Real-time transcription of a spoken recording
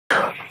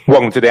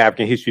Welcome to the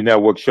African History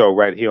Network show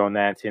right here on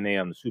 910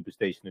 AM, the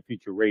Superstation of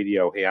Future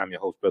Radio. Hey, I'm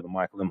your host, Brother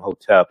Michael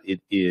Imhotep.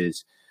 It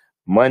is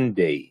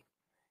Monday,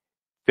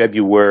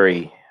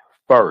 February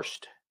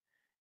 1st,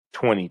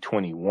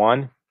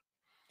 2021,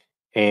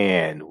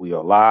 and we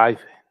are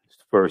live. It's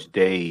the first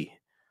day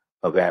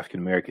of African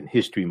American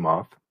History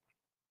Month,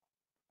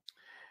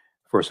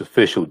 first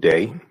official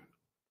day,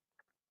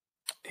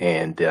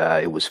 and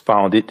it was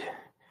founded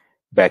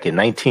back in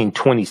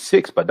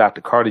 1926 by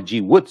Dr. Carter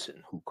G.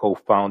 Woodson, who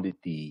co-founded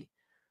the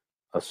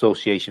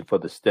Association for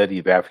the Study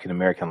of African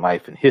American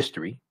Life and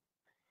History,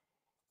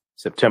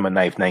 September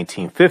 9th,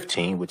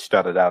 1915, which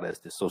started out as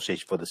the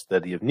Association for the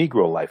Study of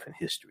Negro Life and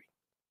History.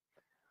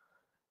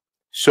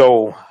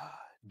 So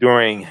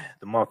during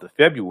the month of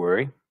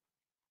February,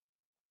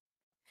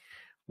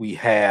 we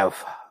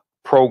have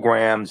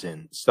programs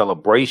and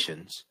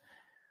celebrations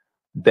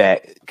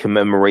that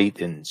commemorate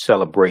and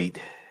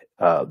celebrate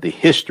the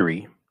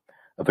history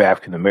of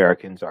African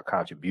Americans, our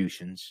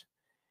contributions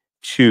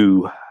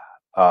to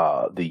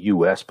the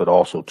U.S., but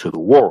also to the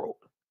world.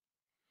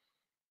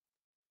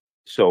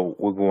 So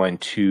we're going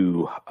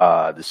to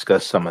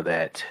discuss some of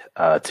that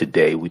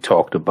today. We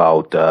talked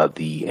about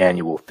the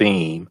annual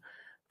theme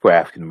for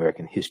African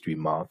American History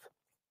Month.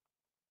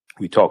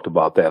 We talked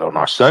about that on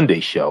our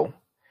Sunday show.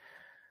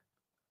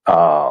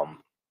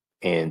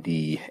 And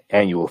the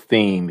annual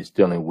theme is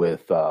dealing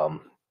with the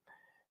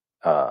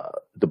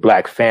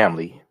Black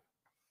family,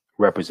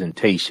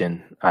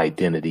 representation,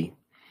 identity.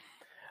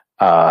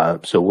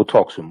 So we'll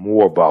talk some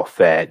more about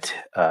that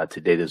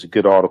today. There's a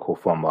good article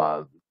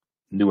from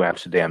New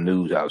Amsterdam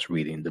News I was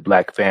reading, the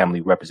Black family,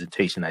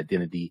 representation,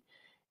 identity,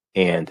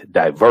 and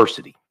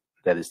diversity.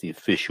 That is the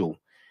official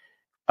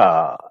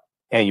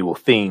annual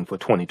theme for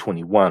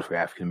 2021 for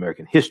African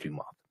American History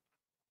Month.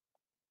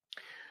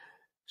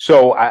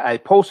 So I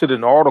posted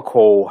an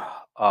article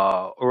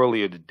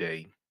earlier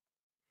today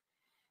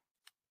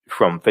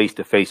from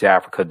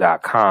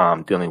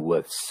face-to-faceafrica.com dealing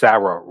with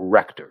Sarah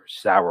Rector.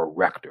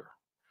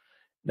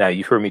 Now,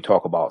 you've heard me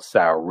talk about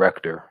Sarah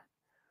Rector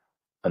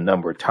a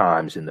number of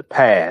times in the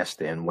past,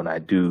 and when I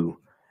do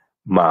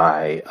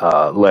my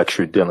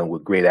lecture dealing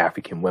with great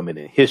African women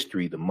in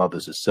history, the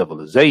mothers of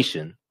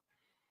civilization,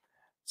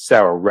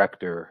 Sarah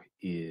Rector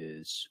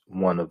is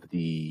one of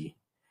the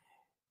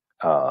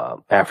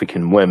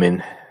African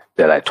women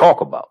that I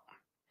talk about.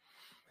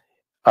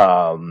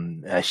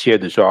 I shared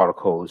this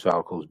article. This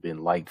article has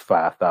been liked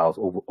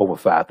over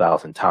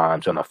 5,000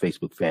 times on our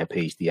Facebook fan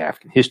page, The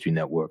African History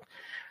Network.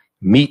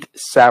 Meet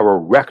Sarah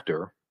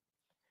Rector,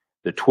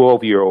 the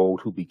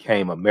 12-year-old who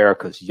became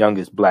America's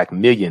youngest Black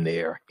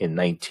millionaire in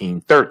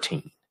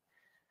 1913.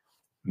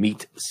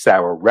 Meet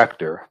Sarah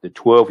Rector, the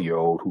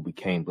 12-year-old who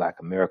became Black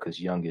America's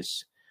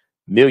youngest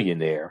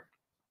millionaire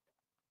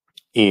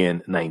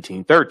in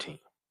 1913.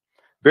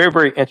 Very,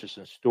 very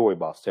interesting story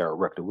about Sarah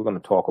Rector. We're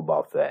going to talk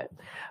about that.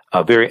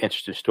 A very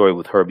interesting story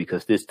with her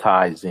because this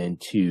ties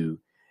into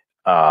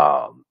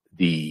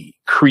the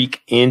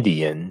Creek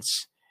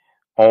Indians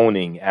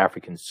owning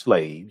African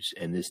slaves,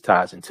 and this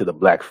ties into the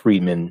Black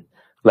Freedmen's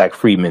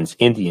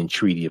Indian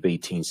Treaty of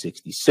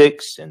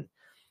 1866, and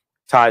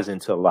ties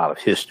into a lot of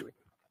history.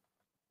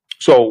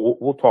 So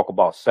we'll talk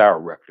about Sarah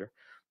Rector.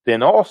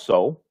 Then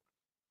also,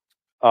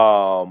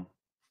 and,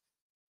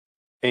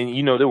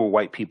 you know, there were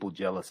white people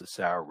jealous of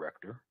Sarah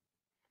Rector.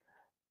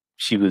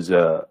 She was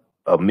a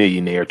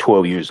millionaire,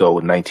 12 years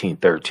old in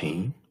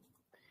 1913.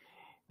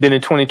 Then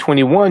in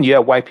 2021, you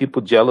have white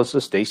people jealous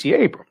of Stacey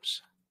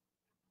Abrams.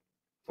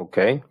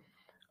 Okay.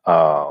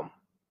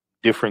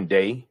 Different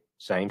day,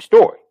 same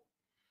story.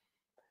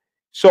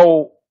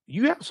 So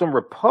you have some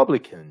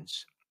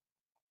Republicans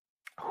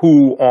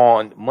who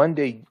on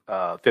Monday,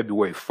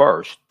 February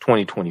 1st,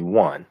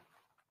 2021,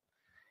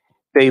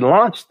 they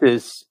launched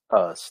this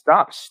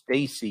Stop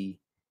Stacey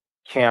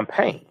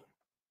campaign.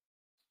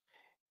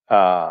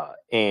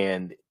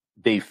 And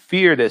they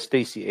fear that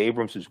Stacey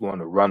Abrams is going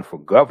to run for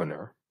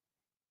governor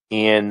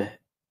in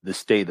the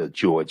state of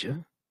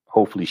Georgia.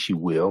 Hopefully she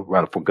will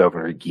run for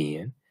governor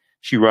again.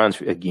 She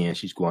runs again,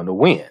 she's going to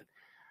win.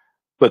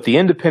 But the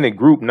independent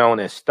group known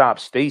as Stop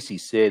Stacey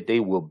said they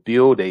will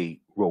build a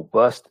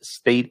robust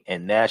state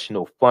and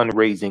national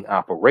fundraising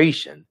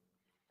operation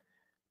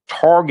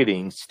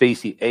targeting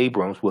Stacey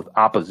Abrams with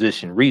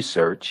opposition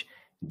research,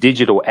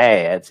 digital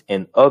ads,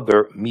 and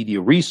other media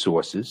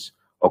resources,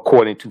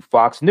 according to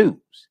Fox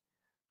News.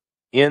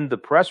 In the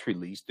press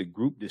release, the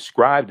group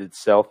described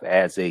itself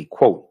as a,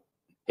 quote,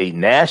 a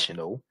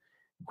national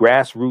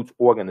grassroots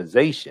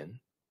organization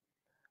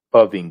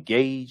of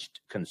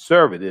engaged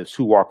conservatives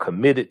who are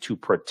committed to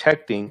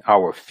protecting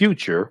our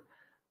future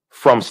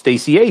from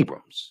Stacey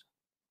Abrams,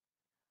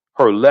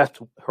 her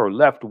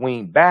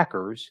left-wing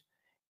backers,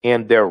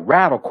 and their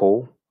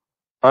radical,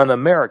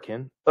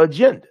 un-American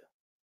agenda.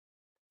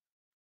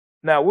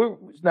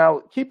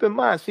 Now keep in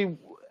mind, see,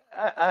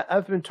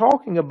 I've been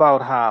talking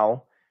about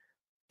how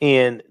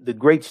in the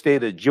great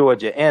state of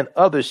Georgia and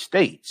other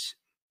states,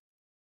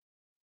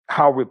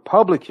 how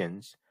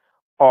Republicans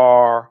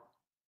are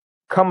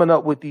coming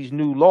up with these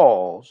new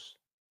laws,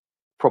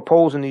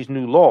 proposing these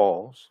new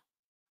laws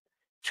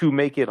to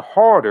make it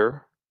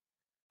harder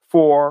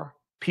for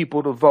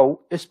people to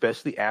vote,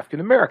 especially African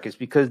Americans,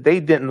 because they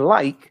didn't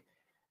like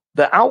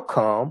the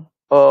outcome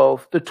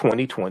of the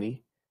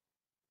 2020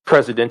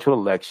 presidential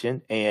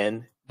election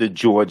and the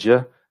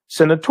Georgia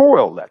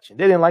senatorial election.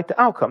 They didn't like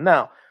the outcome.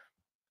 Now,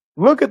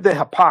 look at the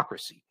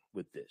hypocrisy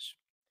with this.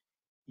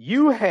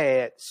 You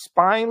had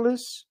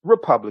spineless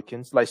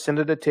Republicans like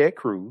Senator Ted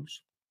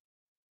Cruz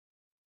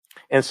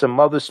and some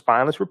other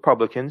spineless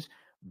Republicans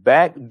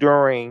back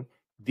during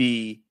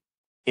the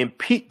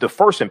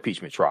first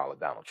impeachment trial of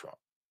Donald Trump.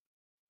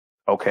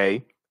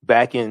 Okay,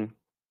 back in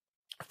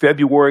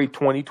February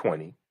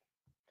 2020,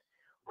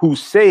 who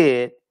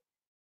said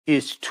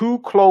it's too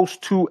close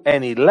to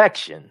an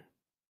election.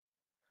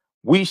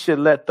 We should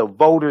let the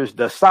voters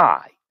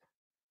decide.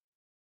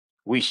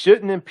 We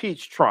shouldn't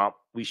impeach Trump.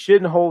 We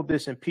shouldn't hold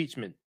this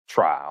impeachment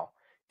trial.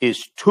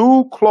 It's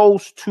too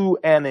close to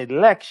an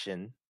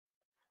election.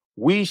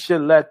 We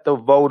should let the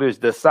voters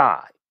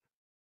decide.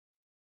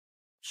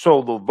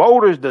 So the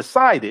voters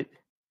decided,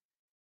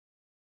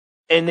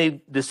 and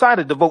they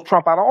decided to vote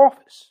Trump out of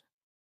office.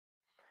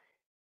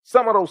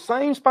 Some of those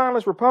same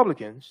spineless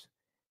Republicans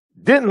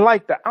didn't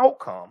like the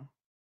outcome,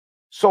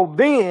 so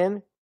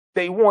then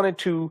they wanted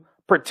to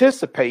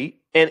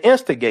participate and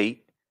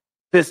instigate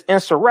this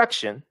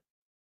insurrection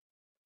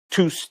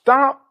to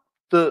stop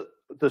the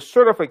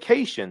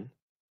certification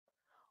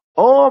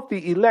of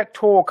the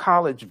Electoral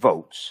College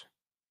votes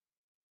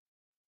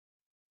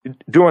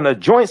during a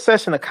joint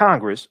session of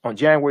Congress on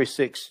January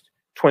 6,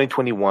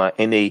 2021,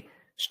 and they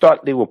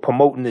were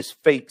promoting this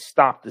fake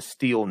Stop the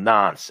Steal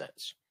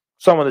nonsense.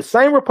 Some of the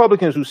same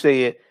Republicans who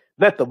said,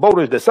 let the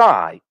voters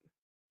decide,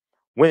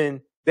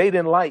 when they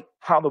didn't like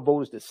how the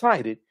voters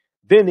decided,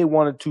 then they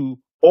wanted to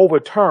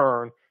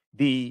overturn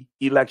the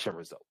election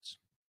results.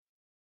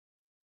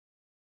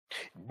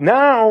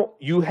 Now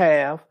you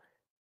have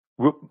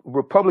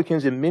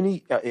Republicans in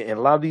a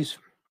lot of these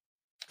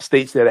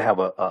states that have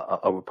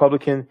a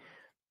Republican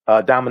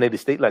dominated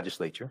state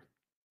legislature,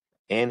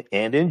 and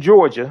in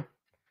Georgia.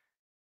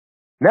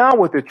 Now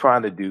what they're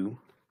trying to do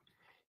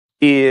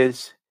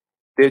is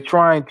they're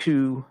trying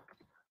to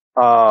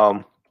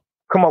come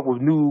up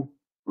with new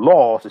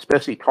laws,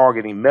 especially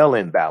targeting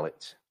mail-in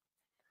ballots,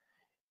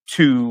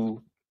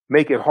 to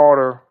make it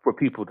harder for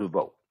people to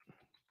vote.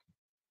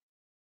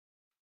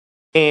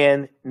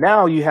 And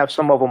now you have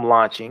some of them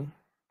launching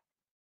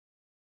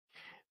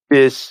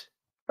this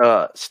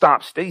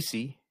Stop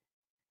Stacey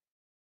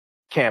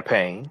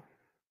campaign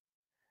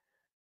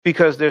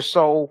because they're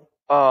so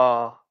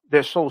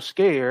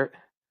scared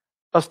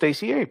of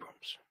Stacey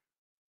Abrams.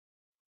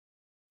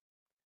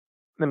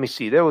 Let me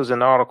see. There was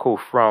an article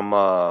from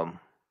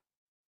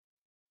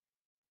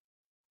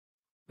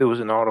The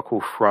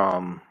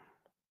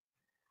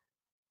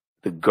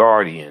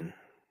Guardian,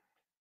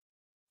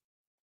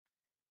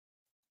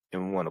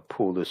 and we want to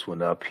pull this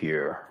one up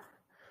here.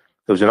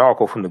 There was an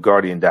article from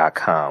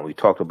TheGuardian.com. We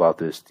talked about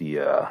this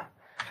a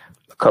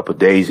couple of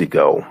days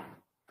ago,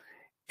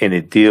 and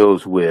it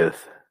deals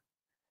with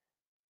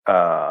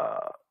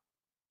about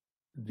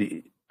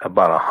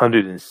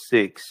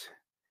 106.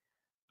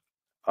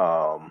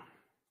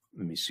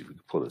 Let me see if we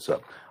can pull this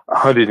up.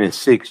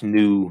 106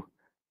 new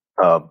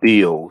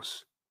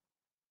bills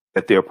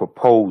that they're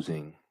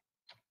proposing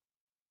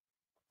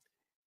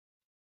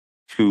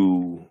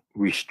to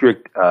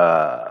restrict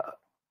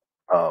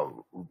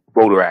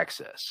voter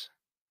access.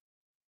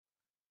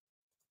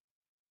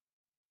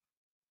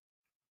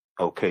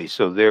 Okay,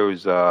 so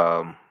there's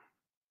so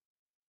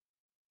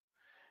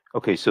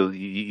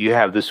you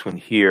have this one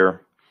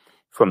here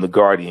from The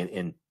Guardian.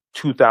 In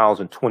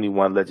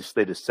 2021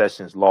 legislative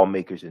sessions,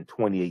 lawmakers in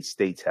 28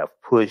 states have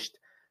pushed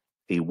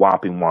a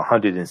whopping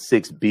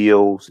 106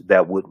 bills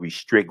that would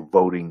restrict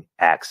voting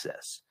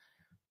access.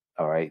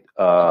 All right,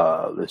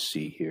 let's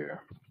see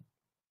here.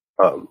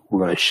 We're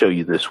going to show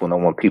you this one. I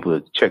want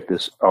people to check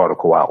this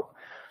article out.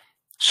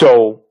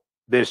 So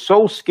they're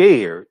so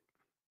scared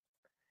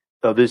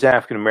of this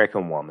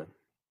African-American woman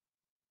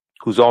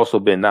who's also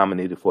been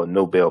nominated for a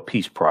Nobel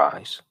Peace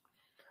Prize.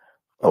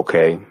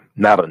 Okay,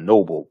 not a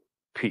Nobel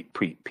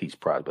Peace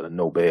Prize, but a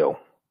Nobel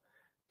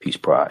Peace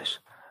Prize.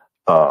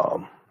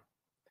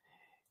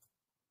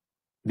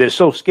 They're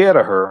so scared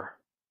of her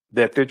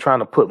that they're trying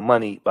to put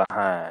money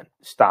behind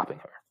stopping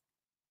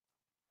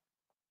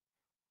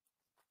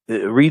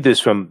her. Read this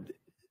from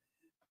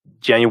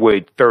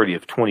January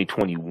 30th,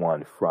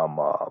 2021 from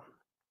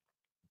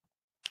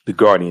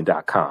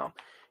TheGuardian.com.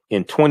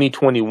 In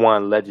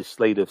 2021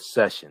 legislative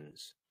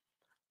sessions,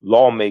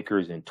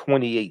 lawmakers in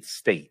 28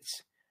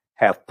 states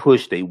have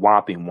pushed a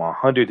whopping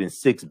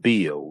 106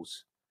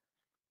 bills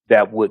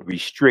that would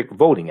restrict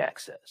voting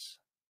access.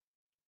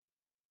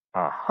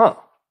 Now,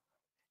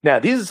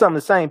 these are some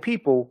of the same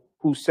people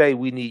who say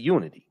we need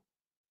unity.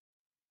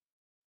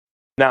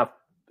 Now,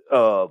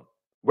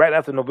 right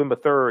after November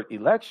 3rd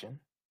election,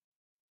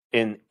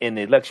 and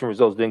the election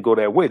results didn't go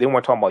their way, they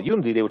weren't talking about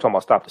unity, they were talking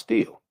about Stop the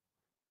Steal.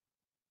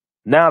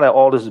 Now that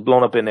all this is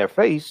blown up in their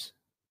face,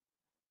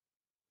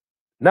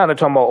 now they're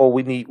talking about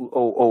we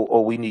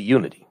need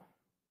unity.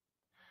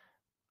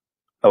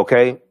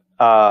 Okay.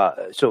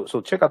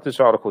 So check out this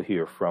article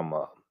here from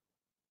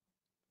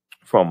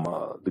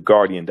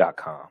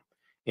theguardian.com.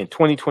 In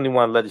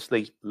 2021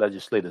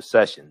 legislative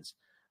sessions,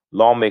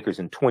 lawmakers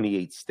in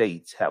 28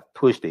 states have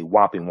pushed a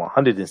whopping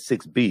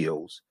 106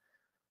 bills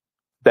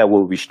that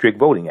will restrict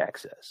voting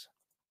access.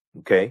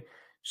 Okay.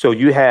 So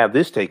you have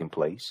this taking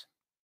place.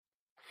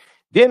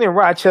 Then in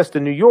Rochester,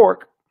 New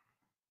York,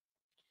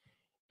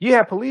 you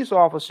have police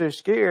officers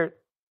scared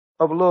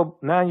of a little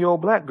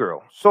 9-year-old black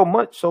girl. So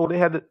much so they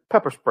had the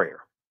pepper sprayer.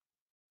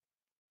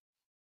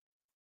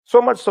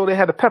 So much so they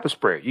had the pepper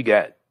sprayer. You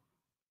got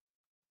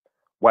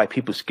white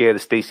people scared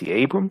of Stacey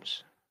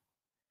Abrams.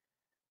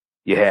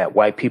 You had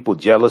white people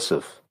jealous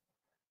of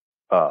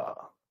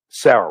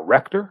Sarah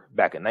Rector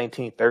back in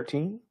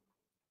 1913.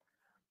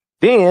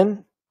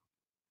 Then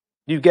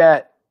you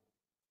got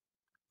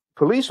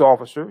police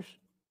officers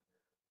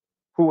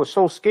who were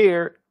so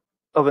scared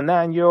of a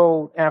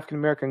 9-year-old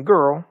African-American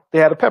girl, they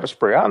had a pepper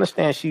spray. I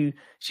understand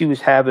she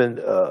was having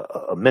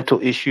a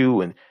mental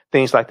issue and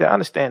things like that. I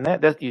understand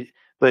that.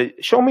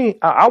 But show me,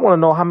 I want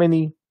to know how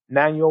many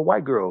 9-year-old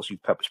white girls you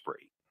pepper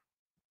sprayed.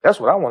 That's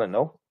what I want to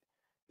know.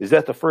 Is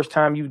that the first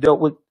time you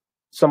dealt with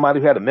somebody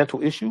who had a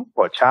mental issue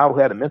or a child who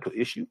had a mental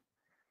issue?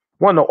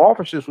 One of the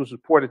officers was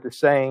reported to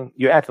saying,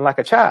 "You're acting like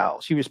a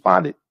child." She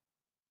responded,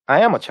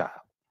 "I am a child."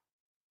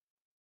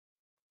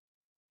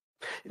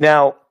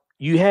 Now,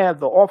 you have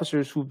the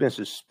officers who've been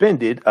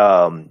suspended.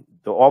 The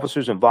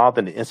officers involved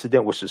in the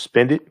incident were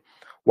suspended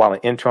while an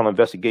internal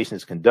investigation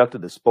is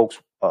conducted. The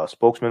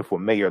spokesman for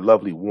Mayor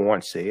Lovely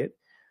Warren said.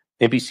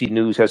 NBC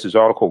News has this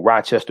article,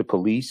 Rochester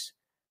police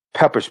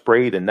pepper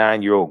sprayed a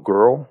 9-year-old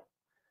girl.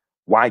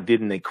 Why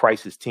didn't a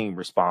crisis team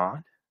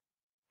respond?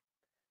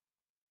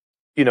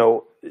 You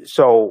know,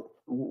 so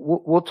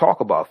we'll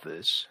talk about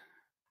this.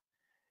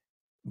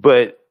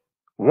 But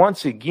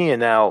once again,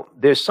 now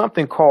there's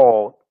something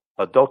called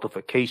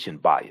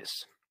adultification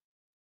bias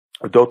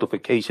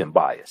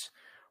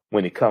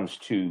when it comes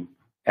to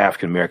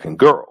African-American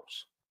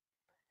girls.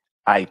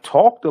 I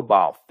talked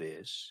about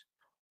this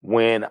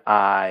when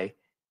I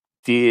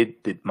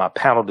did my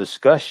panel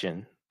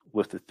discussion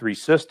with the three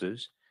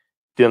sisters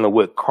dealing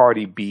with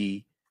Cardi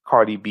B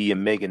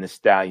and Megan Thee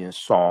Stallion's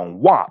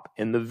song WAP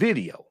in the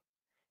video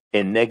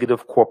and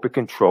negative corporate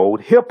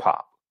controlled hip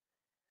hop.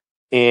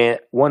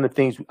 And one of the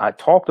things I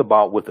talked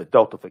about with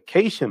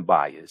adultification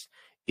bias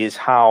is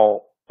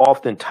how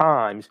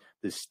oftentimes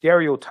the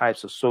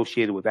stereotypes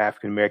associated with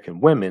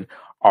African-American women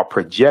are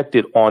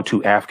projected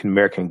onto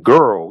African-American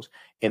girls,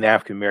 and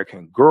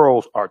African-American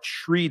girls are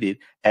treated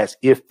as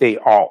if they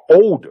are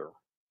older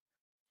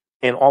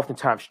and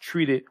oftentimes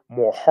treated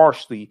more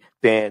harshly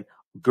than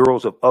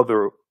girls of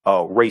other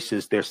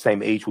races their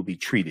same age will be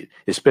treated,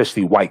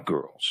 especially white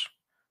girls.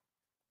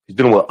 It's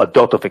dealing with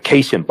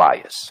adultification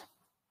bias.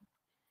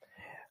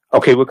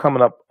 Okay, we're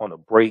coming up on a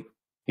break.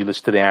 You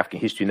listen to the African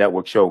History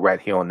Network show right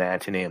here on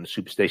 910 AM, the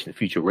Superstation of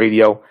Future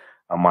Radio.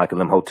 I'm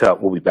Michael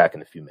Imhotep. We'll be back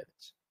in a few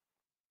minutes.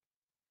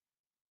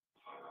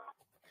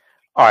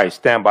 All right,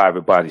 stand by,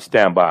 everybody.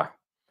 Stand by.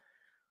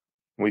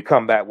 When we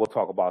come back, we'll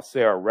talk about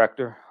Sarah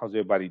Rector. How's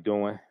everybody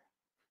doing?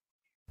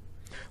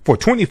 For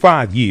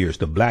 25 years,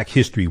 the Black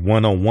History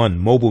 101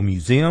 Mobile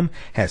Museum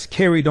has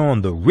carried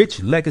on the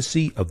rich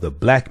legacy of the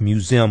Black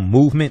Museum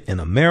movement in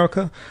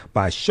America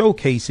by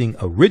showcasing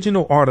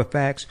original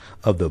artifacts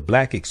of the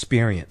Black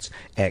experience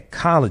at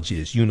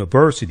colleges,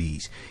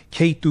 universities,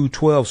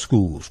 K-12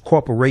 schools,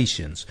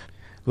 corporations,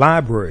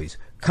 libraries,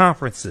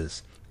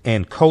 conferences,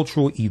 and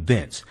cultural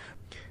events,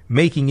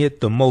 making it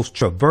the most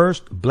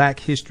traversed Black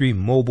History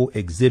mobile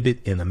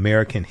exhibit in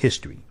American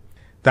history.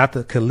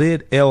 Dr.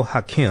 Khalid El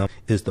Hakim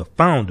is the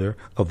founder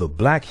of the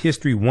Black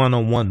History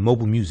 101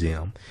 Mobile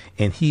Museum,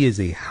 and he is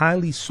a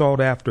highly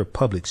sought-after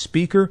public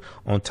speaker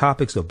on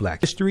topics of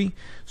Black history,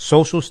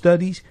 social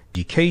studies,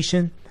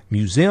 education,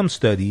 museum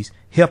studies,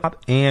 hip-hop,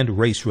 and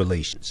race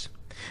relations.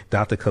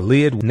 Dr.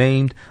 Khalid was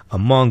named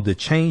among the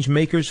change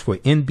makers for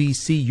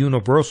NBC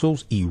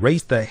Universal's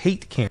Erase the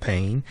Hate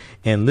campaign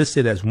and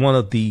listed as one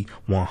of the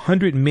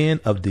 100 men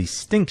of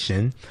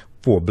distinction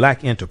for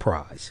Black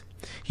enterprise.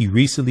 He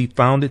recently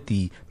founded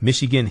the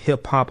Michigan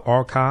Hip Hop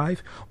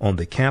Archive on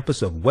the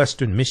campus of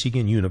Western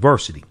Michigan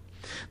University.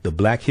 The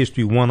Black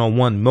History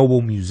 101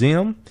 Mobile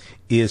Museum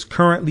is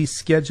currently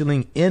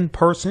scheduling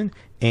in-person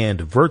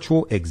and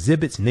virtual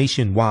exhibits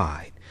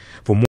nationwide.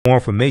 For more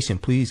information,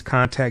 please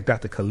contact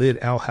Dr. Khalid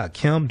El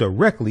Hakim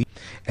directly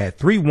at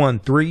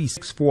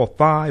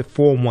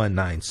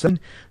 313-645-4197,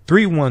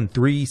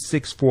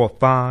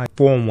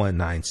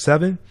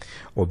 313-645-4197,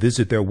 or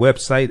visit their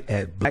website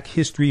at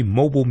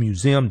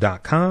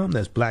blackhistorymobilemuseum.com.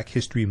 That's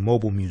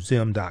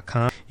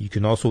blackhistorymobilemuseum.com. You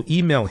can also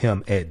email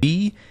him at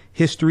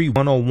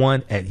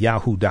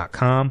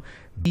bhistory101@yahoo.com,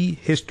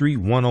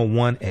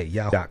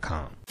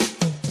 bhistory101@yahoo.com.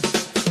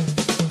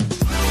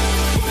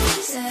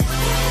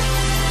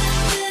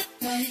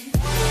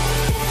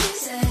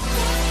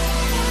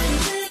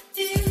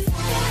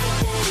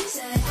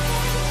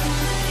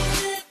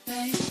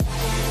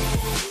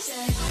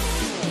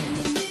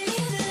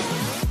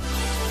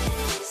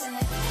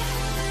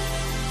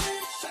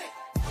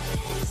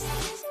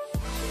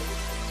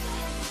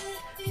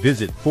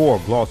 Visit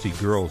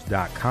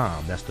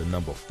 4glossygirls.com. That's the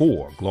number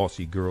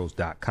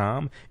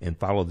 4glossygirls.com, and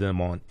follow them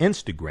on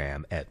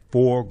Instagram at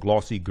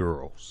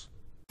 4glossygirls.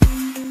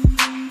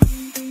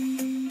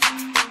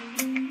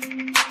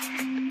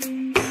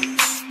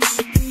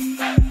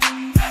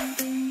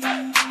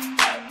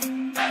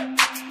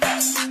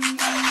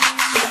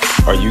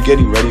 Are you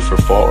getting ready for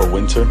fall or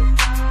winter?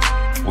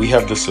 We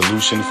have the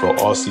solution for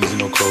all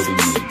seasonal clothing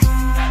needs.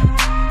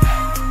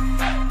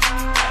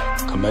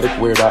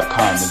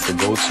 Comedicwear.com is the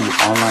go-to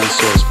online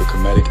source for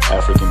Comedic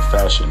African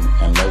fashion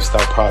and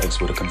lifestyle products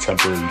with a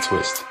contemporary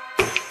twist.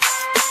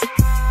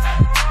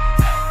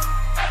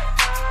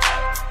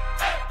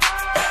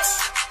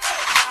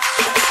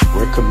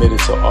 We're committed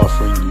to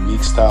offering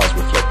unique styles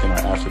reflecting our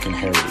African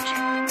heritage.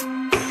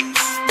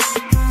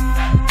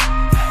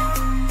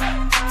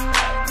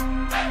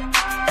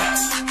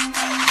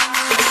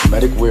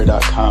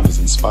 Comedicwear.com is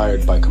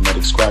inspired by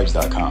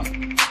ComedicScribes.com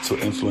to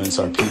influence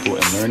our people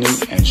in learning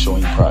and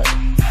showing pride.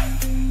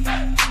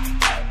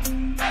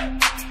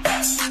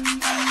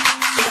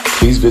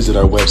 Please visit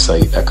our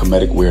website at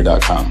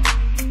comedicwear.com.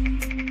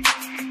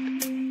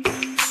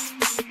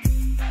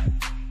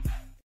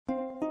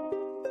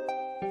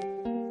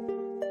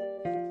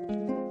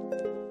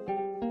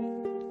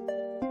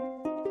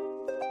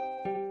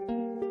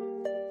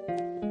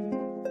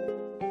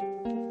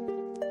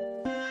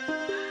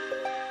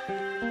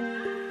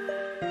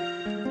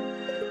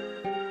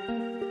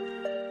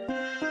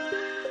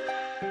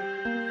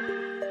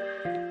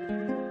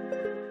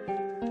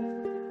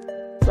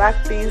 Black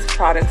Bees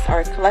products are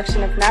a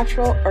collection of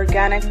natural,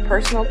 organic,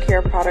 personal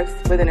care products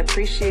with an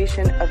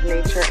appreciation of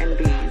nature and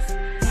bees.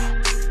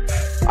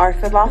 Our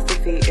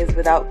philosophy is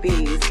without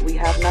bees, we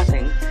have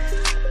nothing.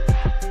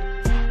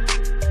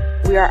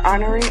 We are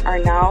honoring our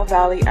Nile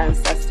Valley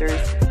ancestors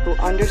who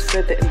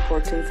understood the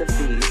importance of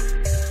bees.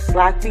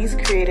 Black Bees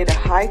created a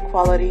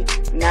high-quality,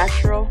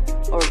 natural,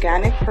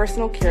 organic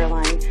personal care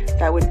line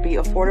that would be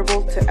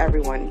affordable to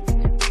everyone.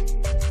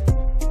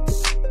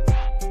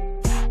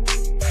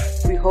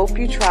 We hope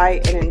you try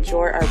and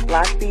enjoy our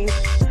Black Bees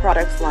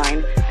products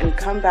line and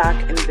come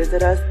back and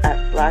visit us at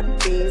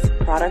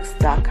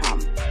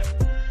blackbeesproducts.com.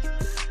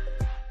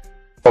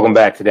 Welcome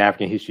back to the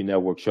African History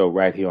Network show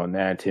right here on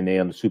 910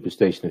 AM, the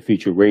Superstation of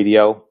Future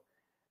Radio.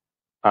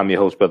 I'm your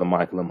host, Brother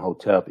Michael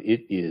Imhotep.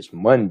 It is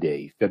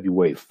Monday,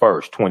 February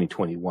 1st,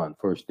 2021,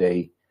 first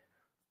day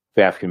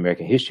of African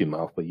American History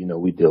Month. But,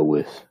 we deal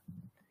with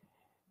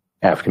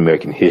African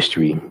American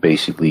history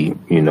basically,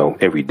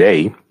 every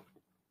day,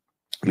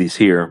 at least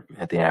here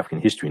at the African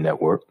History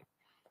Network.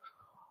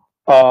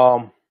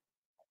 So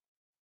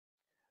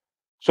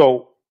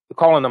the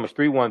calling number is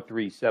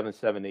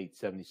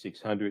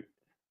 313-778-7600.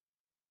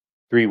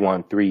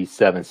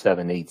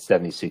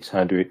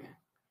 313-778-7600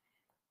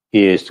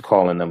 is the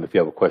calling number if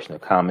you have a question or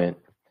comment.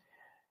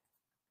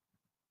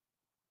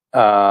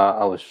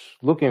 I was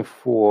looking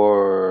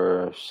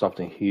for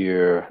something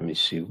here. Let me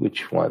see,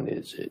 which one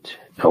is it?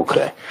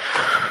 Okay.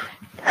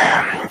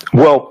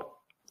 Well,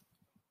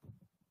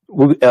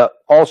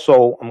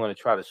 also, I'm going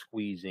to try to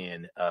squeeze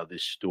in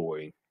this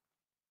story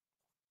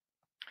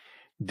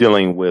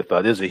dealing with,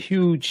 there's a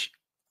huge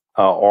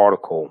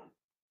article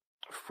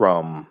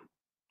from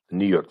the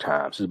New York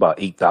Times. It's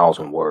about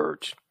 8,000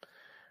 words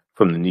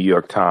from the New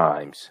York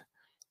Times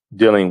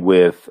dealing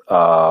with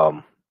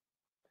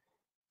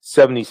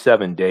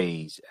 77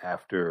 days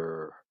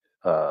after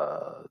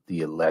the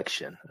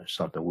election or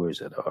something. Where's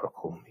that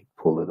article? Let me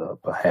pull it up.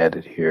 I had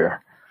it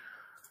here.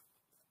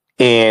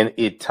 And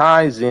it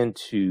ties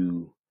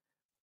into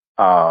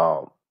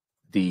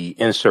the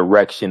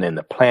insurrection and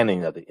the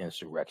planning of the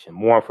insurrection.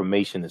 More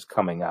information is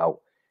coming out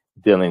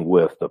dealing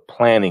with the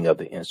planning of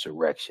the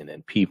insurrection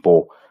and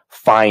people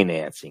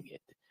financing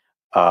it.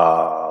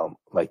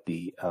 Like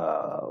the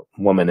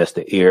woman that's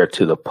the heir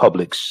to the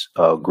Publix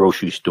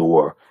grocery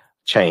store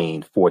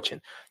chain fortune.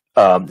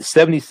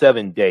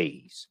 77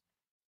 days,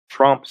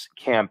 Trump's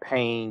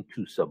campaign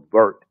to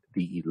subvert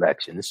the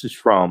election. This is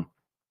from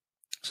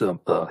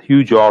a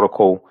huge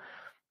article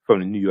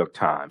from the New York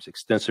Times,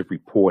 extensive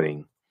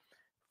reporting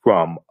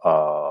from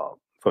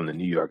the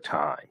New York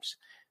Times.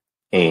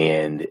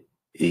 And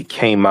it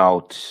came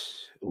out,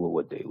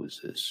 what day was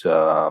this?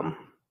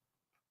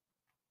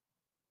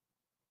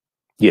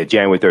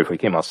 January 30th. It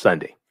came out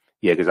Sunday.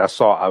 Yeah, because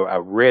I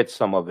read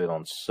some of it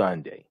on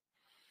Sunday.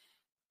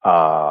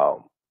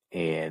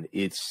 And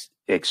it's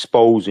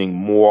exposing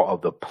more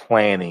of the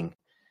planning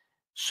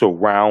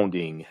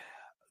surrounding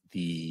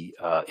the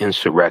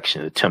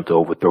insurrection attempt to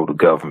overthrow the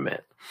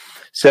government.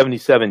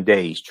 77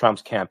 days,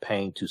 Trump's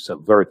campaign to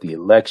subvert the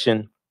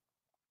election.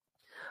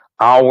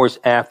 Hours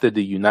after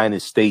the United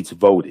States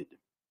voted,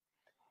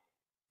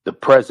 the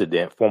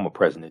president, former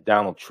president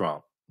Donald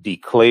Trump,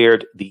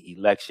 declared the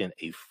election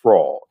a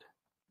fraud,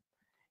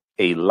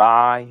 a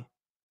lie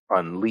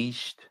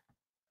unleashed,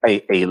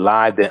 a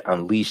lie that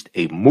unleashed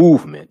a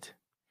movement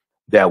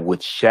that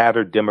would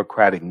shatter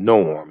democratic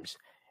norms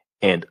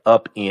and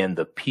upend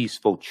the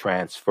peaceful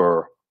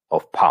transfer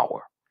of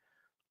power.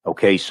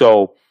 Okay,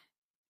 so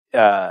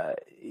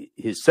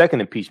his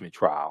second impeachment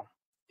trial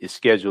is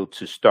scheduled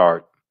to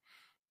start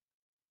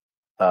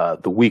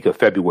the week of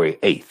February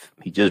 8th.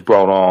 He just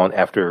brought on,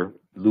 after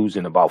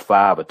losing about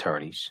 5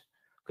 attorneys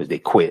because they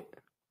quit,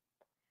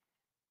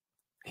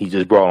 he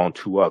just brought on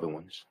 2 other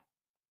ones.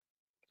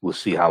 We'll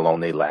see how long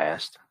they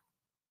last.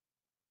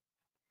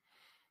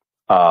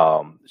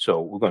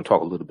 So we're going to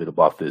talk a little bit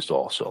about this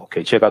also.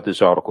 Okay, check out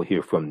this article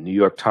here from the New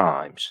York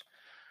Times.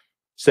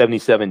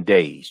 77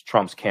 days,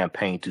 Trump's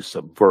campaign to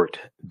subvert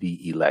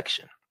the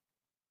election.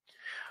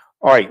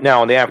 All right,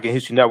 now on the African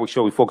History Network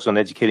show, we focus on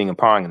educating,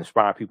 empowering, and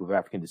inspiring people of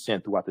African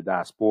descent throughout the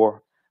diaspora,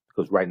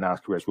 because right now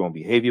it's correct wrong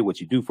behavior. What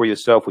you do for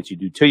yourself, what you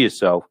do to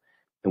yourself,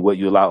 and what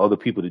you allow other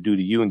people to do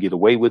to you and get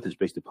away with is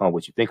based upon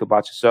what you think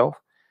about yourself.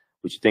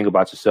 What you think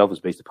about yourself is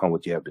based upon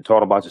what you have been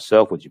taught about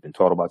yourself. What you've been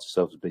taught about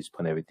yourself is based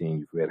upon everything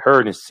you've read,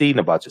 heard, and seen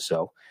about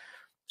yourself.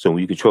 So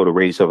when you control the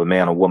radius of a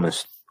man or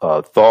woman's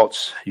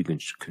thoughts, you can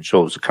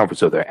control the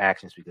circumference of their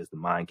actions, because the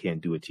mind can't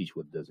do it, teach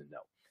what it doesn't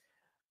know.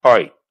 All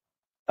right.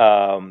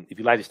 If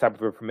you'd like this type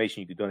of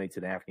information, you can donate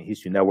to the African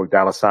History Network,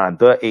 $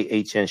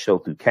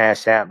 TheAHNShow through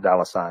Cash App, $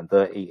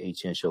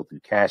 TheAHNShow through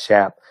Cash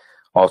App,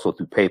 also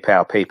through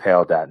PayPal,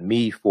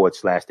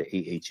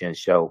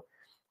 paypal.me/TheAHNShow,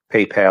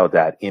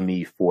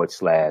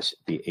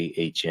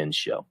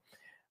 paypal.me/TheAHNShow. All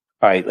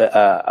right.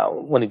 I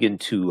want to get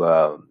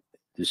into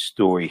this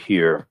story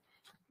here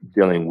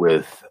dealing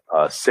with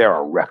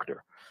Sarah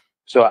Rector.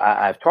 So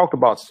I've talked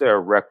about Sarah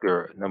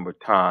Rector a number of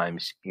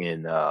times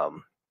in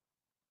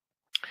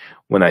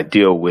when I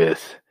deal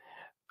with,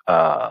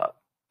 I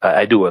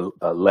do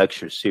a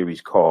lecture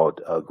series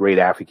called Great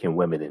African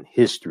Women in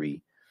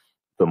History,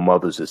 the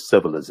Mothers of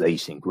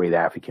Civilization. Great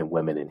African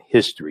Women in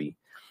History,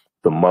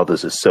 the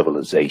Mothers of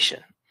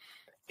Civilization.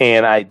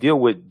 And I deal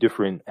with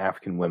different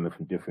African women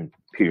from different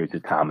periods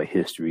of time of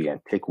history,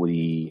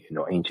 antiquity,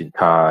 ancient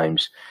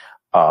times,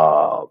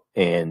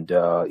 and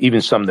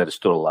even some that are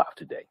still alive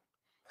today.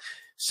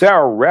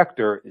 Sarah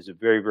Rector is a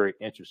very, very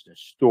interesting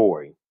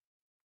story,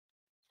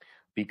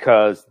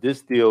 because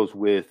this deals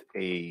with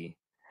a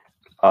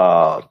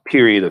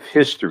period of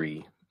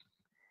history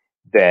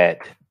that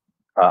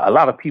a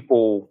lot of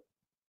people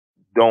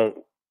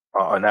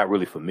are not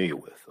really familiar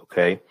with.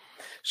 Okay,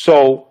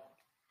 so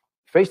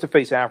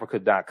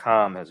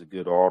face-to-faceafrica.com has a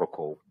good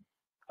article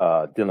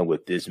dealing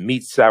with this.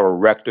 Meet Sarah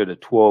Rector, the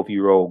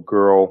 12-year-old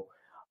girl,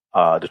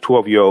 the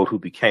 12-year-old who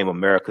became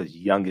America's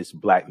youngest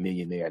black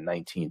millionaire in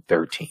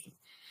 1913.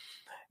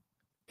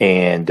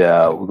 And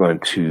I'm going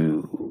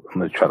to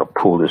try to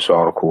pull this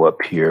article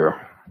up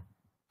here.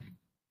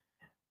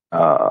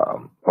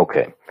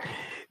 Okay.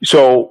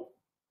 So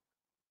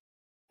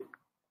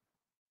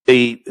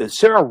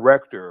Sarah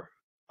Rector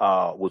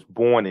was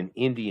born in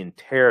Indian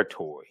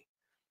Territory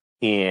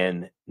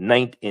in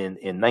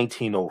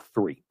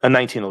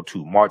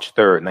 1902, March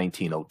 3rd,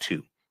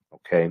 1902.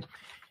 Okay.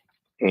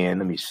 And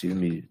let me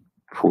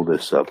pull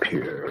this up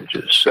here in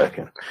just a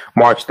second.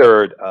 March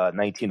 3rd,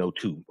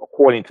 1902,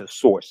 according to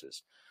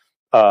sources.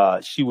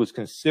 She was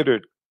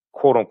considered,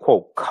 quote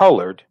unquote,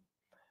 colored,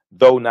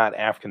 though not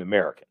African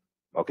American.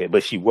 Okay,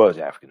 but she was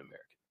African American.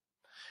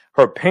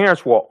 Her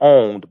parents were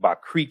owned by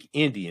Creek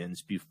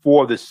Indians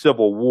before the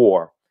Civil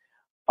War.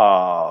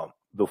 Her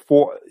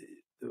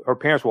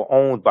parents were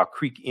owned by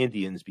Creek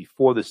Indians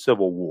before the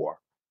Civil War.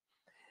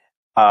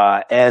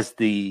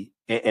 Then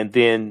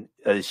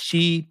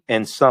she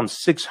and some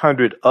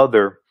 600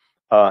 other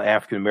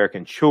African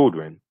American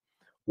children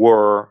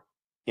were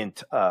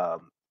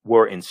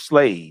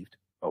enslaved.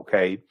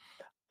 Okay,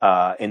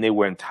 and they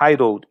were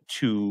entitled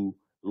to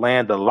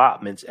land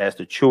allotments as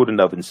the children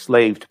of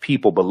enslaved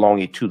people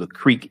belonging to the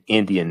Creek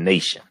Indian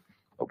Nation.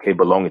 Okay,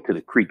 belonging to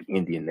the Creek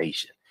Indian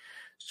Nation.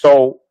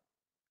 So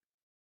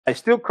I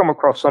still come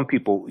across some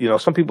people,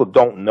 some people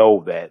don't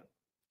know that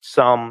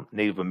some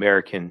Native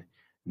American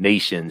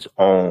nations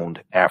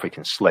owned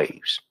African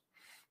slaves.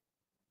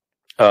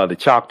 The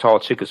Choctaw,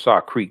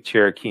 Chickasaw, Creek,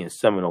 Cherokee, and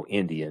Seminole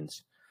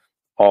Indians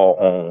all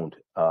owned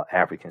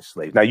African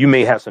slaves. Now, you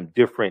may have some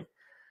different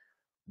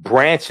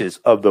branches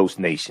of those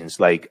nations,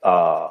 like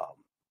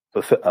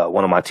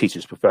one of my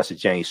teachers, Professor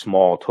James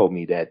Small, told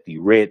me that the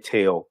Red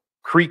Tail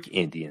Creek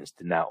Indians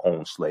did not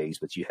own slaves,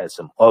 but you had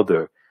some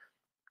other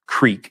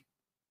Creek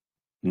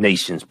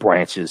nations,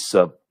 branches,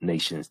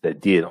 sub-nations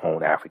that did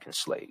own African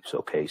slaves.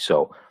 Okay,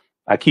 so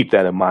I keep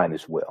that in mind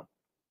as well.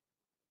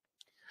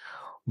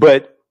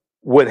 But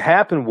what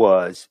happened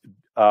was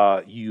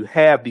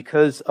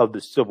because of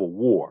the Civil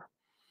War,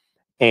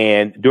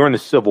 and during the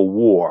Civil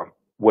War,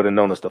 what are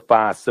known as the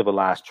 5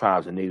 civilized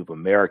tribes of Native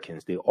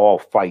Americans, they all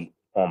fight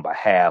on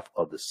behalf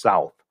of the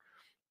South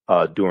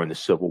during the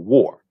Civil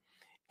War.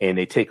 And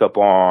they take up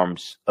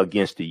arms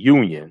against the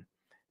Union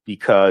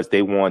because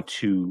they want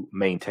to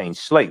maintain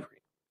slavery.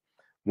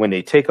 When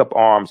they take up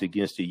arms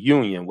against the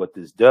Union, what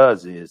this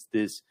does is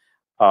this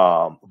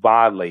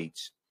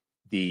violates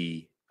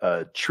the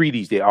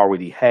treaties they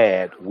already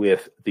had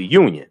with the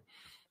Union.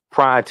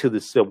 Prior to the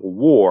Civil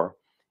War,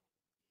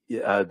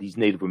 these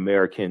Native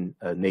American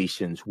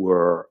nations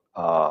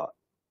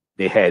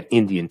they had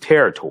Indian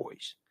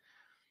territories.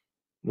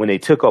 When they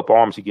took up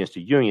arms against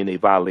the Union, they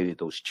violated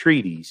those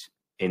treaties,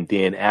 And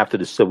then after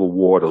the Civil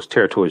War, those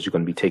territories are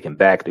going to be taken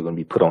back. They're going to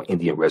be put on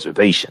Indian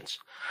reservations.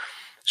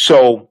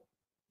 So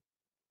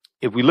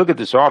if we look at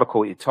this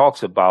article, it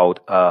talks about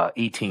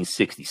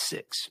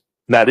 1866.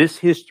 Now, this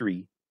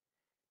history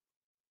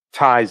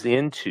ties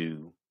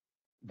into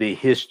the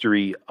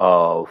history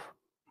of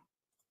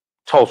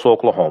Tulsa,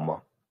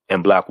 Oklahoma,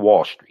 and Black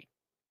Wall Street.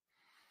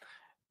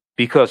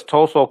 Because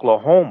Tulsa,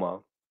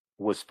 Oklahoma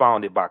was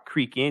founded by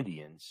Creek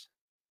Indians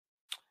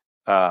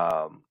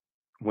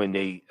when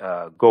they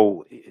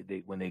go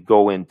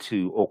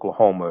into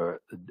Oklahoma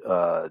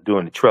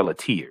during the Trail of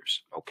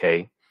Tears,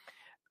 okay?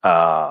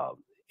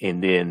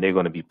 And then they're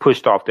going to be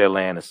pushed off their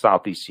land in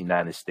southeast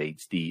United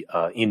States, the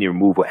Indian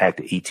Removal Act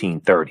of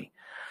 1830.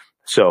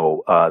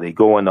 So they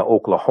go into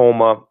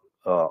Oklahoma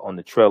on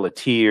the Trail of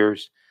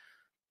Tears,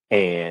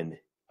 and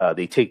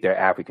they take their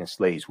African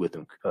slaves with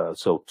them.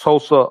 So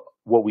Tulsa,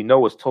 what we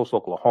know is Tulsa,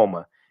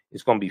 Oklahoma,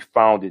 is going to be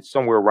founded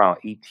somewhere around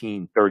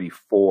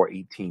 1834,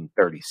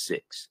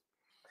 1836.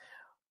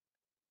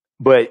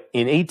 But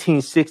in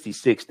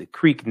 1866, the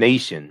Creek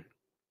Nation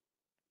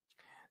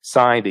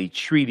signed a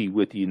treaty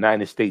with the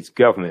United States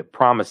government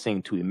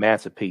promising to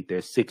emancipate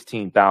their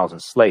 16,000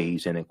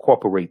 slaves and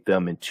incorporate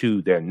them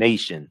into their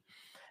nation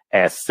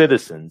as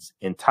citizens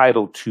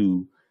entitled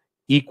to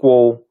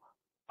equal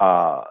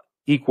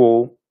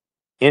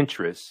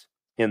interest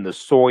in the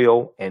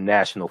soil and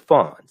national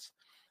funds.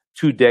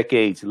 2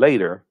 decades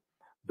later,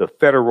 the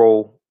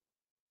federally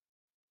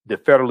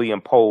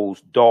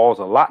imposed Dawes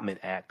Allotment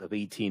Act of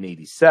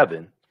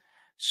 1887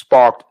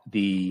 sparked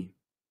the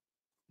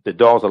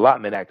Dawes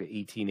Allotment Act of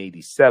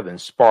 1887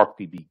 sparked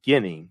the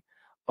beginning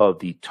of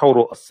the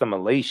total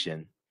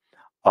assimilation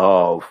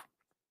of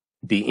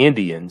the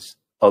Indians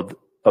of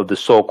the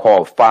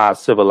so-called 5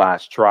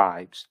 civilized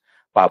tribes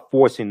by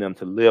forcing them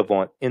to live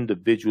on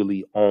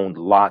individually owned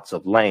lots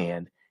of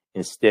land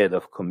instead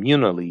of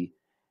communally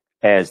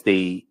as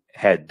they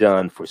had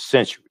done for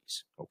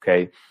centuries.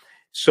 Okay.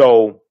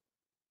 So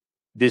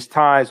this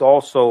ties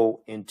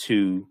also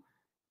into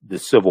the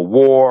Civil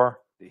War,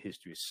 the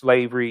history of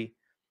slavery,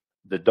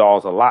 the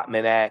Dawes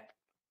Allotment Act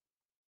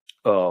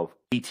of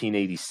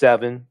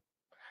 1887.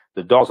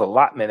 The Dawes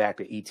Allotment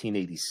Act of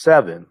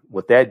 1887,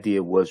 what that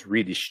did was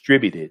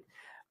redistributed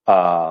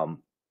about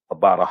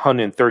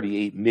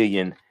 138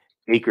 million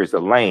acres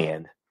of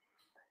land.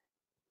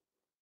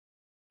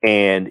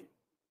 And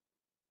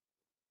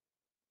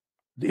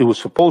it was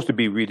supposed to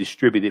be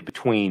redistributed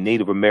between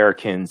Native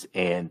Americans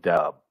and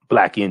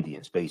Black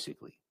Indians,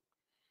 basically.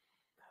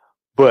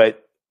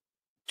 But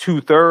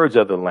 2/3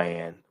 of the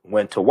land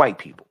went to white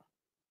people.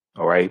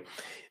 All right.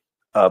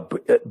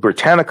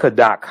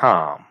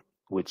 Britannica.com,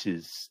 which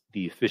is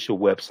the official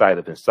website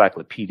of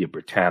Encyclopedia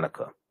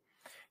Britannica,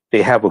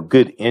 they have a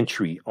good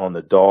entry on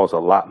the Dawes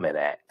Allotment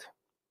Act.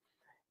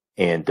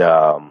 And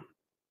I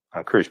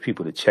encourage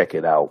people to check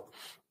it out.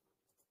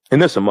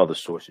 And there's some other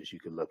sources you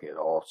can look at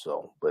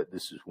also, but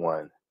this is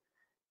one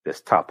that's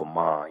top of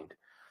mind.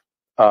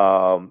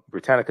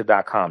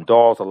 Britannica.com,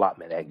 Dawes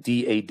Allotment Act,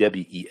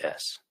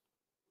 DAWES.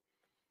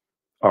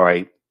 All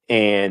right.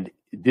 And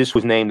this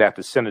was named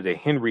after Senator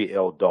Henry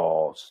L.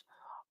 Dawes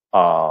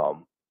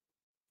of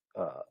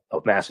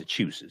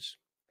Massachusetts.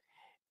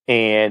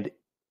 And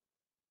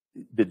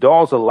the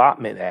Dawes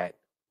Allotment Act,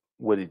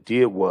 what it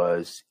did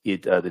was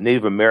the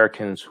Native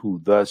Americans who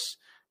thus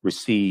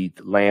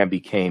received land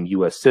became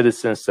U.S.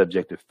 citizens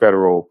subject to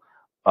federal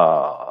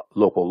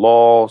local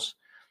laws.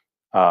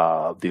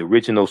 The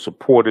original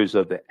supporters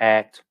of the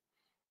act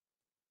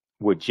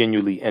were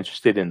genuinely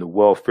interested in the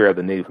welfare of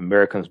the Native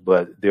Americans,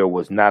 but there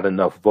was not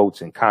enough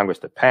votes in Congress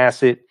to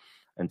pass it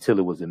until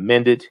it was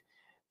amended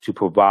to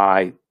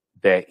provide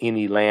that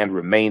any land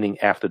remaining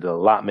after the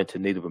allotment to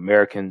Native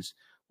Americans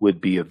would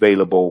be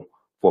available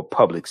for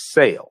public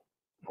sale.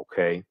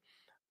 Okay.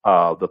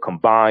 The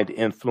combined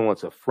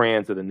influence of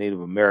friends of the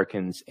Native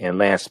Americans and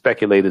land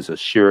speculators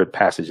assured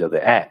passage of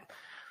the act.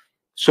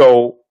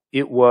 So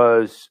it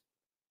was,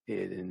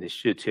 and it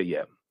should tell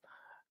you,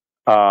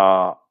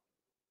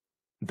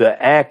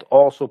 the act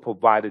also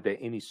provided that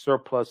any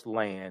surplus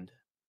land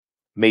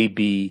may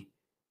be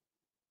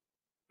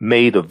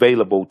made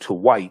available to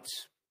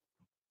whites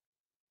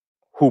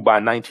who by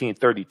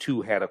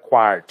 1932 had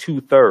acquired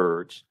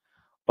 2/3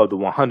 of the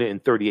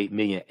 138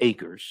 million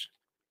acres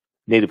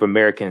Native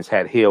Americans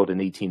had held in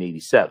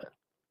 1887.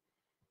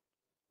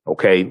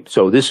 Okay,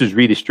 so this is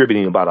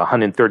redistributing about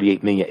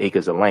 138 million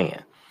acres of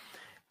land.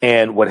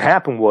 And what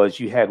happened was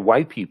you had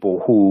white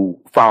people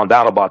who found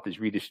out about this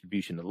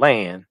redistribution of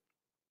land.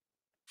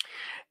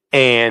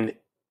 And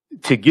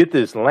to get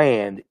this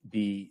land,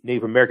 the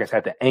Native Americans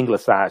had to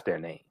anglicize their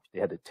names.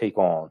 They had to take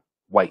on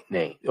white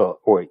names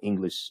or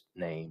English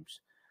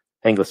names,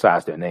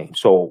 anglicize their names.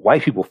 So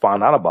white people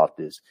found out about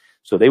this.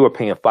 So they were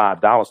paying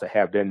 $5 to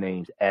have their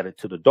names added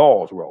to the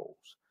Dawes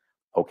rolls.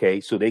 Okay,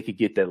 so they could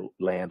get that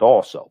land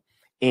also.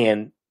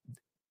 And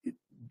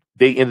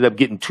they ended up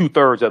getting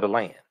 2/3 of the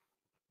land.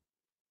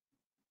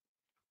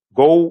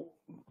 Go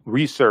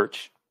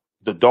research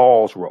the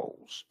Dawes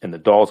rolls and the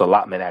Dawes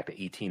Allotment Act of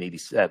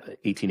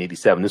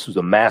 1887. This was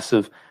a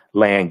massive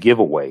land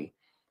giveaway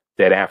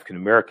that African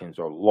Americans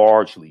are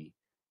largely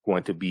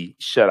going to be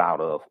shut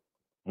out of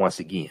once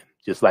again,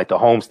 just like the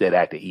Homestead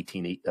Act of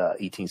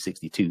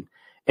 1862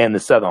 and the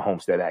Southern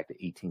Homestead Act of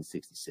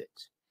 1866.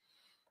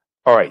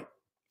 All right,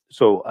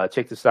 so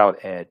check this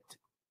out at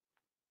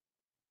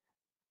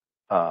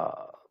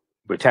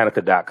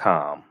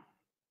Britannica.com.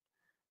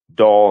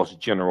 Dawes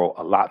General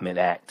Allotment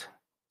Act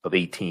of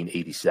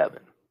 1887.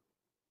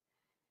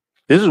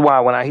 This is why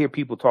when I hear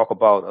people talk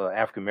about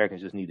African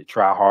Americans just need to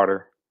try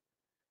harder.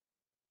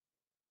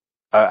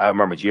 I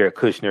remember Jared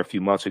Kushner a few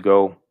months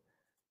ago.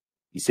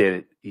 He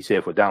said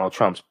for Donald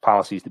Trump's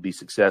policies to be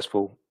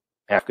successful,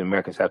 African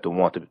Americans have to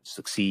want to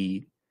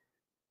succeed.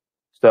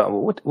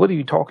 So what are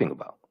you talking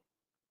about?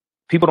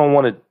 People don't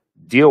want to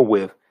deal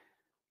with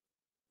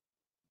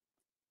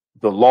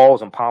the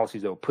laws and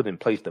policies that were put in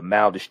place to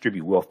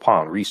maldistribute wealth,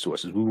 power, and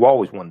resources. We've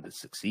always wanted to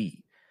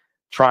succeed.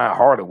 Trying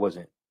harder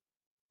wasn't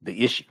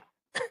the issue.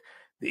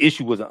 The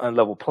issue was an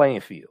unlevel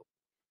playing field,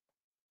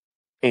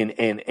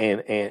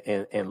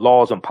 and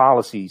laws and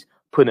policies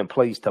put in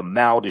place to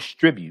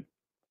maldistribute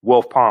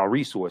wealth, power, and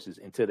resources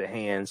into the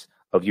hands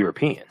of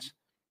Europeans.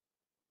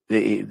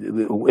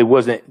 It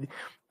wasn't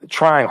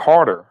trying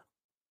harder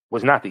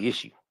was not the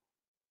issue.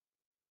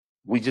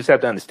 We just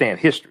have to understand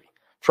history.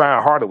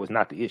 Trying harder was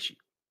not the issue.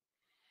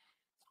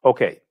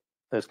 Okay,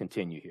 let's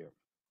continue here.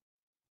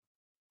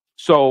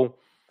 So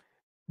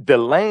the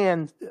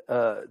land,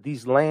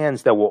 these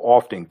lands that were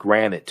often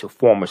granted to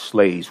former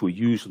slaves were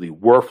usually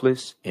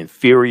worthless,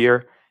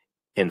 inferior,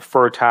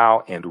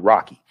 infertile, and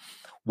rocky.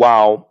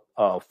 While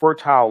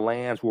fertile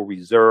lands were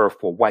reserved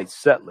for white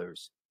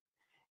settlers,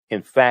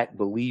 in fact,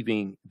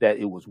 believing that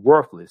it was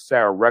worthless,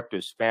 Sarah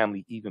Rector's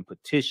family even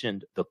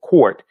petitioned the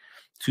court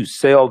to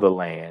sell the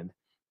land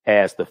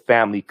as the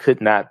family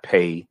could not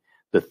pay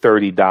the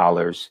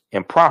 $30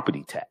 in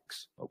property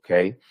tax.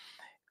 Okay.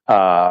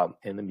 And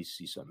let me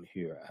see something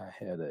here.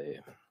 I had a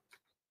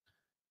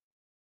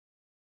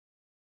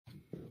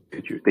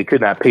picture. They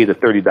could not pay the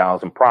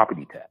 $30 in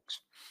property tax.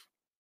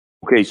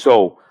 Okay.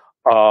 So,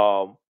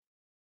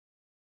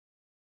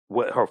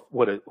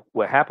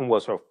 what happened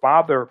was her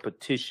father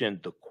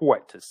petitioned the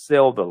court to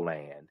sell the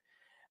land.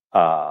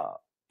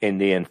 And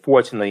then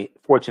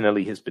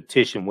fortunately, his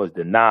petition was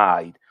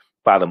denied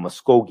by the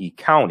Muskogee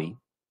County.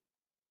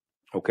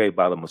 Okay.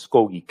 By the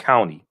Muskogee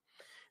County,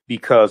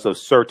 because of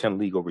certain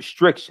legal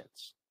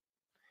restrictions.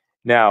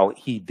 Now,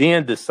 he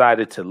then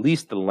decided to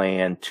lease the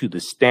land to the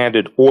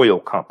Standard Oil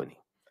Company.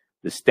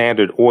 The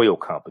Standard Oil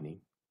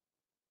Company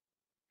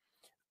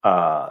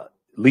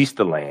leased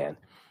the land,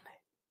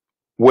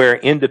 where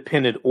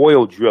independent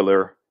oil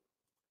driller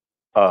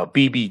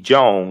B.B.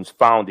 Jones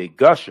found a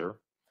gusher,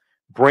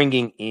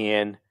 bringing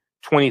in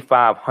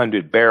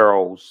 2,500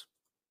 barrels,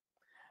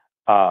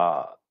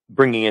 of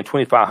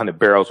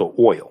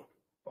oil.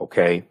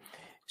 Okay.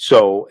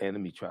 So, and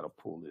let me try to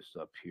pull this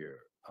up here.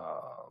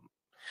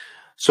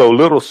 So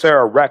little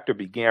Sarah Rector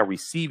began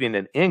receiving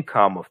an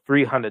income of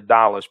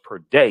 $300 per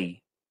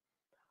day,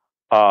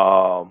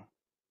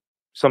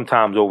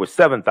 sometimes over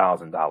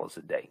 $7,000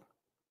 a day.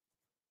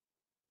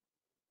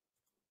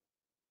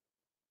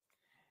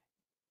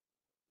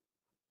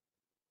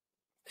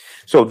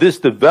 So this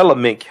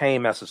development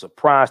came as a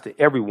surprise to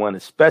everyone,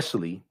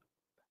 especially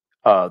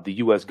the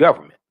U.S.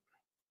 government.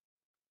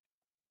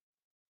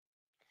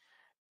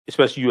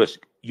 Especially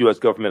U.S.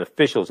 government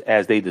officials,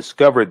 as they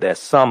discovered that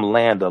some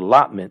land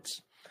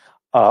allotments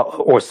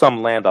or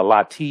some land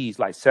allottees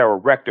like Sarah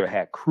Rector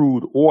had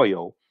crude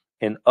oil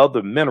and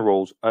other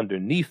minerals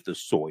underneath the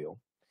soil.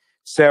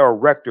 Sarah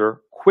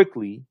Rector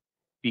quickly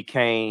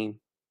came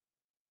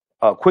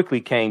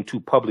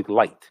to public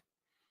light.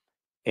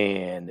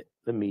 And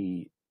let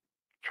me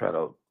try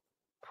to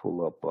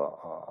pull up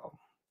a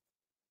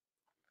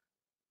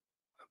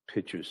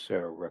picture of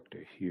Sarah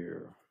Rector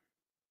here.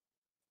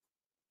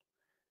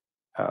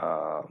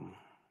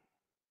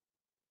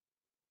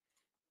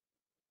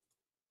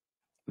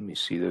 Let me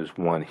see, there's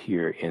one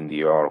here in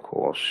the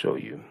article I'll show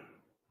you.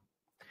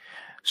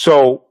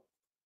 So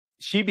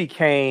she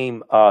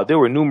became, there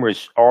were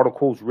numerous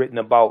articles written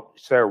about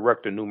Sarah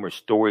Rector, numerous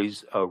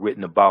stories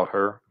written about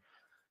her.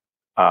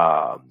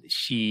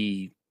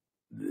 She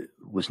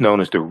was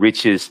known as the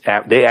richest,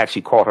 they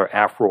actually called her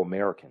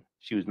Afro-American.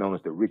 She was known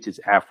as the richest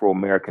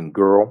Afro-American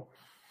girl.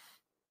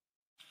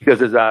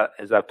 Because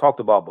as I've talked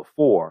about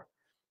before,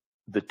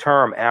 the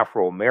term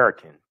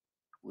Afro-American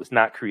was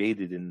not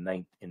created in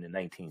the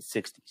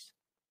 1960s.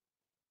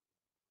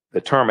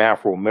 The term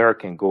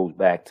Afro-American goes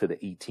back to the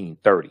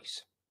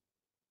 1830s.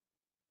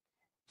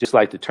 Just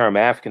like the term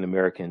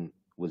African-American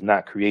was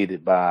not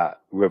created by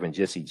Reverend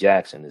Jesse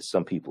Jackson, as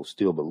some people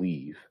still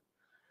believe.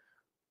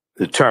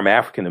 The term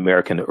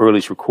African-American, the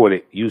earliest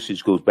recorded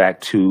usage goes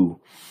back to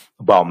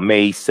about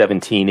May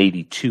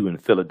 1782 in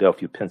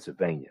Philadelphia,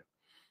 Pennsylvania.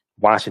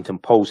 Washington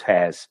Post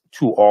has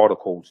 2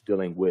 articles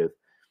dealing with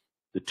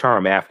the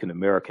term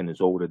African-American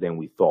is older than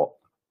we thought.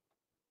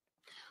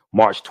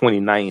 March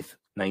 29th,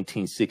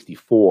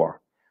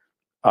 1964,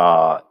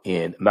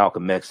 in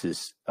Malcolm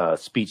X's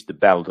speech, The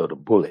Battle of the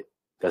Bullet,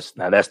 That's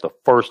the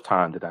first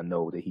time that I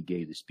know that he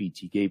gave the speech.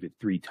 He gave it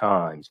 3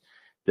 times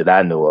that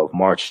I know of.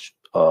 March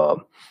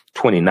 29th,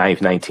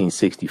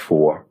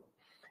 1964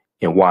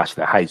 in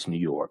Washington Heights, New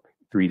York,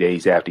 3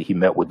 days after he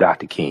met with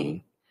Dr.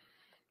 King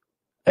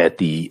at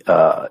the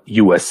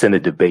U.S.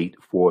 Senate debate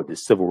for the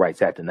Civil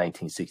Rights Act of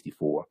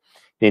 1964.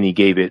 Then he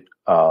gave it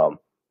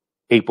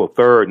April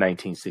 3rd,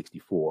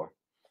 1964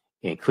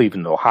 in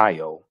Cleveland,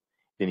 Ohio.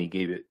 Then he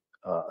gave it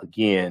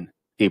again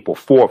April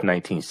 4th,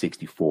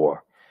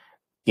 1964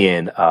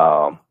 in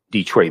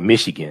Detroit,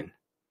 Michigan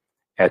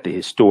at the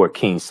historic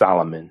King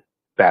Solomon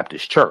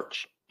Baptist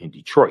Church in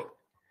Detroit.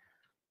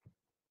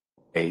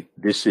 Okay,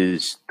 this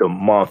is the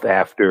month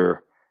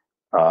after,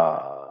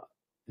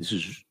 this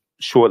is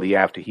shortly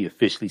after he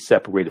officially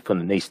separated from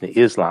the Nation of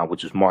Islam,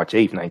 which was March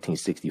 8th,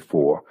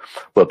 1964,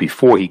 but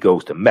before he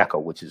goes to Mecca,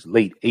 which is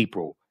late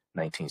April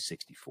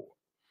 1964.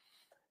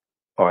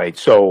 All right,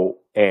 so,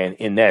 and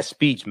in that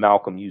speech,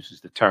 Malcolm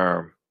uses the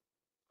term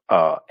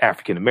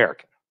African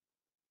American.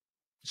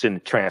 It's in the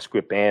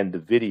transcript, and the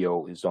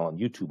video is on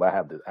YouTube. I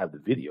have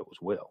the video as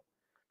well.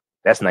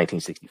 That's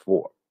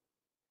 1964.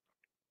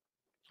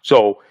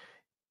 So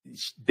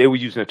they were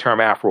using the term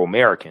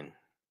Afro-American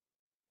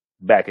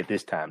back at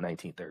this time,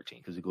 1913,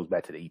 because it goes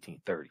back to the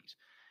 1830s.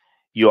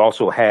 You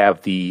also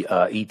have the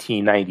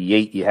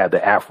 1898, you have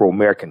the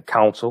Afro-American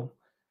Council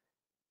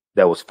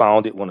that was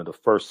founded, one of the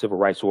first civil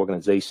rights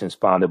organizations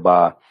founded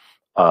by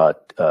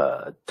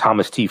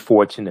Thomas T.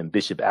 Fortune and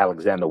Bishop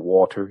Alexander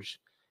Walters.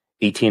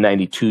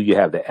 1892, you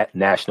have the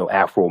National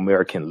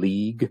Afro-American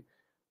League,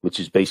 which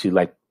is basically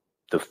like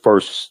the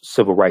first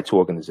civil rights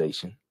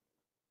organization.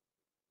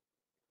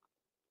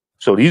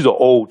 So these are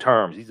old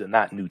terms. These are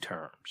not new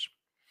terms.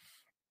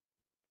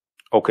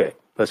 Okay,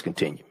 let's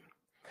continue.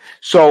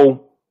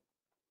 So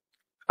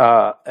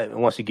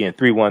once again,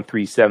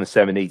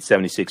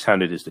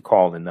 313-778-7600 is the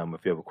call-in number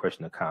if you have a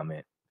question or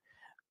comment.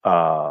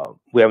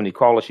 We have any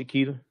callers,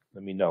 Shakita?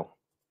 Let me know.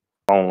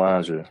 Phone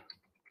lines are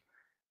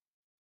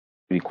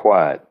pretty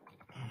quiet.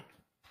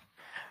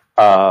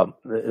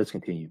 Let's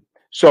continue.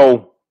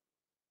 So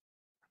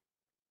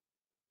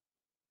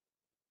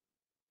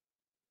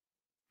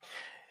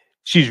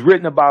she's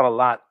written about a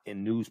lot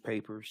in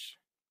newspapers.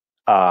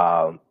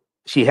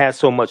 She had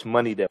so much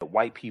money that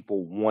white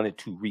people wanted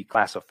to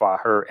reclassify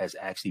her as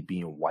actually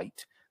being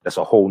white. That's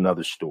a whole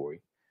nother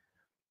story.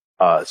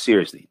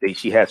 Seriously,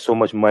 she had so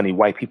much money,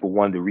 white people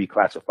wanted to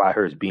reclassify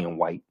her as being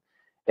white,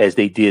 as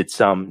they did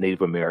some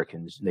Native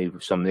Americans.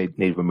 Some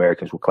Native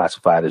Americans were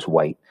classified as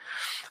white.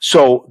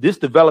 So this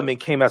development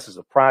came as a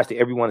surprise to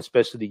everyone,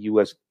 especially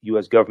the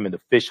U.S. government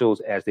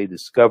officials, as they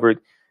discovered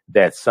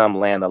that some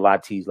land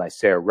allottees like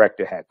Sarah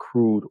Rector had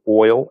crude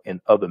oil and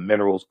other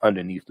minerals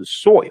underneath the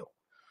soil.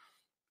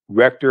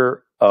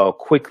 Rector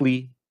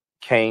quickly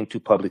came to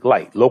public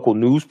light. Local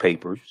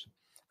newspapers,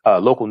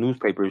 the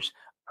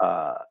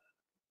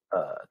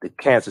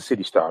Kansas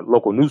City Star,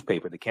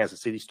 the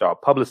Kansas City Star,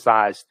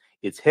 publicized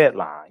its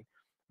headline,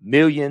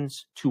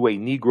 "Millions to a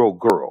Negro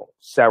Girl,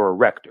 Sarah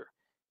Rector,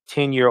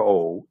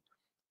 10-year-old,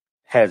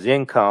 has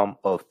income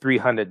of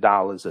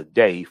 $300 a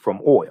day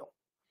from oil."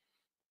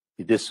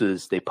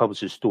 They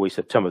published this story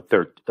September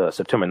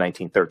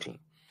 1913.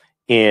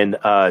 In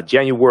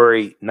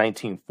January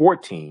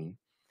 1914,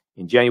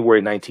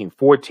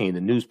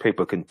 the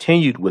newspaper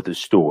continued with the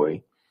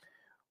story.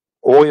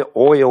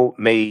 Oil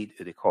made,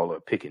 they call her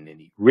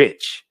pickaninny,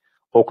 rich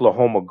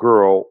Oklahoma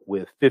girl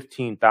with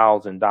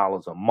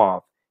 $15,000 a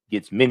month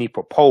gets many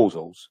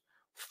proposals.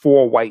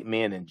 4 white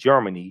men in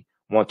Germany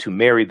want to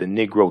marry the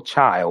Negro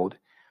child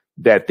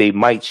that they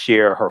might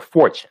share her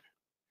fortune.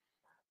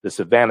 The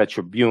Savannah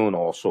Tribune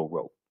also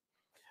wrote,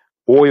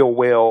 oil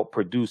well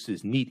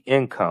produces neat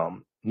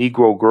income,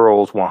 Negro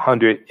girls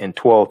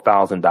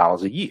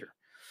 $112,000 a year.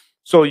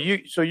 So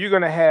you're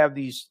going to have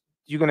these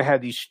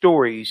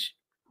stories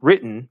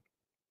written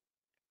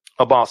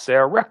about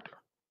Sarah Rector.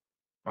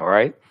 All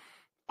right.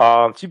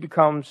 She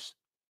becomes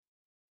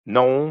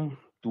known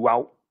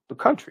throughout the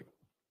country.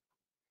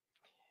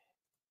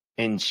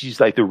 And she's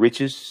like the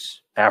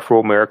richest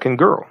Afro-American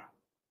girl.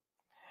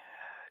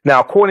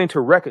 Now, according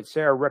to records,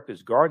 Sarah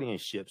Rector's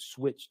guardianship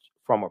switched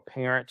from her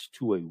parents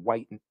to a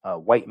white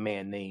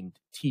man named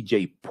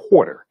T.J.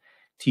 Porter.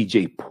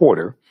 T.J.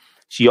 Porter.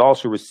 She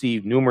also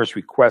received numerous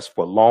requests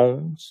for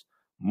loans,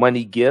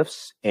 money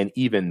gifts, and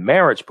even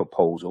marriage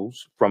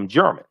proposals from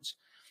Germans.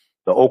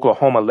 The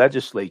Oklahoma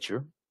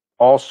legislature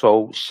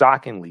also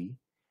shockingly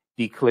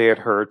declared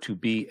her to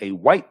be a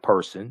white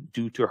person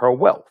due to her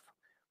wealth.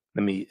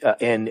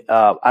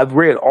 I've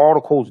read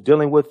articles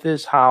dealing with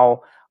this,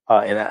 how,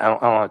 and I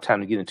don't have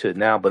time to get into it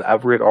now, but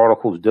I've read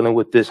articles dealing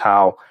with this,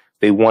 how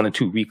they wanted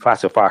to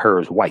reclassify her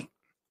as white.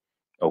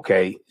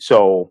 Okay.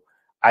 So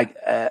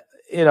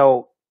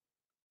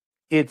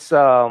it's,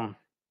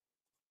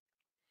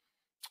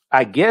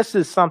 I guess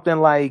it's something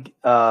like,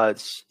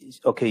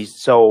 okay,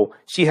 so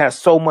she has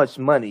so much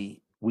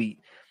money. We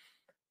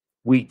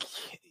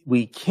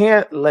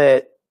can't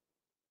let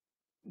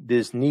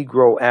this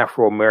Negro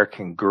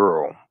Afro-American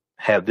girl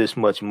have this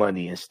much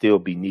money and still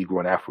be Negro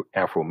and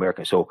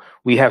Afro-American. So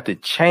we have to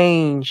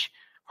change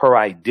her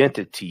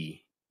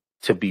identity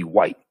to be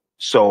white.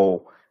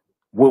 So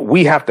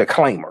we have to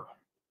claim her.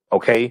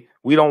 Okay.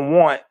 We don't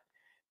want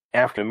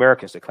African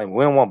Americans to claim her.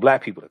 We don't want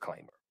black people to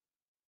claim her.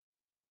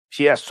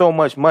 She has so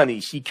much money,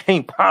 she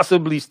can't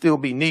possibly still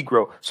be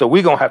Negro. So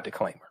we're going to have to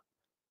claim her.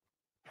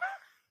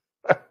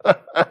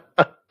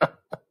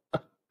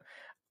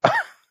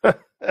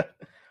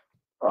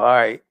 All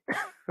right.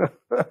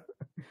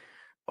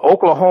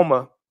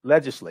 Oklahoma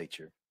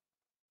legislature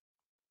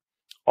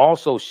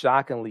also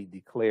shockingly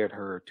declared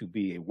her to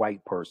be a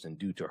white person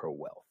due to her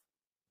wealth.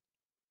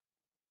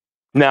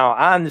 Now,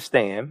 I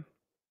understand,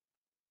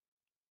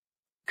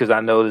 because I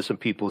know there's some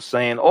people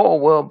saying, oh,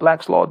 well,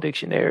 Black's Law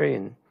Dictionary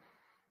and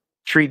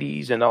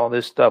treaties and all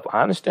this stuff.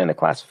 I understand the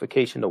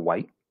classification of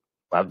white.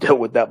 I've dealt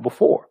with that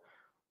before.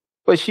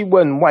 But she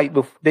wasn't white.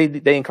 They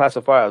didn't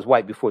classify her as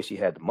white before she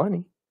had the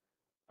money.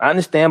 I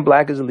understand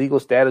black is a legal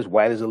status,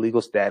 white is a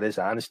legal status.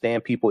 I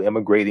understand people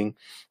immigrating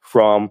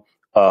from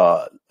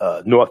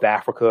North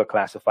Africa are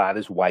classified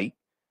as white,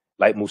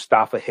 like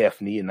Mustafa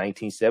Hefni in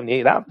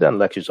 1978. I've done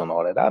lectures on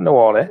all that. I know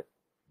all that.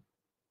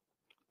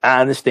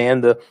 I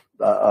understand the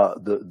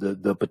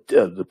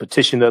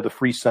petition of the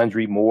free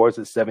sundry Moors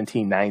of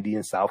 1790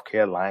 in South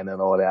Carolina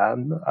and all that. I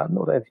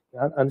know that.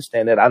 I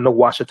understand that. I know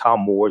Washita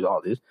Moors,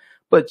 all this.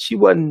 But they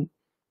weren't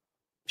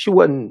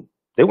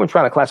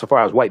trying to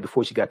classify her as white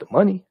before she got the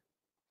money.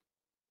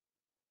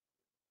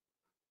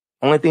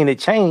 Only thing that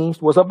changed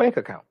was her bank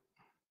account.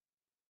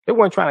 They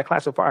weren't trying to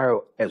classify her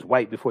as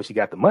white before she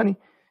got the money.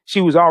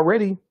 She was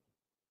already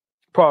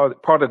part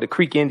of the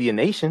Creek Indian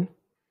Nation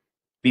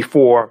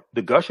before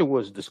the Gusher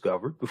was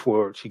discovered,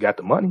 before she got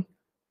the money.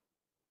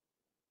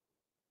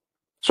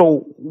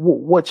 So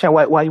why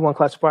you want to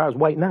classify her as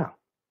white now?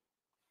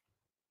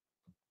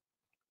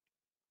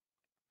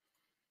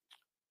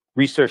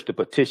 Research the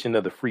petition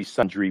of the free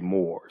sundry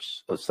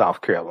Moors of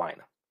South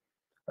Carolina.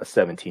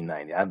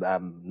 1790. I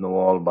know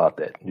all about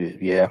that.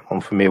 Yeah,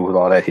 I'm familiar with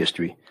all that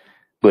history.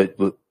 But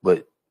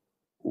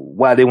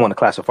why they want to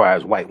classify her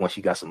as white when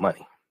she got some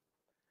money?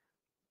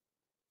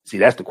 See,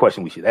 that's the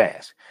question we should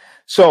ask.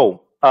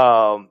 So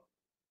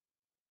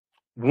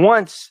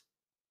once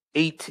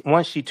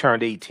she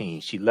turned 18,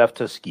 she left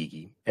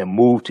Tuskegee and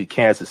moved to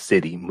Kansas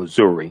City,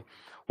 Missouri,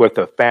 with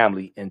her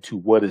family into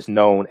what is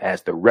known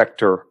as the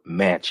Rector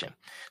Mansion.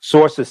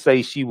 Sources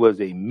say she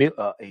was a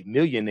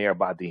millionaire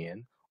by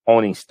then,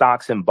 owning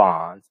stocks and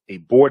bonds, a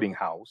boarding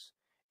house,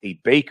 a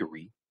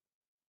bakery,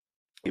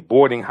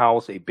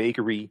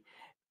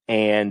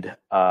 and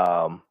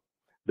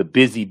the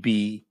Busy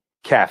Bee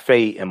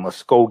Cafe in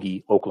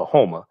Muskogee,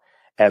 Oklahoma,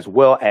 as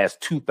well as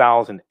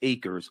 2,000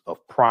 acres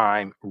of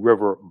prime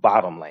river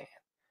bottomland.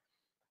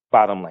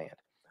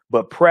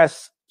 But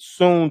press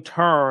soon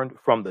turned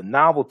from the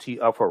novelty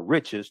of her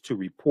riches to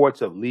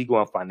reports of legal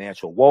and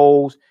financial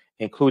woes,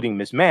 including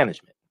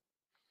mismanagement.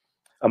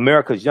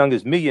 America's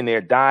youngest millionaire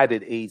died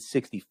at age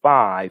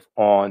 65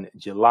 on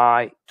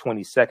July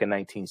 22nd,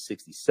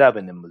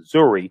 1967 in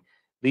Missouri,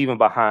 leaving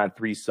behind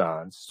 3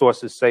 sons.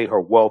 Sources say her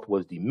wealth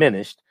was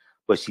diminished,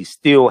 but she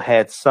still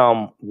had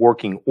some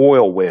working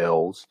oil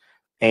wells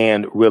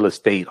and real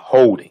estate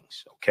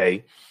holdings.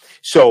 Okay.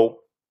 So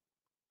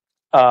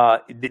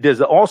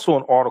there's also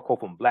an article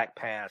from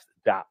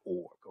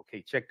blackpast.org.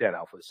 Okay. Check that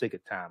out. For the sake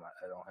of time,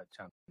 I don't have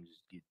time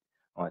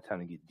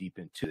to get deep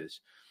into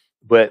this.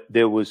 But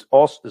there's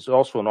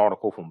also an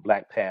article from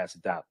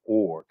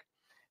blackpast.org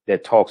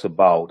that talks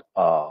about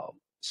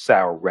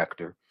Sarah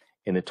Rector,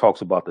 and it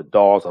talks about the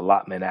Dawes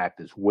Allotment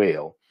Act as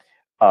well.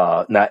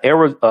 Now,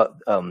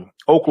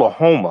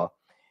 Oklahoma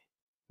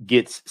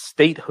gets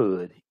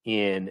statehood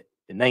in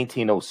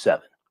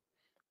 1907.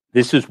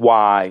 This is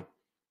why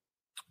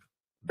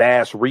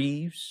Bass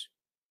Reeves,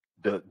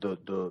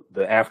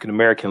 the African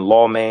American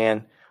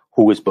lawman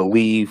who is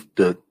believed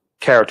the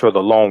character of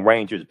the Lone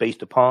Ranger is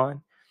based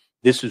upon.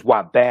 This is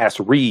why Bass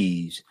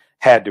Reeves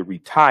had to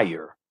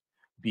retire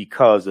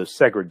because of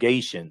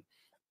segregation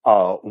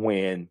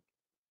when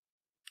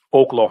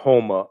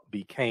Oklahoma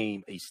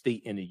became a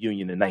state in the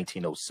Union in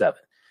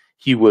 1907.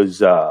 He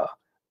was a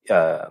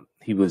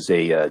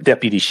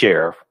deputy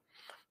sheriff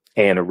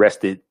and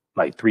arrested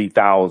like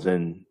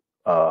 3,000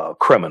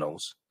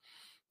 criminals.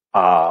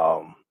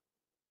 And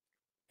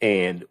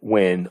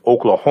when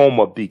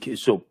Oklahoma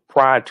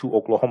prior to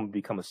Oklahoma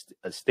becoming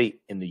a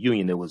state in the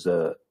Union, it was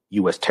a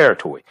U.S.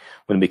 territory.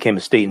 When it became a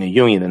state in the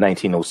Union in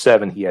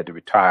 1907, he had to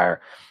retire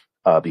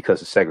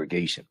because of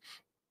segregation.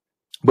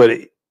 But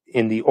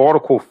in the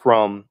article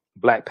from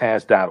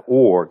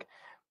blackpast.org,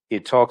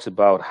 it talks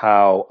about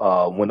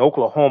how when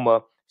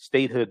Oklahoma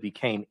statehood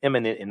became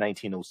imminent in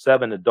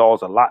 1907, the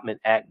Dawes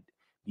Allotment Act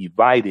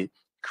divided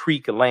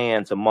Creek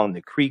lands among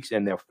the Creeks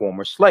and their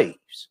former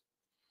slaves.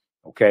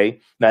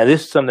 Okay. Now,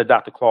 this is something that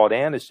Dr. Claude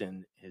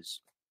Anderson has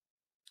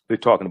been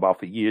talking about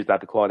for years.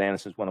 Dr. Claude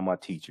Anderson is one of my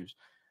teachers.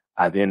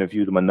 I've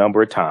interviewed him a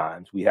number of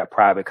times. We have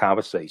private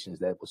conversations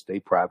that will stay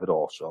private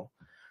also.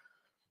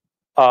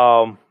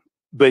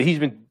 But he's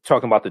been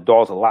talking about the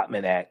Dawes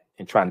Allotment Act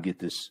and trying to get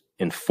this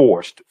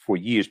enforced for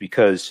years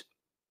because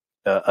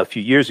a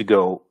few years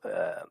ago,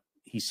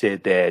 he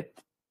said that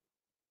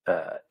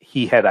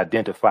he had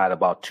identified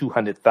about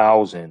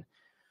 200,000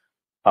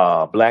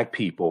 black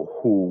people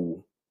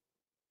who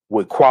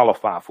would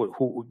qualify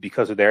who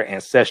because of their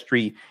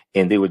ancestry,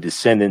 and they were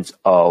descendants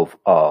of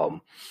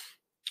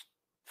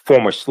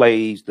former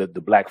slaves, the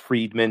black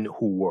freedmen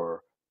who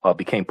were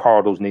became part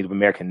of those Native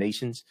American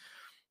nations.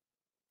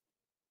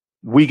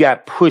 We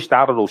got pushed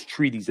out of those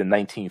treaties in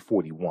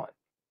 1941.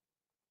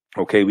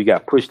 Okay, we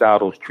got pushed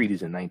out of those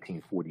treaties in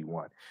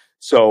 1941.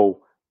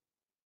 So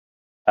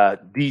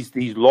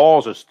these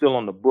laws are still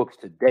on the books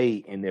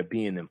today, and they're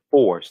being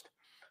enforced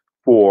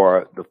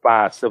for the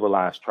 5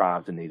 civilized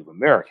tribes of Native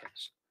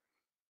Americans.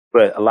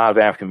 But a lot of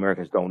African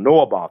Americans don't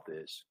know about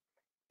this,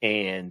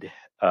 and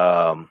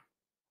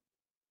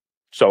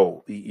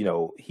so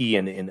he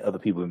and other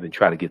people have been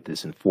trying to get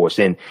this enforced.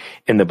 And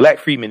in the Black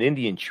Freedmen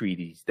Indian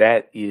treaties,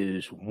 that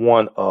is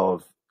one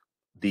of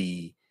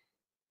the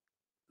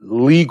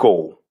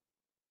legal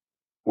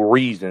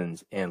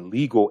reasons and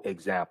legal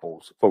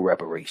examples for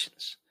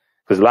reparations,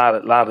 because a lot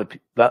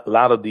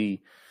of the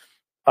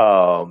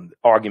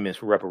arguments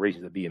for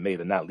reparations that are being made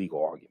are not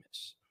legal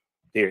arguments.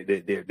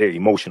 They're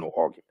emotional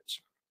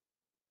arguments.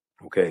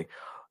 Okay,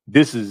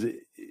 this is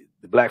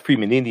the Black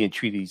Freedmen Indian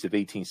treaties of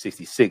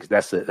 1866.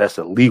 That's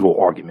a legal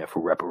argument for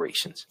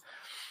reparations.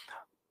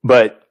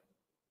 But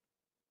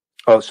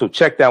so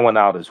check that one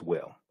out as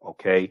well.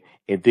 Okay,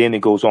 and then it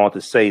goes on to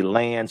say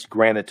lands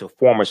granted to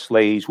former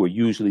slaves were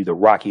usually the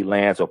rocky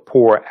lands of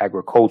poor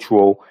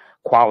agricultural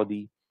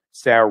quality.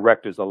 Sarah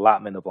Rector's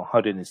allotment of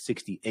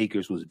 160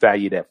 acres was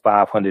valued at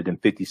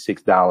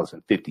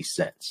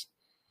 $556.50.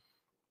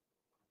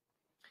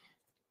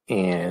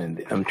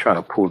 And I'm trying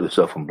to pull this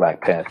up from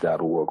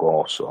blackpast.org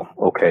also.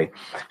 Okay,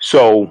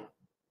 so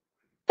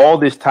all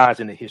this ties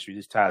into history.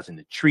 This ties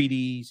into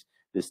treaties.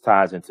 This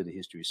ties into the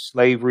history of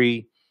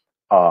slavery,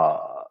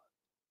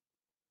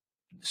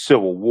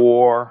 Civil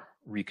War,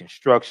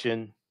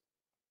 Reconstruction.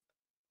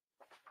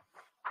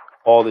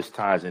 All this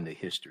ties into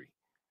history.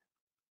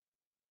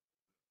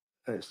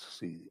 Let's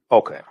see.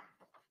 Okay.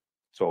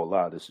 So a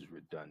lot of this is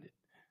redundant.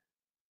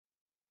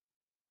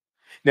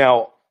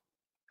 Now,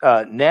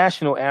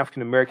 national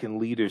African American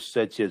leaders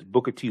such as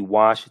Booker T.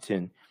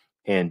 Washington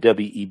and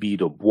W.E.B.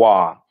 Du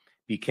Bois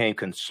became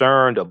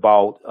concerned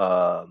about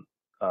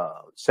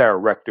Sarah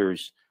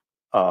Rector's.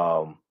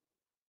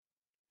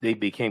 They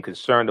became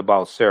concerned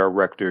about Sarah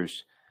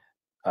Rector's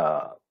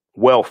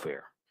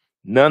welfare.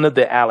 None of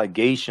the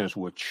allegations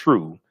were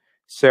true.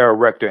 Sarah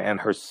Rector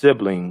and her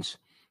siblings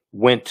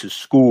went to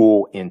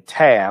school in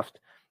Taft,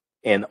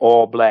 an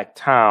all-black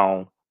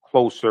town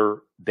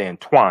closer than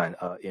Twine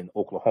in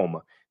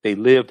Oklahoma. They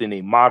lived in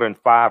a modern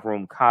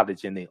 5-room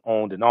cottage, and they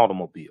owned an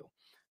automobile.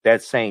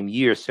 That same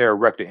year, Sarah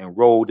Rector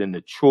enrolled in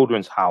the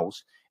Children's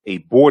House, a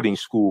boarding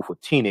school for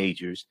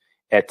teenagers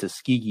at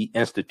Tuskegee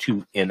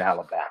Institute in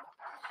Alabama.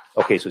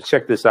 Okay, so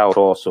check this out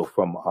also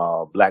from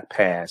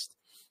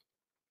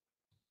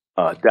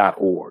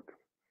blackpast.org,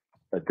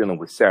 dealing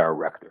with Sarah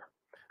Rector.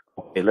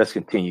 Okay, let's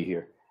continue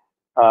here.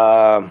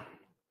 All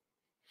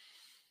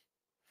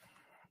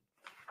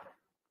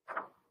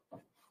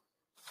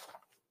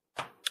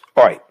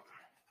right.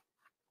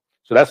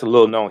 So that's a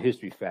little known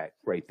history fact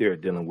right there,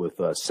 dealing with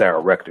Sarah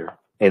Rector.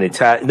 And it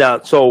ties now.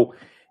 So,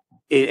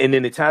 and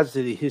then it ties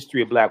to the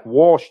history of Black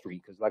Wall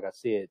Street, because, like I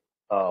said,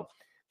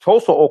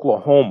 Tulsa,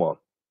 Oklahoma,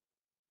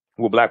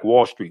 where Black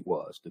Wall Street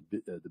was,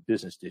 the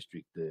business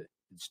district,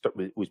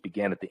 which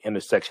began at the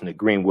intersection of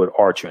Greenwood,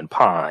 Archer, and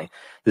Pine.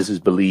 This is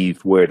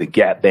believed where the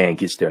Gap Band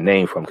gets their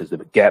name from, because the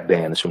Gap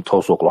Band is from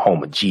Tulsa,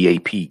 Oklahoma,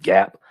 GAP,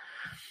 Gap.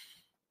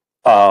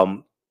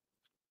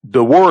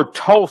 The word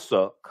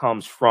Tulsa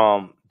comes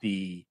from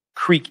the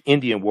Creek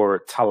Indian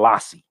word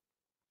Tallahassee.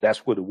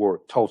 That's where the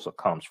word Tulsa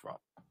comes from.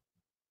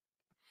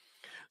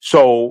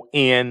 So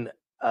in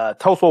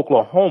Tulsa,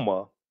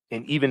 Oklahoma,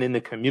 and even in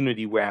the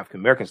community where African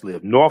Americans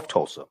live, North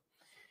Tulsa,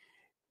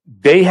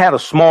 they had a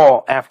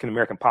small African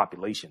American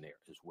population there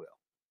as well.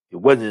 It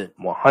wasn't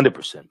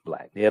 100%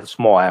 black. They had a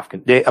small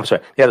they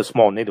had a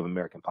small Native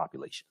American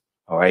population.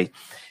 All right.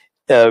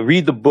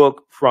 Read the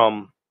book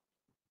from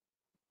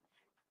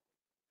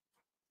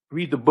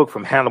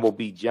Hannibal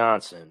B.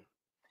 Johnson,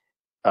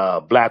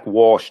 Black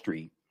Wall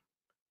Street,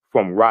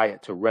 From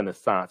Riot to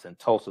Renaissance in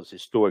Tulsa's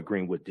Historic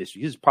Greenwood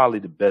District. This is probably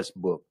the best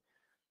book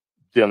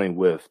dealing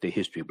with the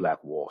history of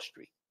Black Wall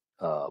Street.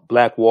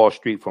 Black Wall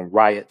Street, From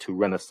Riot to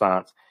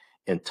Renaissance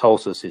in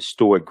Tulsa's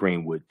Historic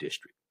Greenwood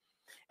District.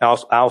 I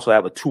also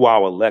have a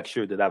 2-hour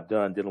lecture that I've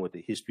done dealing with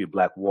the history of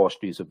Black Wall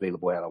Street. It's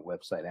available at our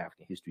website,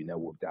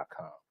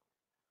 AfricanHistoryNetwork.com.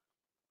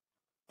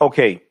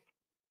 Okay,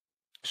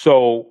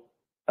 so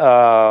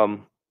I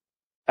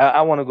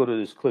want to go to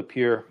this clip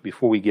here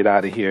before we get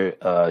out of here,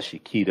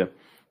 Shakita.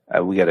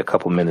 We got a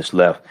couple minutes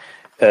left.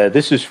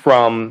 This is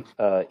from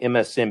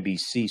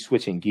MSNBC,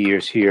 switching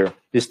gears here.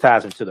 This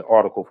ties into the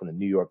article from the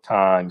New York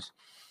Times.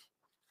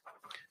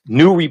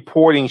 New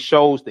reporting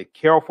shows the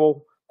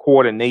careful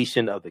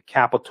coordination of the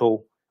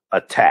Capitol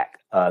attack.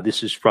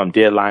 This is from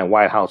Deadline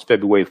White House,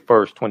 February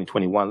 1st,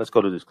 2021. Let's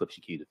go to this clip,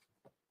 Shakita.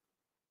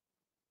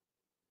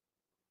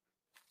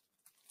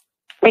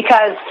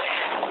 Because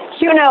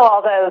You know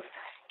all those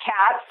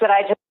cats that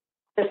I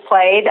just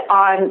played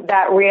on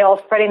that reel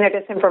spreading their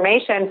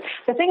disinformation.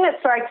 The thing that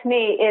strikes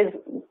me is,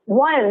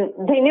 one,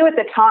 they knew at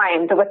the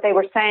time that what they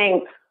were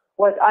saying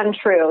was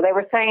untrue. They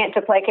were saying it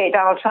to placate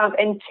Donald Trump.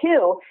 And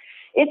two,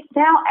 it's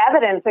now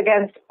evidence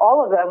against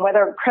all of them,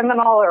 whether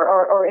criminal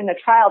or in the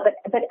trial, but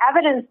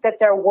evidence that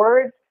their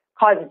words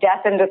cause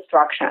death and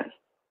destruction.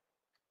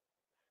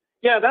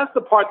 Yeah, that's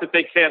the part that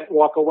they can't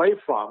walk away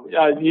from.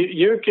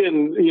 You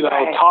can,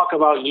 right, talk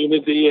about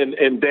unity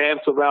and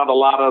dance around a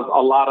lot of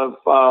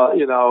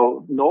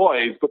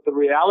noise, but the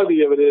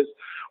reality of it is,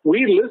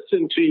 we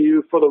listened to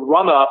you for the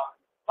run-up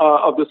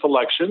of this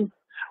election.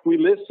 We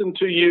listened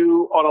to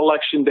you on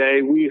Election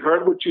Day. We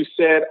heard what you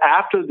said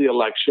after the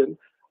election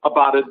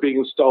about it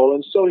being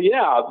stolen. So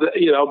yeah,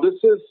 this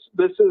is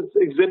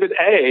Exhibit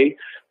A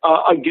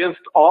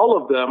against all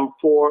of them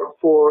for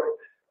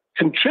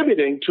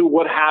contributing to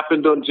what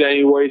happened on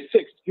January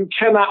 6th. You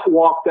cannot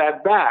walk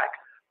that back.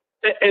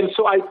 And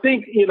so I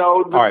think,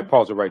 all right,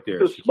 pause it right there.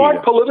 The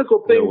smart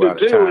political thing to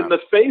do in the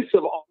face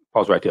of all.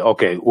 Pause right there.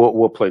 Okay,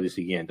 we'll play this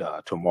again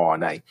tomorrow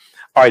night.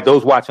 All right,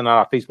 those watching on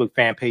our Facebook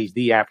fan page,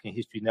 The African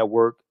History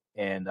Network,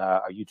 and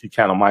our YouTube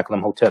channel, Michael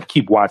Imhotep,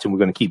 keep watching. We're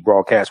going to keep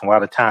broadcasting. We're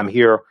out of time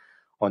here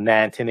on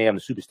 9:10 a.m.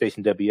 the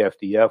Superstation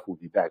WFDF. We'll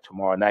be back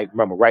tomorrow night.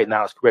 Remember, right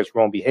now it's correct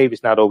wrong behavior.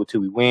 It's not over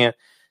till we win.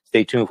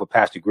 Stay tuned for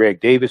Pastor Greg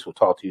Davis. We'll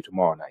talk to you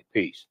tomorrow night.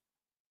 Peace.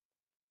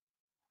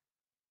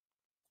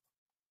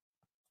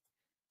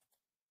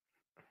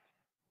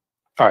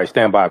 All right,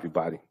 stand by,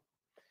 everybody.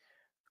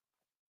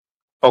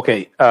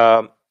 Okay,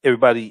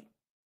 everybody,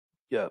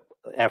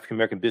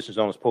 African-American business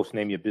owners, post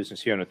name your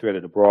business here on the thread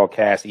of the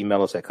broadcast.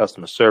 Email us at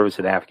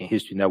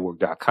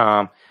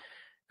customerservice@AfricanHistoryNetwork.com.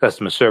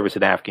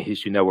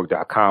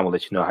 Customerservice@AfricanHistoryNetwork.com. We'll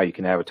let you know how you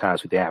can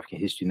advertise with the African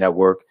History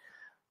Network.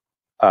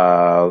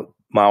 My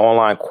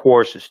online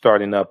course is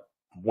starting up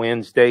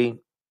Wednesday,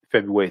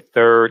 February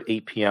 3rd,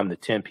 8 p.m. to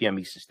 10 p.m.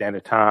 Eastern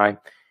Standard Time.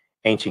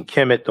 Ancient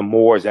Kemet, the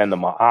Moors, and the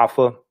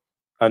Ma'afa.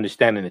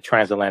 Understanding the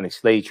transatlantic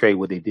slave trade,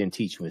 what they didn't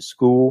teach you in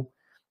school.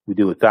 We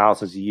do with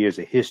thousands of years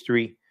of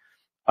history.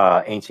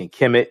 Ancient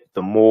Kemet,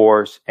 the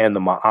Moors, and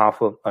the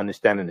Ma'afa.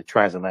 Understanding the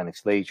transatlantic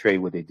slave trade,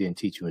 what they didn't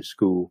teach you in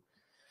school.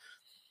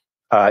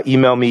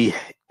 Email me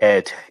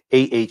at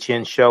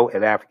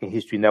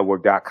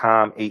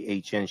AHNshow@AfricanHistoryNetwork.com.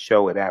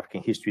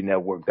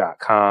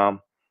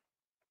 AHNshow@AfricanHistoryNetwork.com.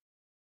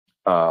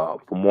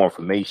 For more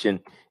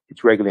information.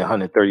 It's regularly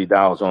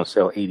 $130, on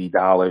sale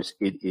 $80.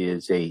 It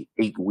is a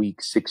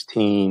 8-week,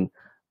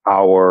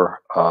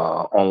 16-hour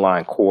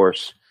online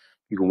course.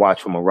 You can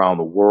watch from around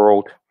the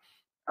world.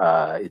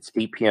 It's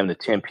 8 p.m. to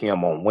 10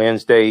 p.m. on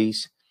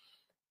Wednesdays.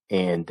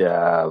 And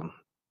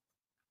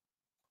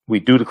we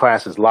do the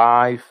classes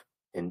live,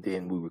 and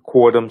then we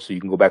record them, so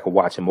you can go back and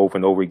watch them over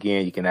and over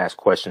again. You can ask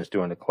questions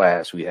during the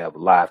class. We have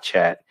live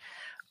chat,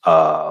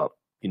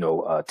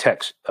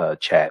 text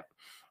chat.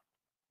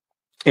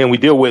 And we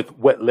deal with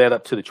what led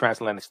up to the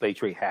transatlantic slave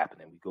trade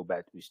happening.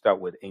 We start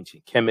with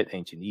ancient Kemet,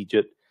 ancient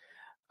Egypt,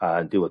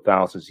 and deal with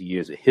thousands of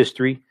years of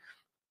history.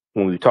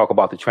 When we talk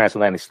about the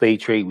transatlantic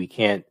slave trade, we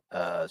can't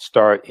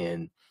start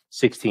in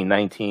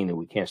 1619 and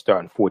we can't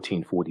start in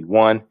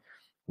 1441.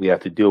 We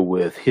have to deal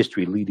with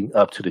history leading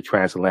up to the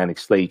transatlantic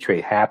slave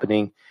trade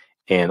happening.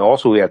 And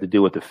also we have to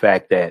deal with the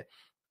fact that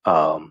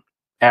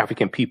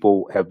African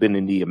people have been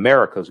in the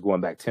Americas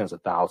going back tens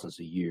of thousands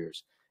of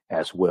years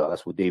as well.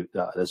 That's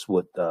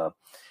what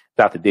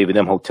Dr. David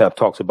Imhotep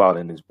talks about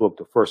in his book,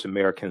 The First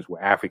Americans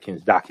Were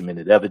Africans,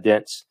 Documented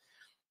Evidence.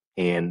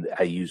 And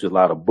I use a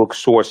lot of book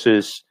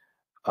sources,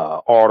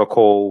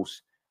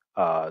 articles,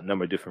 a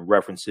number of different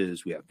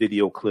references. We have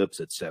video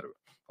clips, etc.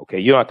 Okay,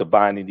 you don't have to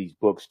buy any of these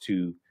books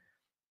to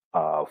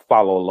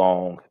follow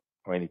along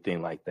or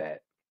anything like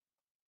that,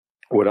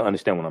 or to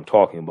understand what I'm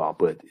talking about,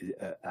 but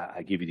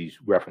I give you these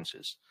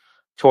references.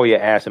 Toya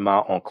asked, am I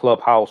on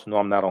Clubhouse? No,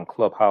 I'm not on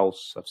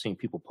Clubhouse. I've seen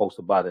people post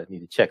about it. I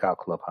need to check out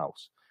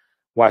Clubhouse.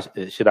 Why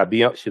should I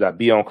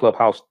be on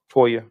Clubhouse,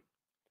 Toya?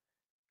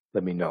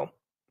 Let me know.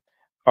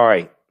 All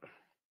right.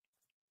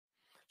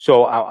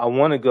 So I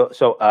want to go.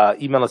 So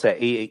email us at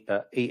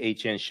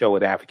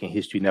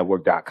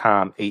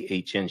AHNshow@AfricanHistoryNetwork.com.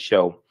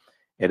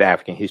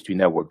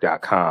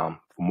 AHNshow@AfricanHistoryNetwork.com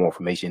for more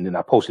information. And then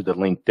I posted the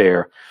link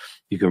there.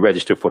 You can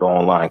register for the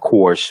online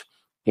course.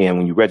 And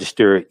when you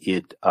register,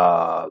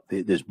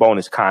 there's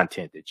bonus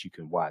content that you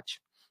can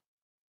watch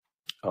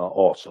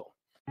also.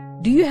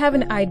 Do you have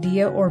an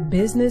idea or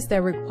business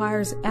that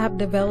requires app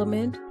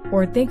development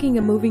or thinking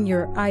of moving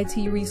your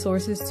IT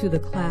resources to the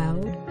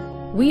cloud?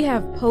 We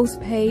have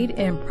post-paid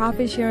and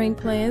profit-sharing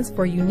plans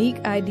for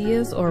unique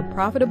ideas or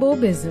profitable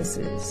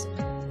businesses.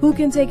 Who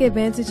can take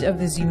advantage of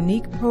this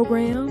unique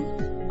program?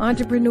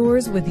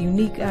 Entrepreneurs with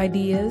unique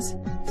ideas,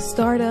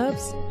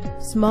 startups,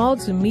 small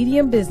to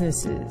medium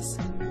businesses.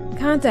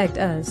 Contact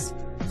us,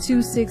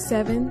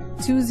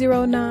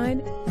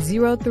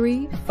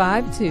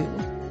 267-209-0352.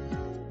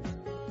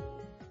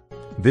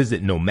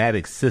 Visit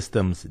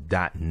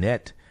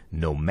nomadicsystems.net,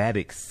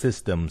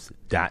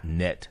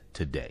 nomadicsystems.net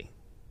today.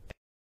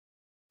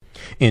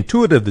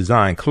 Intuitive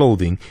Design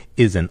Clothing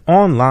is an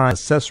online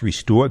accessory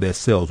store that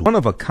sells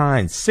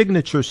one-of-a-kind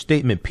signature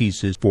statement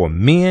pieces for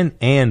men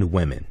and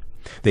women.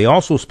 They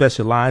also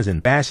specialize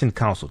in fashion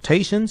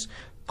consultations,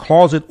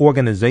 closet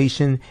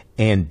organization,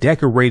 and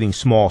decorating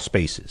small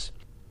spaces.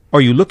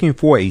 Are you looking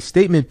for a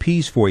statement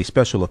piece for a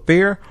special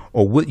affair,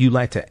 or would you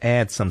like to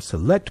add some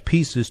select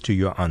pieces to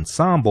your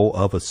ensemble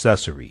of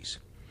accessories?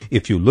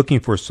 If you're looking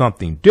for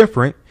something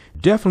different,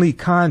 definitely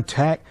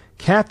contact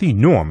Kathy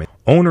Norman,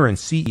 owner and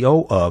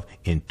CEO of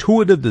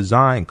Intuitive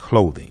Design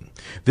Clothing.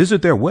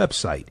 Visit their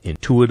website,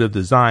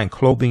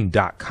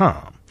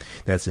 intuitivedesignClothing.com.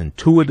 That's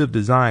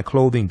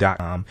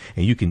intuitivedesignClothing.com,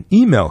 and you can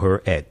email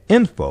her at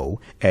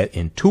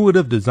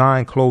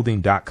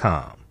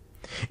info@intuitivedesignClothing.com.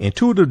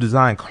 Intuitive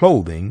Design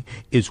Clothing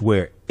is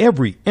where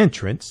every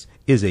entrance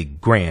is a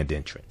grand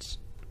entrance.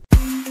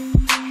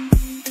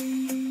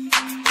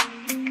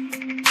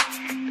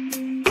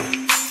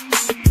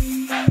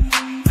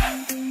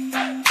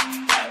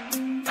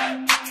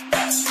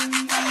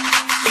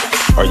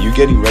 Are you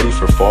getting ready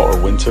for fall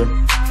or winter?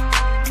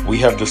 We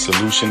have the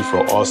solution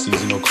for all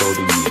seasonal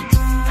clothing needs.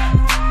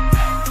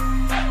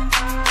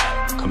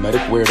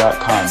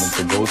 Comedicwear.com is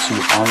the go-to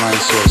online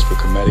source for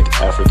comedic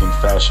African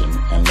fashion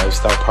and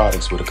lifestyle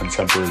products with a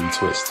contemporary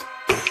twist.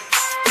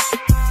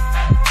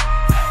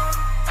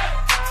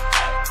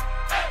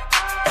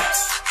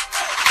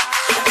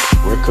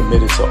 We're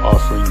committed to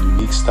offering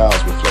unique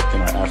styles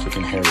reflecting our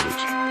African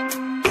heritage.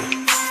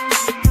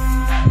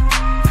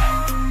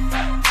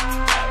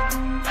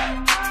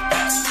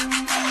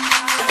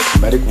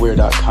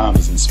 Comedicwear.com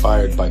is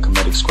inspired by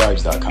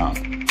ComedicScribes.com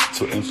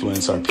to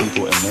influence our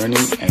people in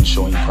learning and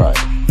showing pride.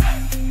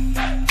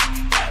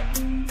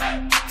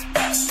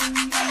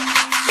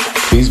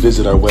 Please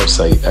visit our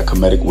website at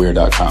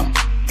comedicwear.com.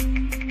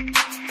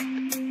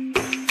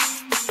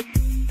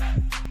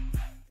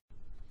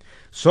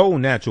 Soul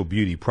Natural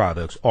Beauty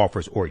Products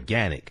offers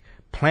organic,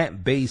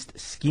 plant-based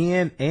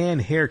skin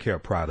and hair care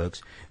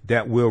products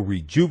that will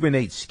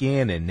rejuvenate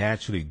skin and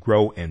naturally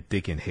grow and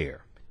thicken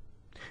hair.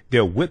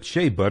 Their whipped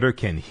shea butter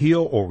can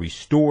heal or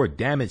restore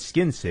damaged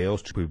skin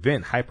cells to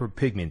prevent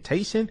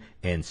hyperpigmentation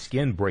and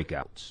skin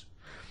breakouts.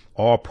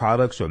 All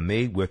products are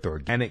made with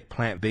organic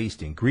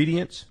plant-based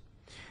ingredients.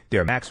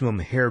 Their maximum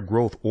hair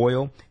growth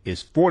oil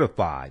is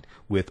fortified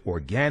with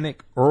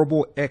organic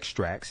herbal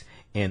extracts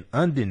and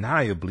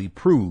undeniably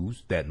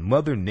proves that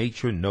Mother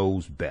Nature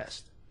knows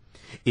best.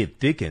 It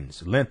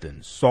thickens,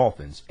 lengthens,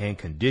 softens, and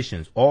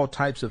conditions all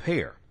types of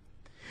hair.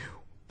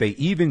 They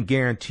even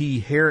guarantee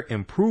hair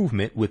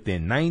improvement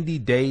within 90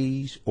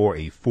 days or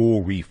a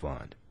full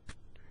refund.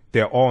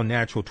 Their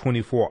all-natural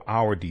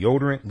 24-hour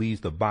deodorant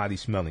leaves the body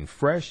smelling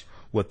fresh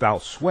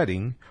without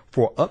sweating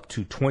for up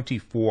to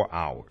 24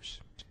 hours.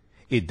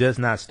 It does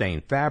not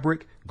stain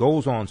fabric,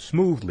 goes on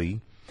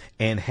smoothly,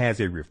 and has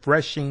a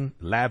refreshing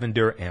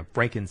lavender and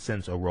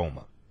frankincense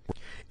aroma.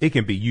 It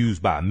can be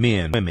used by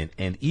men, women,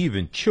 and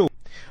even children.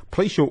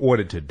 Place your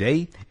order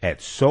today at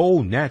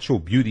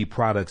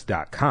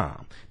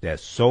soulnaturalbeautyproducts.com.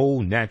 That's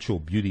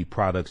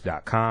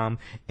soulnaturalbeautyproducts.com,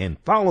 and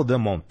follow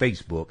them on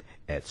Facebook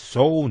at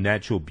Soul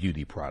Natural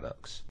Beauty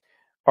Products.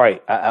 All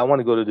right, I want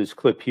to go to this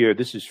clip here.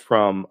 This is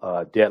from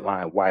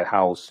Deadline White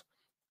House,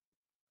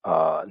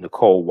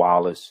 Nicole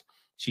Wallace.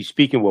 She's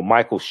speaking with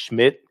Michael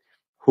Schmidt,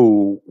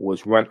 who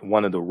was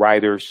one of the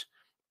writers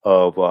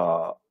of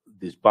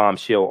this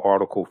bombshell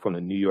article from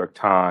the New York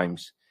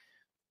Times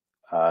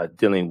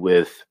dealing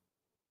with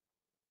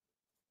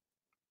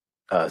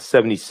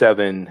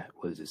 77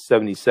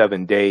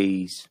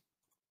 days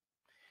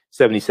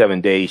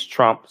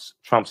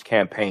Trump's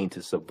campaign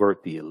to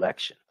subvert the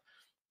election.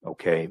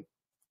 Okay.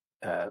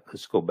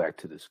 Let's go back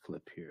to this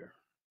clip here.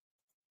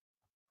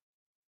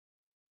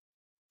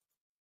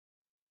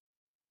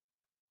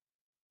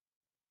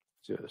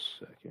 Just a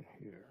second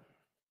here.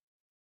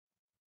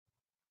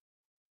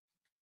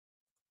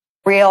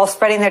 Real,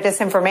 spreading their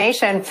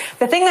disinformation.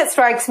 The thing that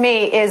strikes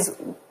me is,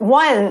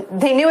 one,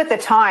 they knew at the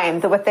time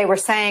that what they were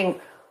saying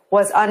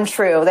was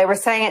untrue. They were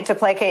saying it to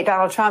placate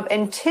Donald Trump.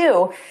 And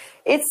two,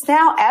 it's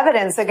now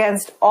evidence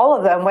against all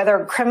of them,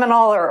 whether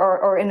criminal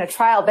or in a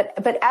trial,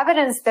 but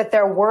evidence that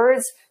their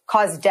words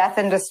cause death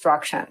and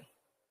destruction.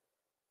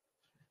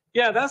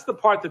 Yeah, that's the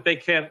part that they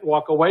can't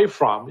walk away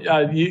from.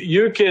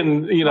 You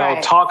can,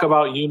 right, talk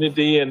about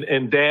unity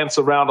and dance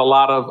around a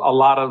lot of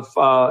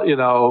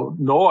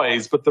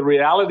noise, but the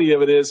reality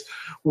of it is,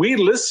 we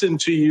listened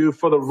to you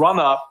for the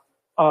run-up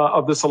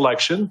of this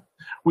election.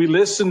 We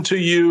listened to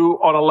you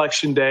on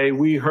election day.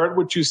 We heard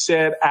what you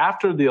said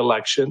after the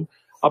election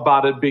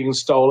about it being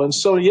stolen.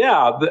 So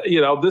yeah,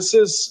 this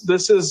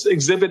is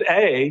Exhibit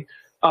A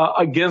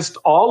against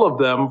all of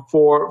them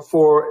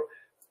for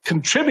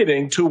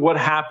contributing to what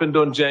happened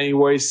on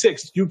January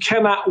 6th. You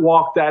cannot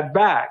walk that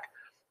back.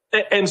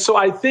 And so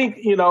I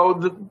think,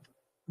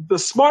 the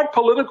smart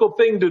political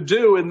thing to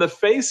do in the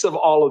face of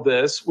all of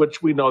this,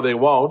 which we know they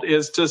won't,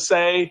 is to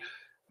say,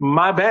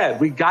 my bad,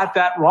 we got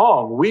that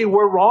wrong. We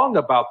were wrong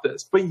about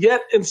this. But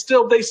yet, and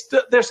still,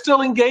 they're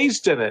still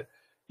engaged in it.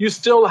 You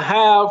still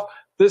have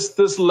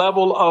this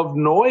level of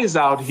noise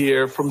out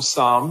here from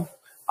some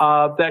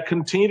that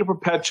continue to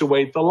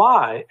perpetuate the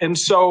lie. And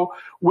so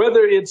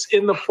whether it's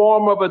in the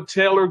form of a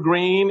Taylor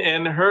Greene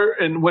and her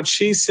and what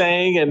she's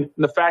saying, and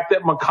the fact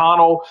that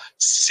McConnell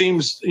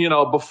seems,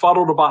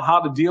 befuddled about how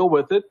to deal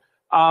with it,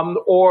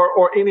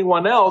 or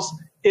anyone else,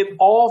 it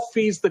all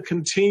feeds the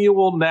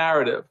continual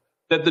narrative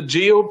that the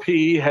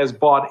GOP has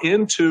bought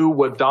into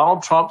what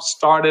Donald Trump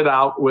started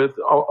out with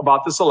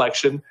about this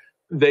election.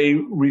 They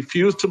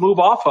refuse to move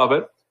off of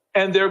it,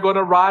 and they're going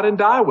to ride and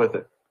die with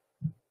it.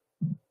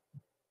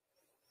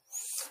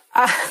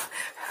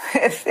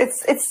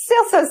 It's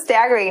still so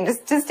staggering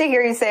just to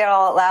hear you say it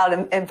all out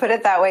loud and put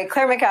it that way.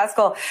 Claire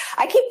McCaskill,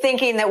 I keep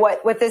thinking that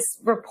what this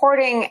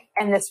reporting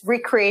and this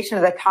recreation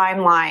of the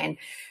timeline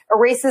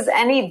erases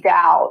any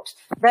doubt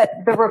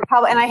that the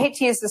Republic, and I hate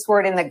to use this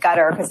word in the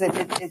gutter because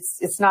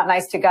it's not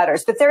nice to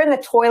gutters, but they're in the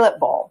toilet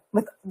bowl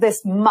with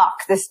this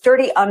muck, this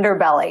dirty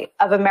underbelly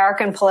of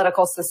American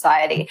political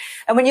society.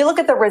 And when you look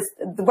at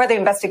where the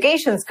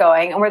investigation's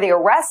going and where the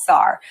arrests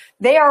are,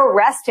 they are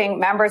arresting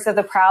members of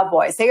the Proud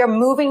Boys. They are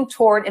moving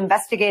toward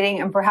investigating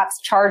and perhaps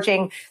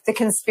charging the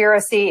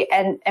conspiracy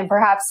and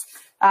perhaps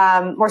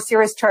more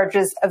serious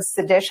charges of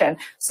sedition.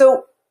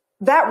 So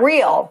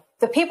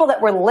the people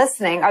that were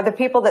listening are the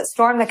people that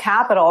stormed the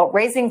Capitol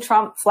raising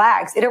Trump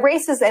flags. It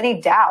erases any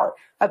doubt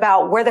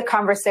about where the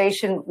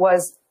conversation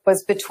was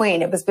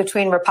between. It was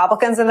between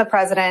Republicans and the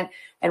president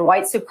and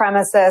white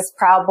supremacists,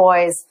 Proud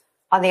Boys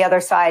on the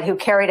other side who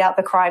carried out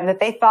the crime that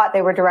they thought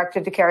they were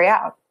directed to carry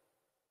out.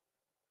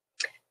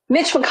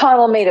 Mitch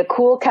McConnell made a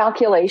cool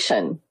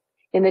calculation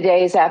in the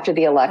days after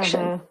the election.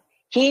 Mm-hmm.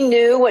 He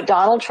knew what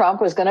Donald Trump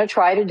was going to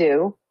try to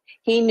do.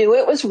 He knew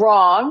it was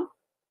wrong.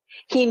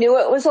 He knew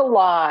it was a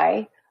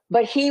lie.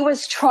 But he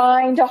was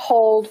trying to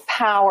hold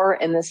power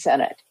in the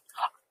Senate.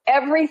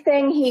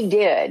 Everything he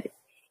did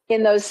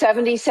in those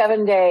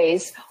 77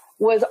 days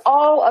was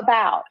all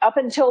about, up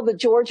until the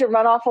Georgia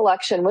runoff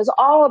election, was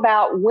all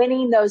about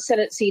winning those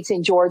Senate seats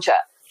in Georgia.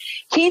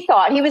 He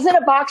thought he was in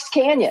a boxed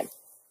canyon.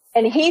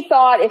 And he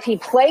thought if he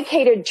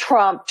placated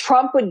Trump,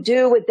 Trump would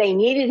do what they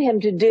needed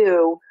him to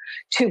do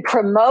to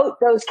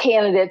promote those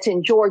candidates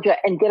in Georgia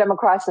and get them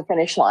across the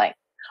finish line.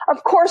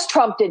 Of course,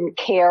 Trump didn't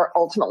care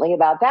ultimately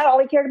about that. All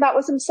he cared about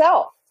was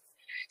himself.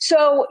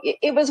 So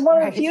it was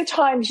one of the few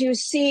times you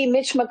see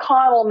Mitch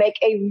McConnell make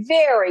a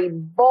very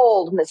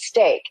bold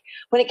mistake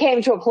when it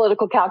came to a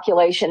political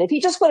calculation. If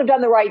he just would have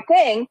done the right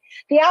thing,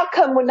 the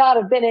outcome would not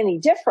have been any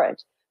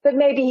different. But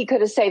maybe he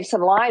could have saved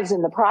some lives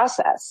in the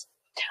process.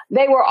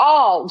 They were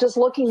all just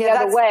looking the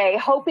other way,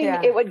 hoping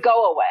it would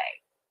go away.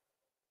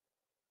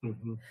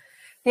 Mm-hmm.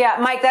 Yeah,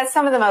 Mike, that's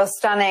some of the most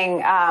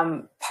stunning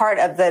part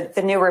of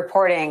the new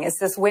reporting is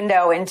this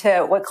window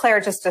into what Claire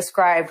just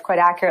described quite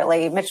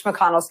accurately, Mitch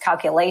McConnell's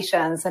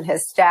calculations and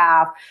his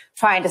staff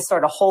trying to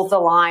sort of hold the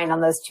line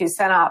on those two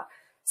Senate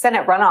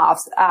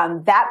runoffs.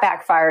 That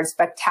backfired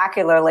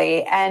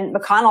spectacularly, and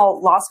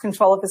McConnell lost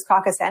control of his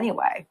caucus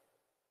anyway.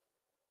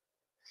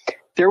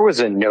 There was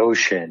a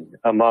notion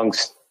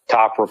amongst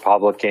top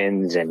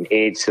Republicans and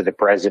aides to the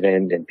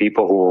president and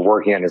people who were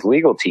working on his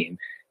legal team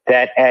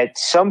that at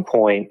some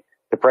point,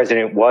 the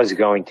president was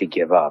going to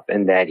give up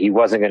and that he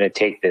wasn't going to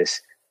take this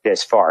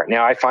far.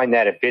 Now, I find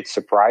that a bit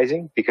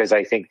surprising because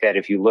I think that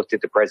if you looked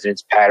at the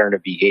president's pattern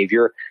of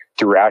behavior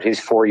throughout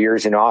his 4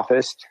 years in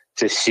office,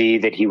 to see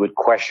that he would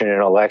question an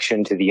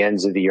election to the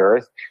ends of the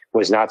earth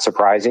was not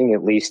surprising,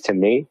 at least to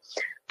me.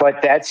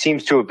 But that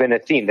seems to have been a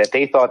theme, that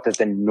they thought that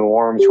the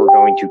norms were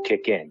going to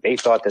kick in. They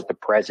thought that the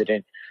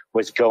president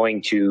was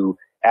going to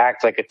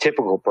act like a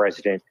typical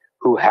president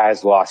who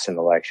has lost an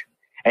election.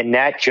 And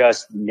that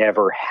just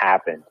never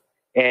happened.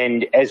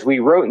 And as we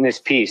wrote in this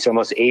piece,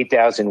 almost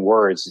 8,000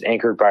 words,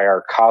 anchored by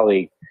our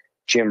colleague,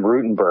 Jim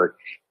Rutenberg,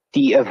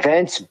 the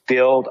events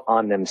build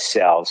on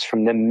themselves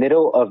from the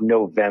middle of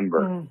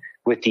November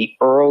with the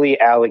early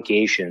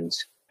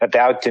allegations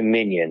about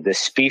Dominion, the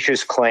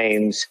specious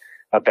claims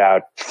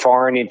about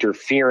foreign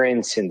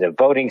interference in the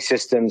voting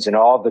systems and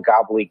all the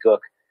gobbledygook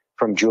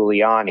from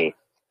Giuliani.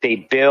 They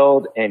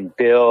build and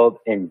build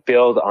and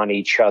build on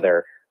each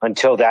other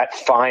until that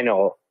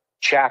final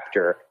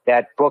chapter,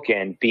 that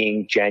bookend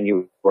being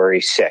January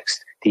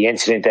 6th, the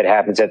incident that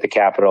happens at the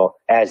Capitol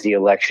as the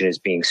election is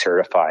being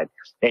certified.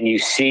 And you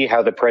see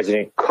how the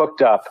president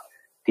cooked up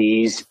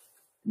these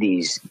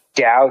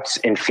doubts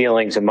and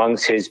feelings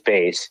amongst his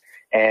base,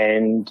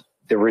 and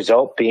the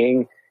result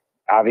being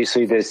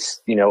obviously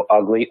this,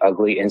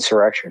 ugly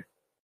insurrection.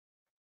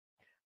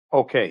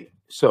 Okay,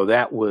 so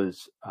that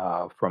was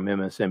from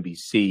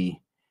MSNBC.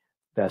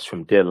 That's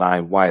from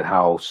Deadline White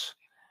House.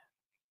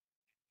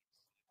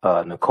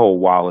 Nicole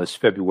Wallace,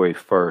 February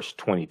 1st,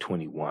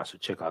 2021. So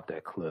check out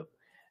that clip.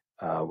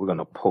 We're going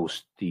to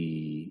post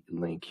the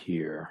link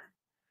here.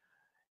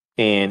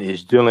 And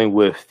it's dealing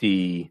with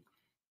the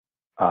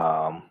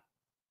bombshell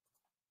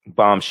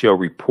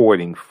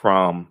reporting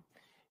from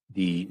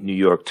the New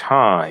York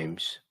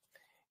Times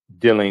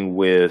dealing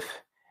with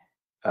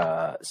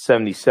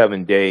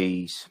 77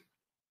 days.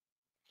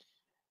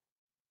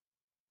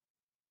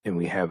 And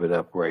we have it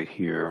up right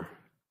here.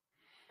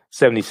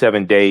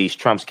 77 days,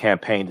 Trump's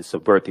campaign to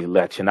subvert the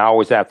election.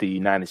 Hours after the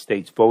United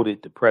States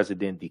voted, the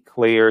president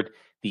declared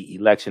the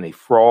election a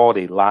fraud,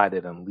 a lie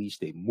that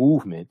unleashed a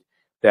movement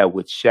that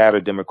would shatter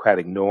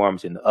democratic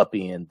norms and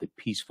upend the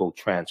peaceful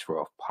transfer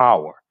of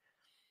power.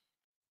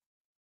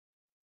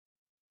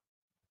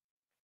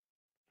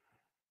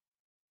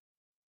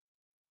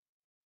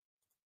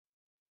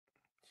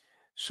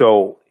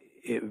 So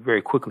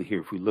very quickly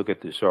here, if we look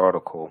at this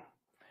article,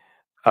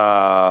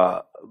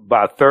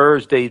 by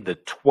Thursday, the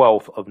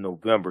 12th of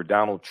November,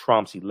 Donald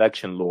Trump's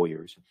election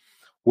lawyers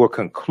were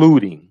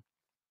concluding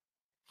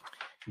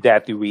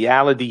that the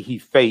reality he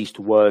faced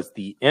was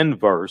the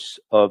inverse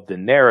of the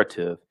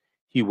narrative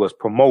he was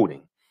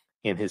promoting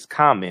in his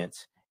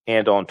comments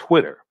and on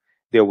Twitter.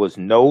 There was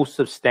no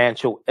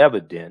substantial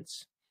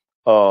evidence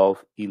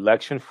of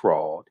election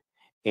fraud,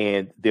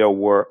 and there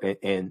were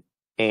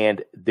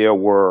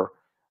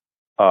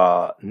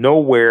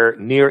nowhere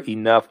near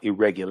enough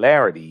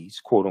irregularities,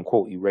 quote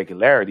unquote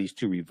irregularities,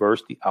 to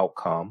reverse the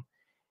outcome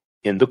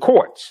in the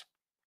courts.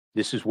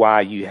 This is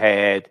why you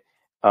had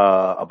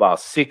about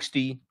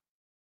 60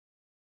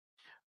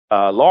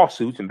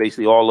 lawsuits, and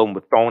basically all of them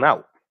were thrown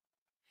out.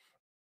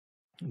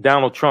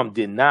 Donald Trump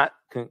could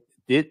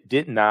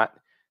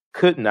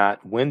not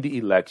win the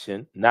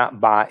election,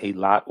 not by a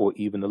lot or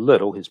even a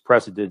little. His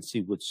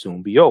presidency would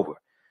soon be over.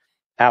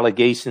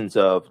 Allegations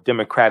of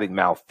Democratic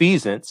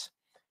malfeasance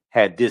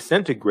had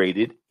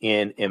disintegrated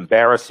in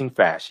embarrassing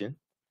fashion.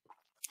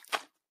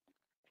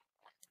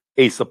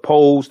 A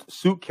supposed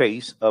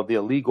suitcase of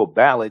illegal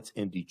ballots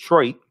in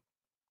Detroit,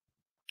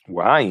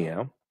 where I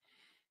am,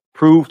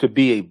 proved to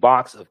be a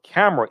box of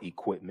camera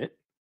equipment.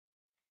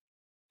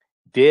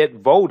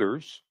 Dead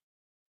voters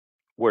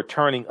were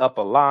turning up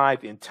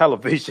alive in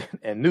television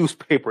and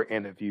newspaper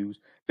interviews.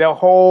 Their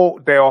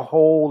whole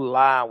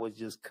lie was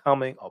just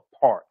coming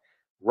apart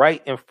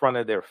right in front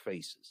of their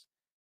faces.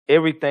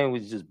 Everything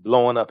was just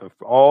blowing up, and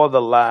all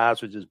the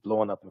lies were just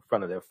blowing up in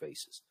front of their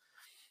faces.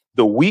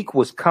 The week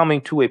was coming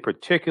to a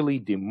particularly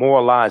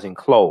demoralizing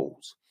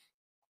close.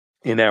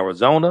 In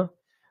Arizona,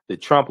 the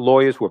Trump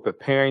lawyers were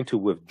preparing to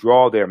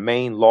withdraw their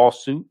main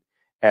lawsuit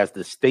as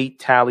the state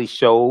tally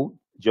showed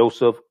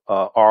Joseph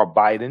R.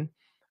 Biden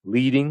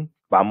leading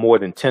by more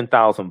than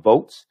 10,000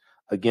 votes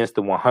against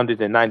the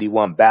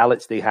 191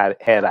 ballots they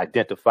had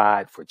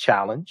identified for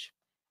challenge.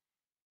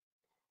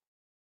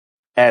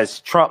 As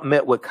Trump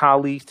met with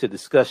colleagues to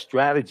discuss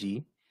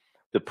strategy,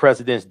 the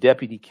president's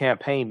deputy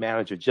campaign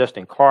manager,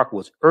 Justin Clark,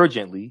 was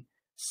urgently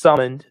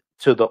summoned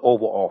to the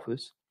Oval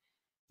Office.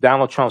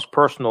 Donald Trump's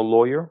personal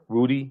lawyer,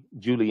 Rudy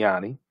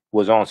Giuliani,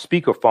 was on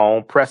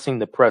speakerphone pressing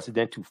the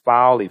president to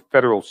file a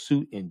federal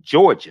suit in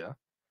Georgia,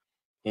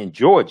 and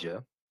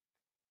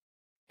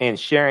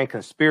sharing a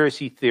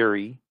conspiracy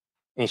theory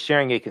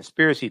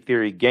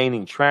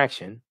gaining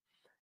traction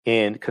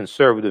in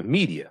conservative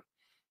media,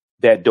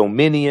 that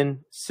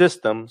Dominion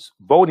Systems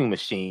voting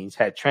machines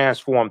had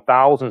transformed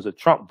thousands of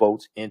Trump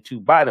votes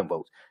into Biden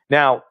votes.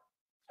 Now,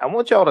 I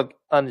want y'all to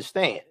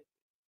understand,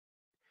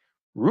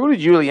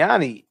 Rudy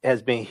Giuliani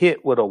has been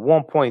hit with a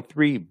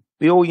 $1.3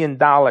 billion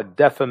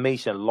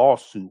defamation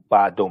lawsuit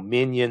by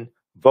Dominion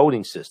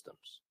voting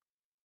systems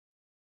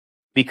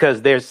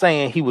because they're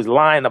saying he was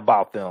lying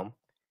about them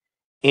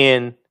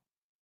in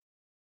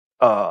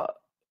the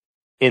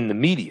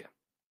media.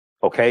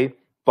 Okay,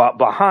 but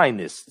behind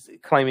this,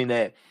 claiming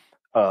that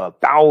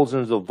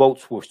thousands of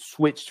votes were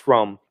switched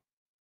from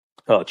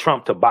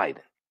Trump to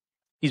Biden.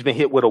 He's been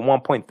hit with a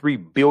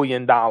 $1.3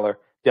 billion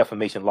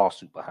defamation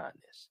lawsuit behind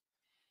this.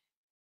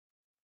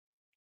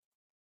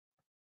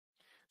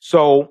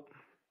 So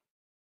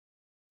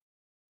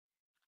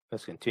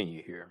let's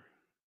continue here.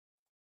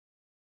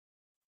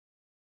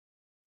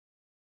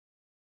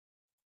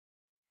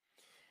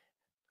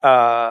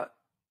 So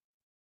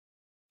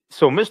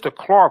Mr.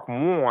 Clark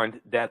warned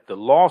that the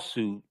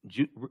lawsuit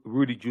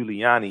Rudy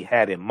Giuliani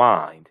had in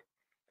mind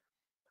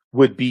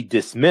would be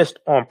dismissed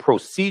on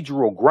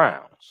procedural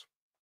grounds,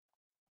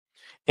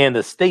 and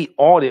the state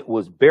audit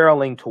was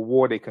barreling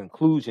toward a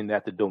conclusion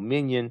that the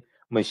Dominion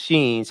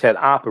machines had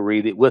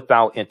operated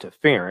without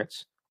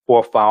interference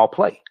or foul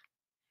play.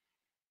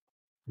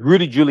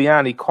 Rudy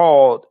Giuliani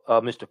called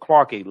Mr.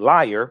 Clark a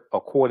liar,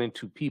 according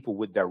to people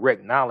with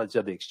direct knowledge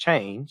of the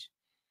exchange.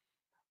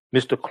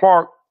 Mr.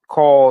 Clark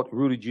called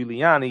Rudy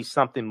Giuliani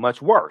something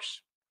much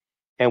worse.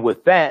 And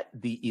with that,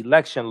 the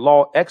election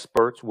law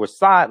experts were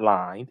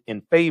sidelined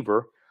in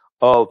favor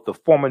of the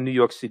former New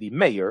York City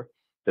mayor,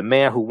 the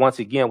man who once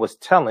again was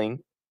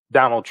telling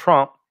Donald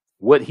Trump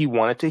what he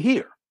wanted to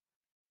hear.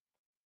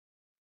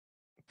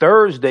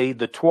 Thursday,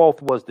 the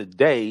 12th, was the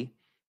day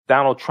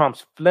Donald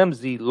Trump's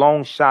flimsy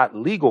long shot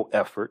legal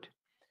effort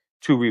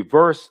to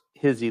reverse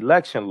his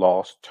election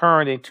loss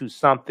turned into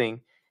something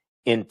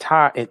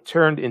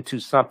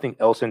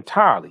else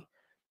entirely.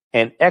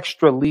 An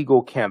extra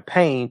legal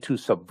campaign to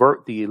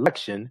subvert the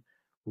election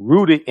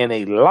rooted in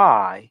a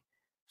lie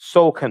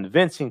so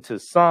convincing to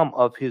some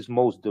of his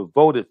most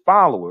devoted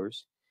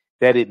followers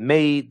that it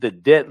made the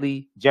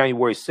deadly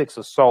January 6th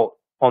assault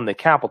on the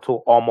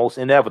Capitol almost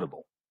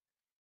inevitable.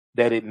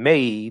 That it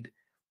made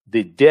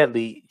the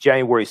deadly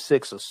January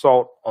 6th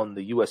assault on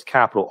the U.S.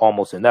 Capitol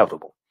almost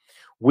inevitable.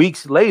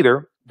 Weeks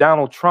later,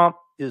 Donald Trump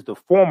is the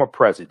former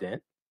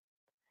president.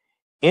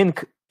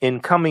 In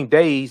coming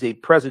days, a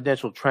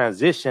presidential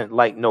transition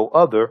like no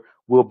other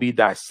will be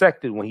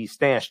dissected when he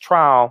stands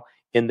trial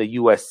in the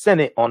U.S.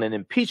 Senate on an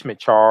impeachment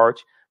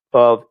charge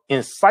of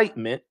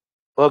incitement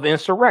of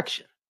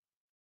insurrection.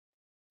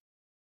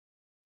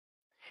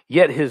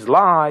 Yet his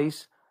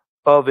lies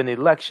of an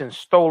election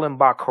stolen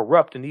by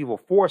corrupt and evil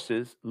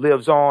forces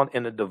lives on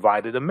in a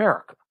divided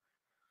America.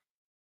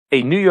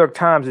 A New York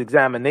Times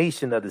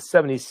examination of the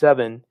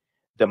 77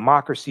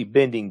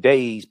 democracy-bending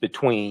days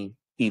between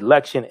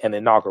election and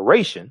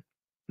inauguration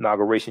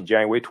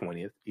January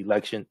 20th,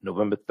 election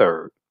November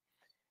 3rd,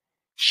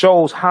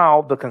 shows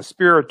how the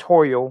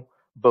conspiratorial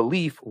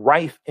belief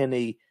rife in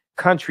a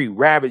country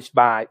ravaged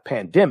by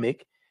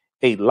pandemic,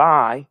 a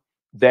lie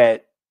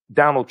that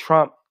Donald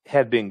Trump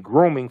had been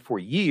grooming for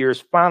years,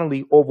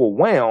 finally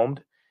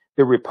overwhelmed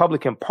the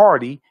Republican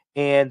Party,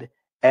 and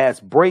as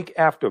break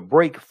after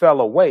break fell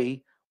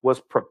away,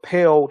 was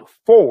propelled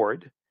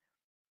forward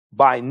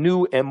by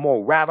new and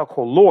more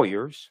radical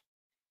lawyers,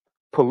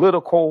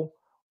 political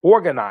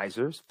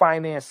organizers,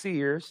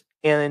 financiers,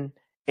 and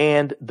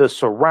the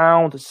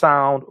surround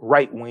sound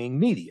right-wing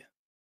media.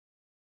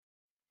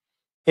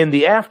 In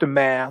the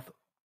aftermath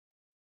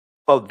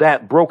of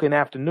that broken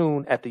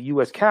afternoon at the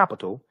U.S.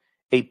 Capitol,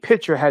 a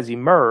picture has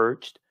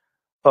emerged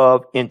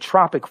of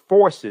entropic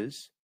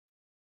forces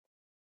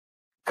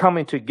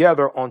coming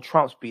together on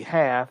Trump's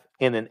behalf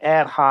in an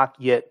ad hoc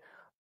yet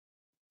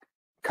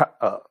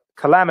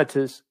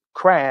calamitous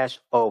crash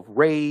of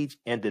rage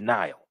and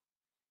denial.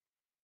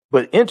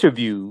 But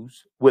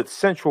interviews with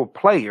central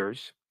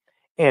players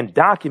and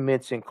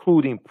documents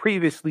including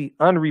previously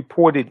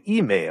unreported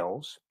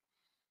emails,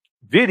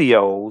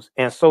 videos,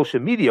 and social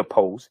media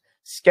posts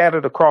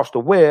scattered across the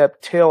web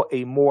tell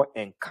a more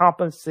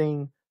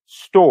encompassing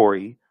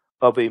story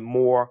of a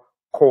more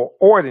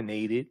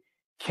coordinated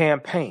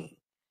campaign.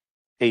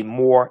 A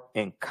more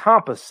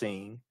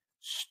encompassing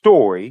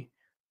story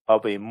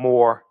of a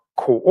more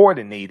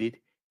coordinated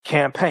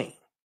campaign.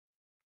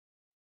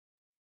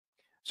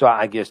 So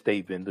I guess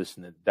they've been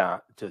listening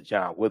to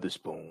John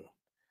Witherspoon.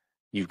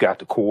 You've got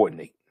to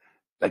coordinate.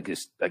 I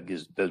guess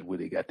that's where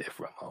they got that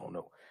from. I don't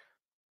know.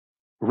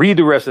 Read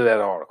the rest of that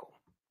article.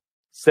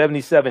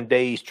 77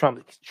 days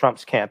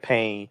Trump's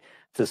campaign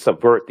to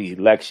subvert the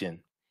election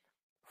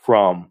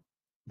from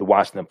the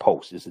Washington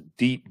Post. It's a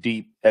deep,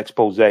 deep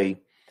expose.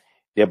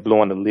 They're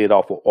blowing the lid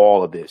off of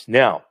all of this.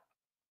 Now,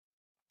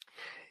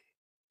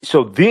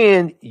 so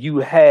then you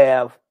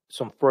have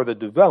some further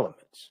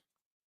developments.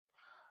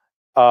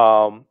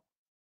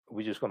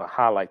 We're just going to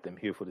highlight them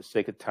here for the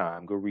sake of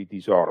time. Go read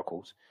these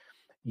articles.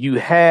 You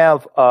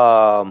have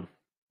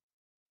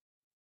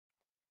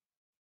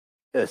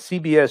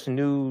CBS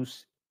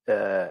News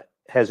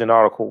has an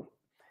article.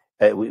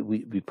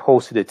 We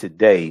posted it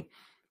today.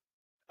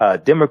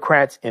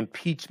 Democrats'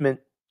 impeachment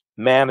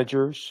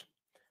managers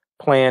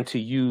plan to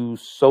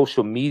use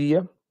social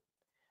media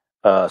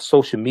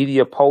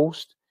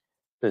posts.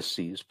 Let's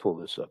see. Let's pull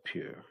this up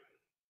here.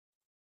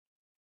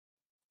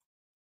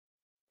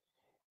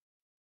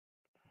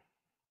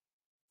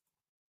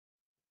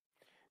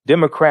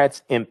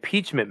 Democrats'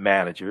 impeachment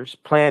managers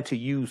plan to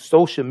use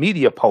social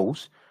media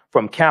posts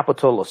from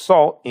Capitol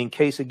assault in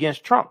case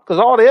against Trump. Because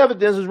all the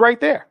evidence is right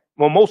there.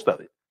 Well, most of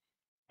it.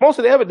 Most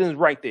of the evidence is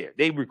right there.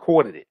 They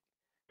recorded it.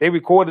 They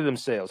recorded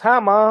themselves. Hi,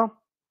 Mom.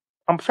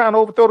 I'm trying to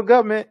overthrow the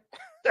government.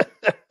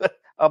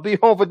 I'll be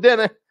home for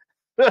dinner.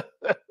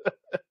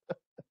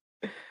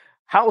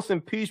 House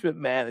impeachment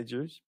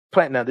managers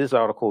plan. Now, this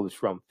article is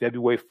from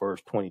February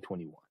 1st,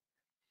 2021.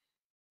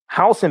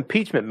 House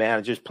impeachment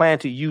managers plan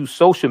to use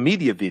social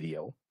media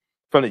video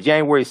from the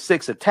January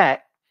 6th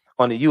attack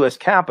on the U.S.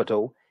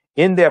 Capitol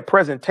in their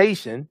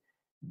presentation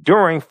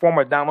during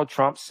former Donald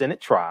Trump's Senate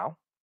trial,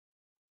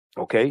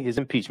 his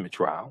impeachment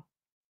trial,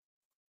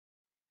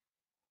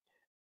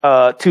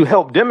 to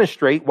help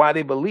demonstrate why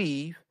they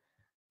believe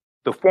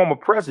the former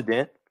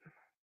president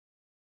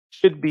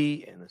should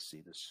be, and let's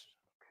see this,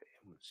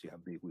 let's see how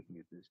big we can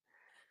get this,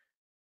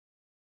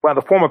 why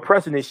the former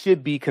president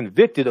should be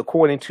convicted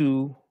according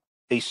to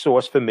a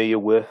source familiar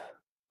with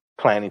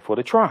planning for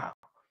the trial.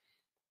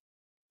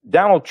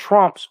 Donald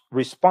Trump's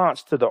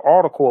response to the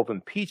article of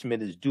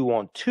impeachment is due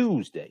on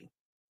Tuesday,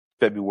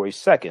 February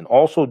 2nd.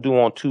 Also due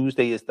on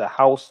Tuesday is the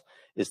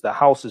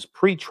House's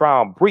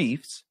pretrial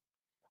briefs,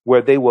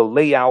 where they will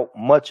lay out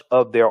much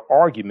of their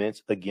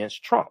arguments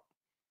against Trump.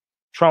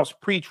 Trump's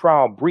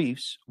pretrial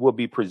briefs will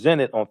be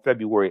presented on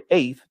February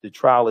 8th. The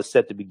trial is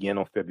set to begin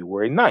on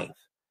February 9th.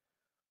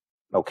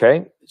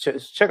 Okay,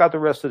 check out the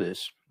rest of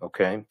this.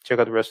 Okay, check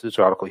out the rest of this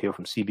article here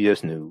from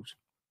CBS News,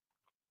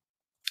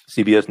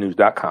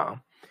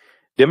 CBSNews.com.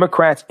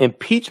 Democrats'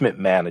 impeachment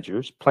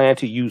managers plan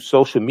to use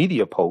social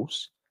media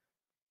posts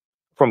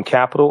from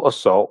Capitol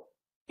assault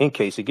in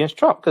case against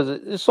Trump,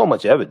 because there's so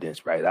much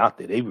evidence right out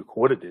there. They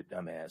recorded it,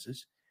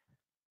 dumbasses.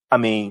 I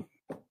mean,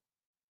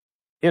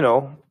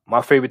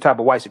 my favorite type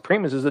of white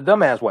supremacist is a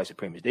dumbass white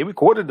supremacist. They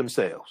recorded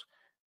themselves.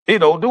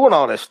 doing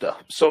all that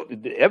stuff. So,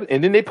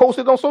 and then they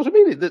posted on social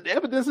media. The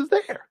evidence is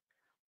there.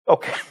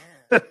 Okay.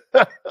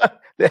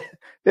 the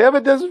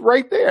evidence is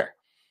right there.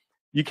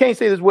 You can't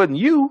say this wasn't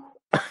you.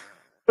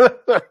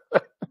 All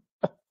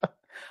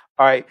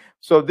right.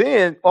 So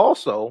then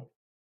also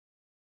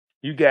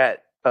you got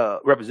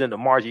Representative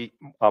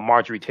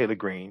Marjorie Taylor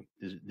Greene,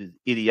 this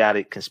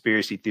idiotic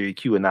conspiracy theory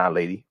QAnon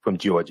lady from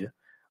Georgia.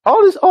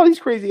 All these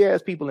crazy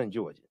ass people in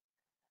Georgia.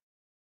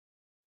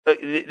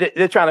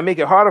 They're trying to make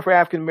it harder for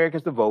African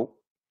Americans to vote.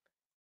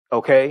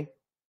 Okay.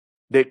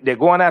 They're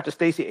going after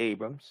Stacey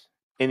Abrams.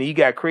 And you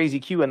got crazy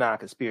QAnon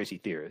conspiracy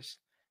theorists.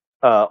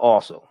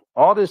 Also,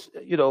 all this,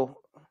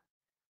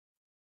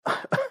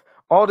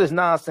 all this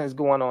nonsense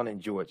going on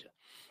in Georgia.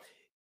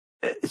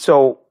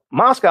 So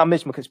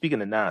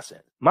speaking of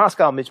nonsense,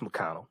 Moscow Mitch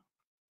McConnell,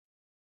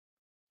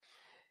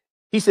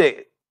 he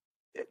said,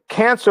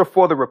 cancer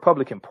for the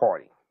Republican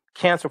Party.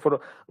 Cancer for the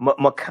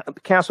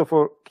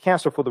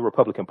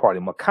Republican Party.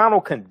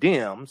 McConnell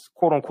condemns,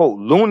 quote unquote,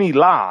 loony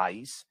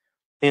lies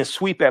and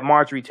sweep at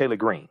Marjorie Taylor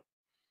Greene.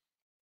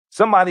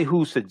 Somebody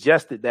who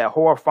suggested that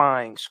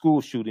horrifying school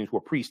shootings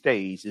were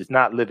pre-staged is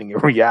not living in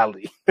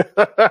reality.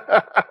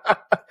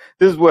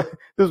 This is what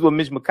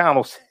Mitch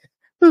McConnell said.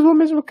 This is what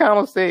Mitch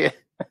McConnell said.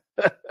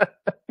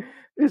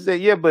 He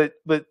said, yeah, but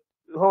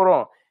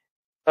hold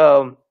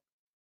on.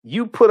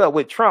 You put up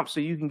with Trump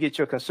so you can get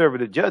your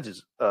conservative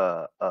judges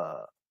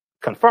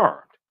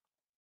confirmed.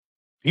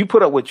 You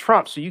put up with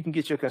Trump so you can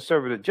get your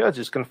conservative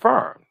judges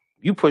confirmed.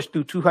 You pushed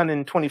through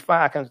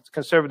 225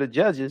 conservative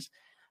judges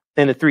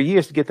in the 3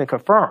 years to get them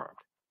confirmed.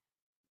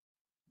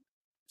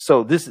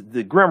 So this is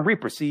the Grim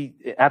Reaper. See,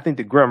 I think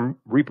the Grim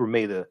Reaper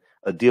made a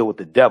deal with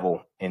the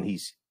devil, and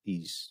he's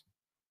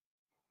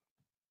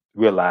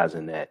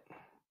realizing that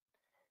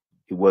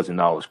it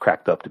wasn't always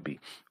cracked up to be.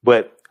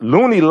 But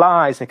loony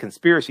lies and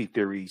conspiracy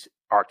theories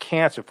are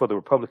cancer for the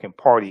Republican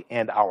Party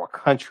and our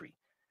country.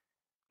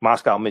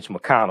 Moscow Mitch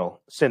McConnell,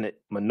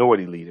 Senate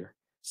Minority Leader,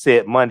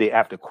 said Monday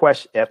after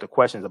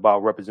questions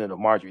about Representative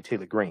Marjorie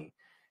Taylor Greene.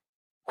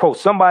 Quote,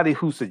 somebody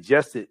who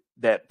suggested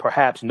that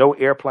perhaps no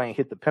airplane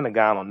hit the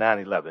Pentagon on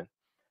 9/11,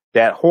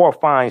 that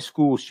horrifying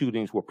school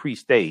shootings were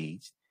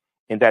pre-staged,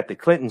 and that the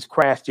Clintons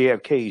crashed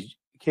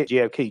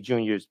JFK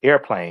Jr.'s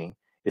airplane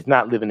is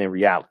not living in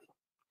reality.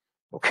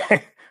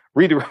 Okay,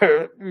 read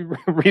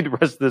the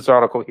rest of this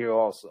article here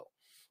also.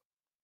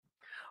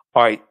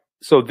 All right,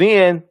 so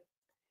then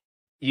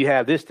you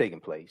have this taking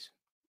place,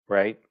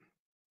 right?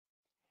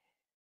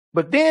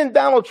 But then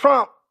Donald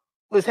Trump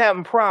was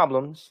having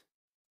problems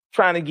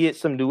trying to get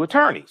some new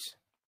attorneys.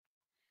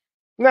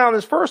 Now, in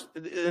this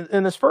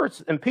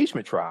first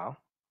impeachment trial,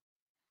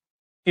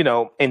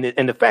 and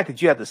the fact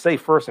that you have to say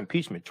first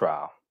impeachment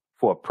trial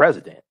for a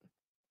president,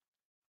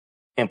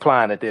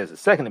 implying that there's a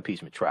second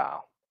impeachment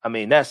trial, I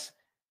mean, that's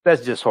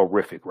just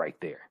horrific right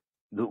there.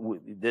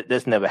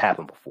 That's never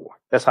happened before.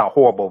 That's how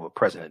horrible of a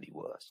president he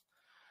was.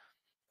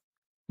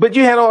 But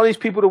you had all these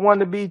people that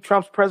wanted to be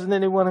Trump's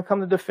president. They want to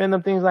come to defend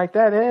him, things like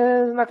that.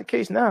 It's not the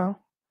case now.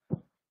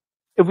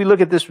 If we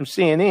look at this from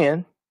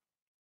CNN,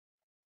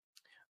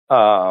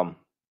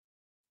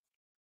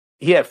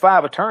 he had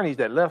 5 attorneys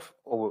that left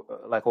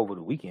over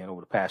the weekend,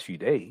 over the past few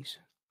days.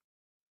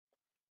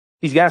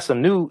 He's got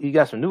some new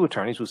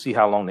attorneys. We'll see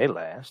how long they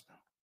last.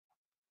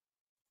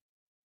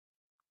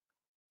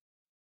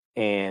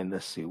 And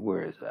let's see,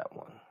 where is that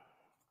one?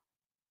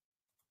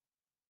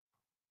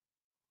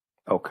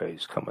 Okay,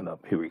 it's coming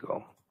up. Here we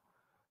go.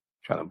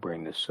 Trying to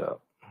bring this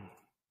up.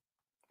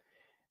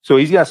 So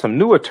he's got some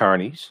new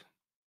attorneys,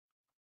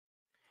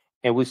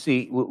 and we'll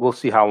see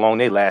how long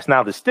they last.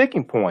 Now, the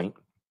sticking point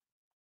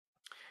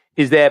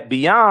is that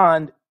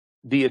beyond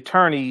the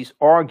attorneys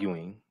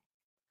arguing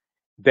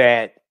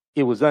that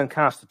it's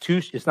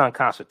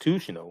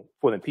unconstitutional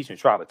for the impeachment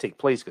trial to take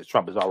place because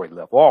Trump has already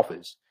left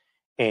office,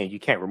 and you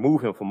can't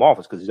remove him from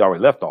office because he's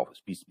already left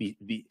office.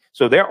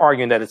 So they're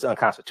arguing that it's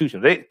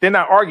unconstitutional. They're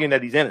not arguing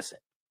that he's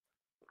innocent.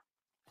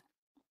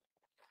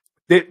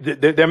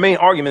 Their main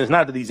argument is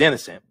not that he's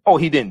innocent. Oh,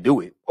 he didn't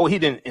do it. Oh, he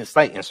didn't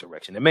incite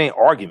insurrection. The main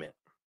argument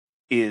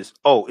is,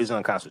 it's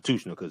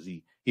unconstitutional because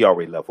he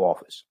already left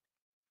office.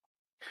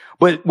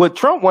 But what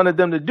Trump wanted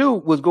them to do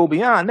was go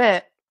beyond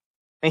that,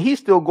 and he's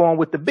still going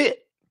with the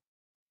bit.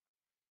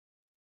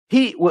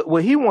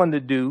 What he wanted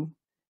to do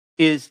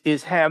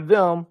is have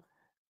them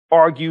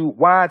argue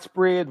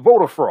widespread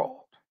voter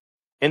fraud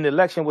and the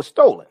election was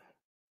stolen.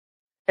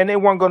 And they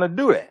weren't going to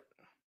do that.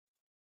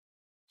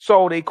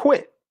 So they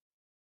quit.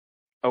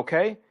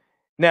 Okay.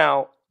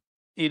 Now,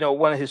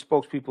 one of his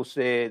spokespeople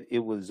said it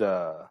was,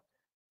 I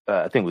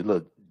think it was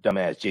little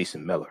dumbass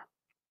Jason Miller,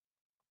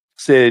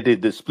 said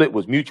that the split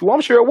was mutual.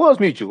 I'm sure it was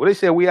mutual. They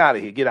said, we out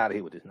of here. Get out of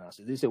here with this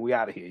nonsense. They said, we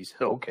out of here. He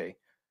said, okay.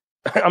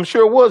 I'm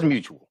sure it was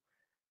mutual.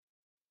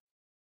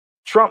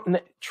 Trump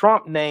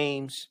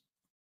names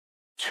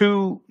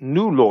 2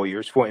 new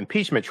lawyers for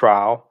impeachment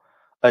trial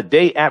a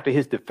day after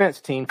his defense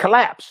team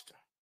collapsed.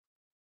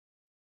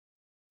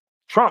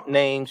 Trump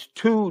names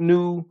 2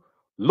 new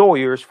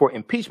lawyers for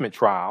impeachment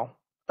trial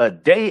a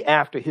day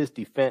after his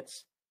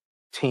defense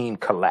team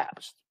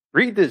collapsed.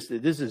 Read this.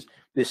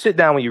 Sit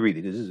down when you read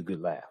it. This is a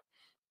good laugh.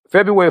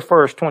 February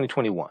 1st,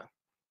 2021.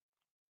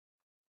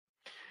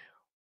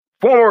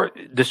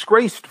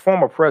 Disgraced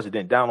former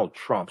President Donald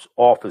Trump's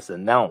office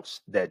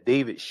announced that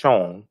David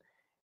Schoen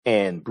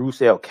and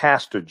Bruce L.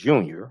 Castor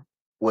Jr.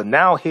 will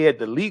now head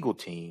the legal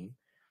team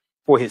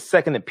for his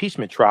second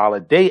impeachment trial, a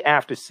day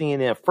after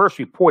CNN first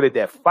reported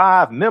that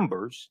 5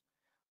 members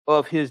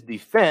of his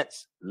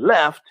defense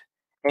left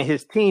and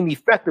his team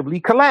effectively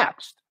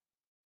collapsed.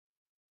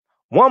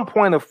 One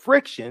point of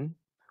friction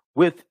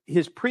with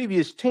his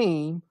previous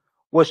team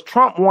was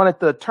Trump wanted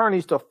the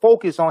attorneys to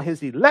focus on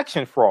his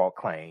election fraud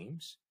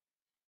claims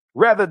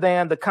rather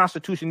than the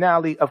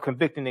constitutionality of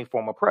convicting a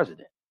former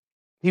president.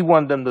 He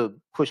wanted them to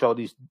push all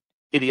these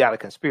idiotic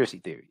conspiracy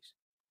theories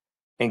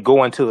and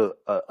go into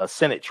a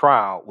Senate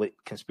trial with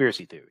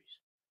conspiracy theories.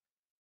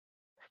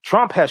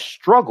 Trump has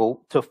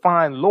struggled to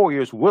find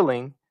lawyers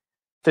willing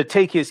to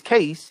take his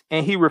case,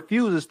 and he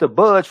refuses to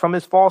budge from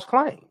his false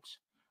claims.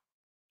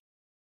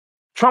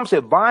 Trump's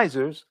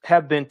advisors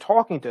have been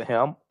talking to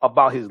him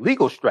about his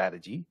legal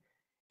strategy,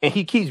 and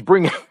he keeps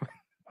bringing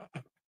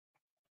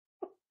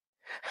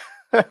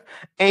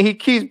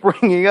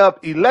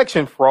up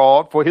election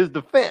fraud for his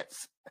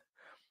defense,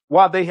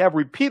 while they have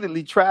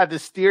repeatedly tried to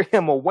steer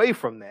him away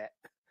from that,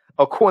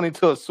 according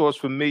to a source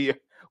familiar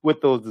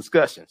with those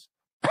discussions.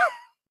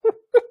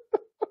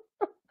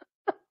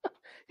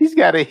 He's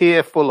got a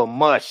head full of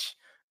mush.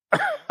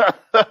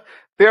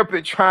 They've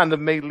been trying to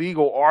make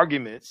legal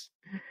arguments,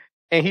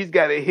 and he's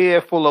got a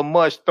head full of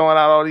mush throwing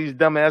out all these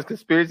dumbass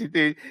conspiracy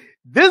theories.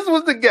 This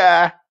was the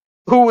guy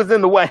who was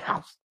in the White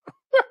House.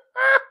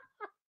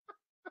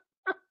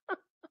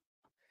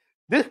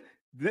 This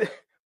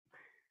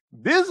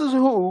is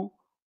who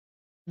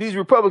these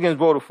Republicans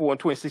voted for in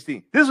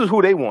 2016. This is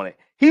who they wanted.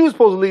 He was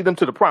supposed to lead them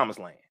to the promised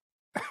land.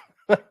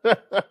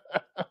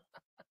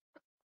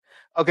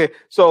 Okay,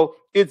 so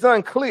it's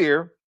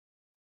unclear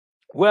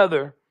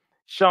whether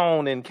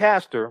Schoen and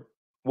Castor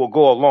will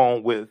go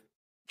along with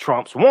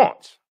Trump's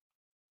wants.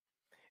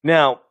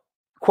 Now,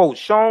 quote,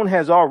 Schoen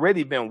has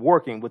already been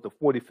working with the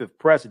 45th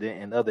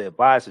president and other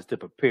advisors to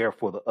prepare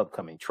for the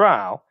upcoming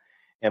trial,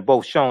 and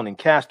both Schoen and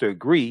Castor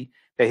agree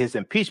that his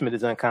impeachment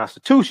is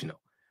unconstitutional,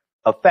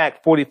 a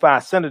fact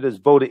 45 senators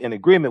voted in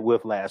agreement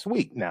with last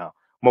week. Now,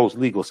 most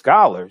legal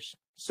scholars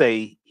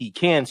say he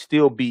can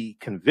still be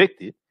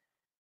convicted.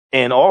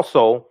 And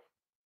also,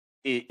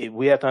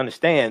 we have to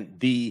understand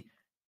the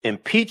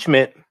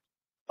impeachment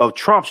of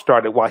Trump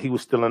started while he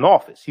was still in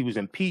office. He was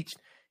impeached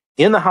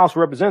in the House of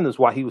Representatives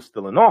while he was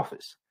still in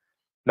office.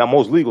 Now,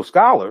 most legal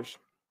scholars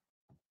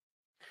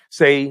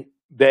say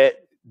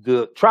that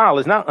the trial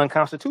is not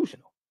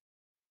unconstitutional.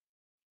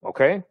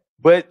 Okay,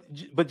 but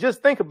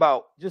just think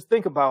about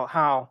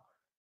how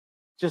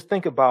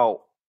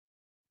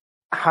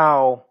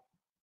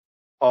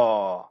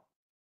the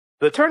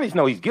attorneys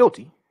know he's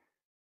guilty.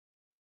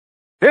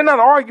 They're not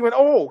arguing,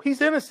 oh, he's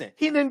innocent.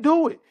 He didn't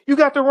do it. You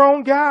got the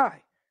wrong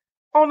guy.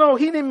 Oh, no,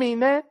 he didn't mean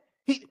that.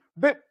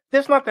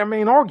 That's not their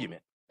main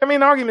argument. Their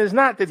main argument is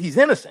not that he's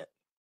innocent.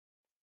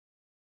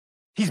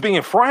 He's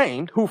being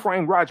framed. Who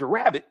framed Roger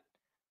Rabbit?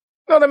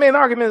 No, the main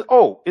argument is,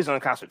 oh, it's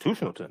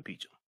unconstitutional to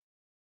impeach him.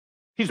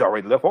 He's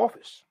already left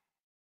office.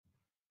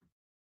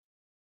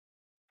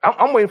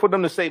 I'm waiting for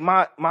them to say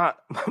my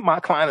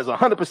client is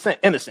 100%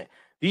 innocent.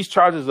 These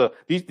charges are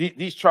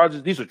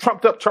these are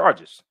trumped up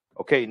charges.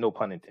 Okay, no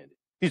pun intended.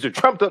 These are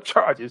trumped up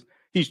charges.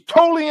 He's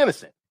totally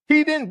innocent.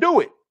 He didn't do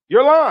it.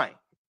 You're lying.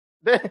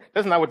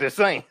 That's not what they're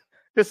saying.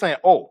 They're saying,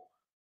 oh,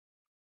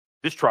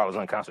 this trial is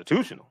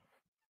unconstitutional.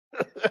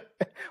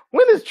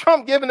 When is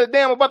Trump giving a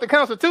damn about the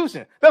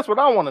Constitution? That's what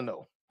I want to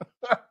know.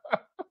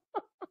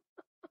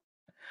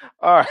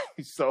 All right,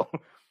 so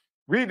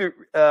read the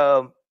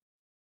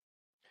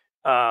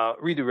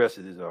rest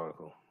of this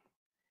article.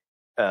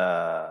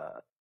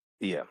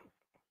 Yeah,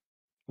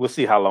 we'll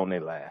see how long they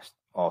last.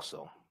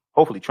 Also,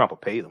 hopefully Trump will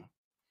pay them.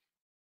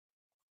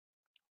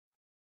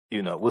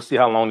 You know, we'll see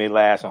how long they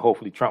last, and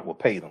hopefully Trump will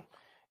pay them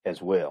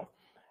as well.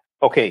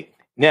 Okay,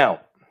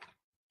 now,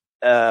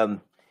 at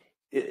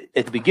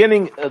the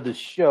beginning of the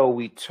show,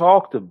 we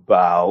talked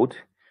about,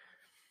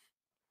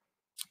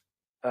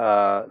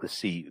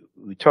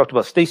 we talked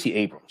about Stacey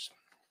Abrams.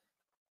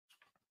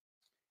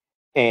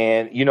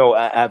 And, you know,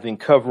 I've been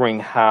covering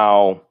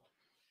how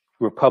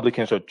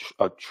Republicans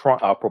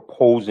are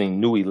proposing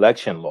new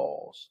election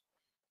laws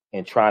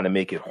and trying to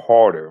make it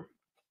harder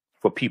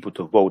for people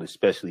to vote,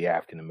 especially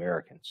African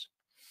Americans.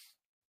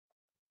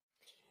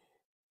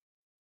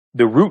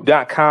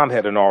 TheRoot.com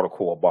had an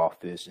article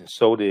about this, and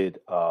so did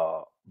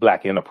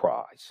Black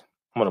Enterprise.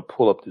 I'm going to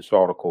pull up this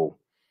article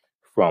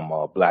from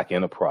Black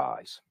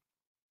Enterprise.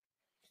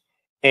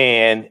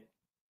 And,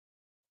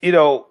 you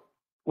know,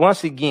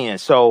 once again,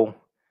 so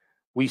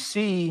we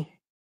see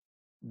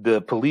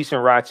the police in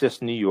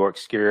Rochester, New York,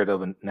 scared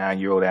of a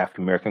 9-year-old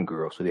African American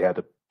girl, so they had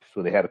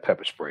a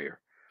pepper sprayer.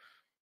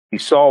 We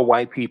saw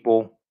white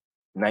people,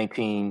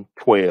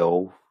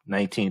 1912,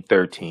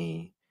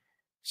 1913,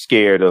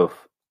 scared of,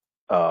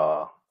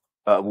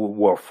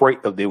 were afraid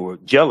of, they were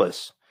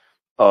jealous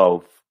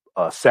of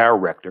Sarah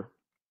Rector,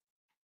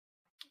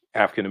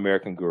 African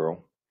American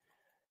girl,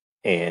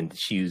 and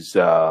she's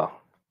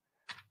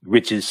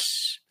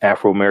richest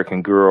African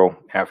American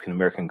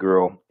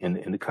girl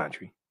in the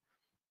country.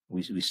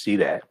 We see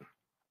that,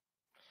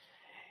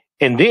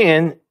 and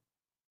then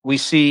we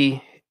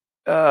see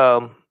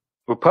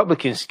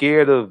Republicans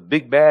scared of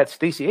big bad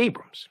Stacey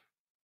Abrams.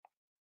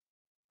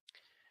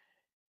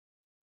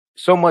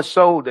 So much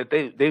so that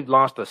they've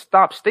launched a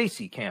Stop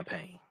Stacey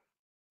campaign.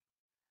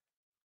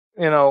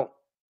 And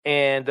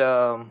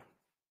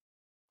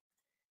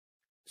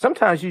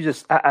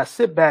sometimes I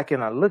sit back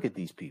and I look at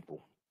these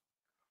people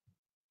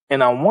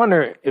and I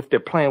wonder if they're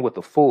playing with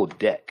a full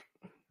deck.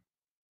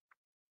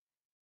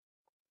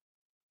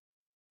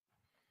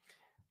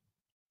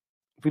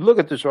 If we look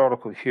at this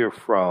article here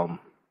from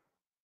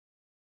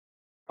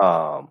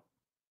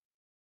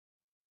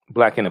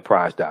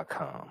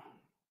blackenterprise.com,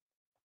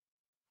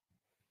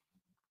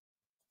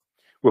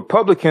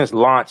 Republicans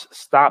launch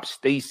Stop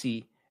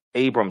Stacey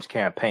Abrams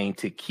campaign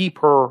to keep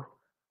her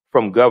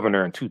from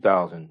governor in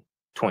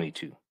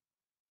 2022.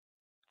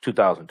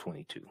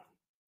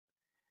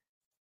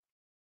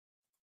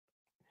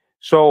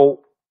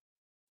 So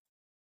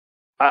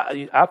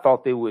I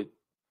thought they would.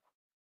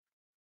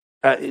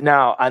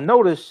 Now, I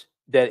noticed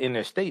that in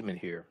their statement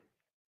here,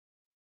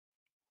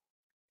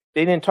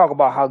 they didn't talk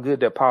about how good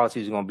their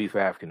policies are going to be for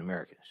African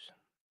Americans.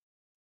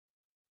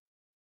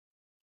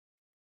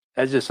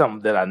 That's just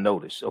something that I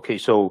noticed. Okay,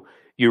 so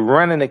you're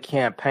running a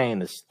campaign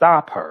to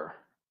stop her,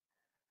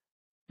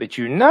 but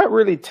you're not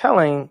really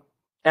telling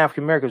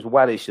African Americans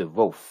why they should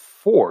vote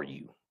for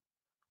you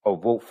or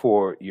vote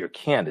for your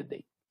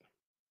candidate.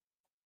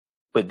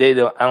 But I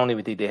don't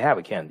even think they have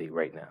a candidate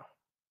right now.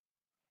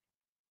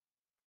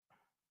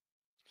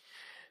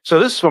 So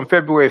this is from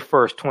February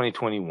 1st,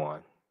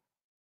 2021.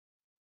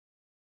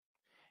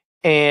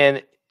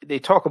 And they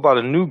talk about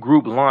a new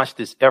group launched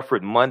this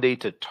effort Monday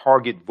to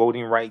target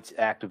voting rights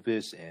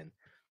activists and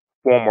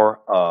former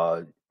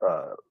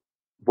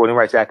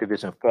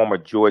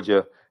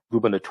Georgia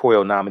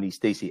gubernatorial nominee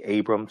Stacey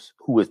Abrams,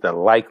 who is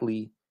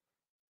likely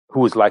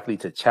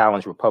to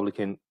challenge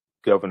Republican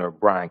Governor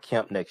Brian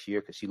Kemp next year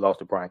because she lost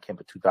to Brian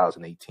Kemp in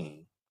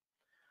 2018.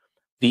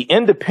 The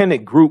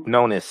independent group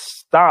known as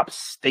Stop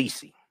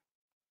Stacey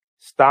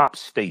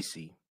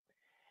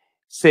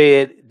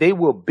said they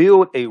will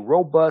build a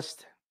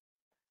robust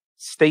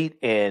state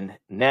and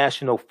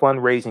national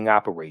fundraising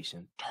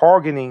operation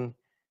targeting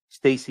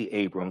Stacey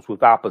Abrams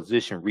with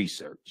opposition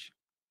research,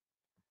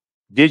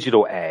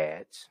 digital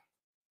ads,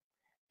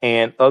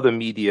 and other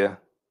media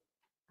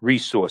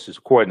resources,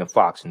 according to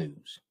Fox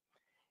News.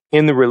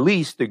 In the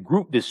release, the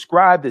group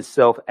described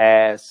itself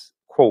as,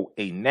 quote,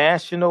 a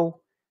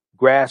national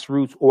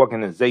grassroots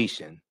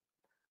organization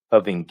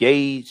of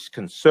engaged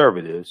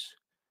conservatives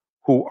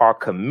who are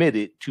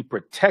committed to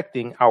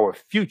protecting our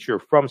future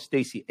from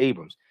Stacey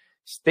Abrams.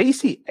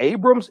 Stacey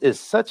Abrams is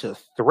such a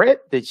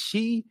threat that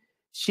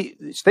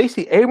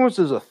Stacey Abrams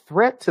is a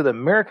threat to the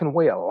American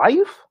way of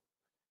life.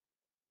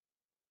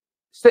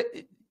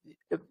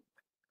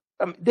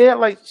 They're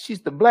like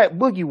she's the black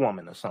boogie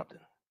woman or something.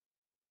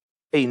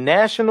 A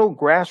national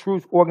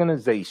grassroots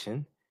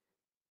organization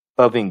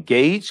of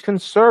engaged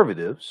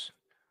conservatives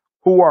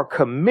who are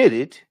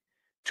committed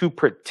to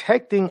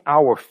protecting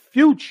our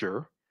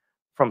future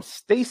from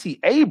Stacey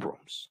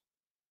Abrams,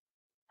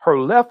 her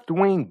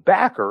left-wing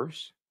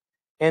backers,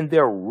 and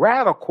their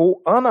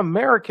radical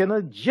un-American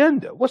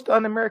agenda. What's the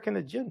un-American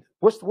agenda?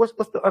 What's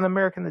the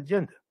un-American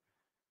agenda?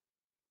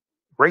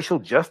 Racial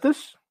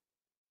justice?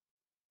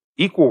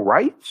 Equal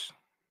rights?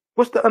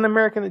 What's the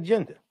un-American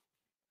agenda?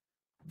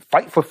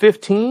 Fight for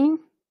 15?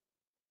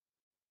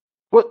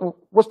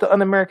 What's the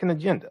un-American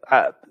agenda?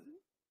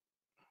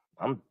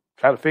 I'm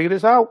trying to figure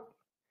this out.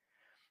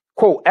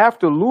 Quote,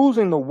 after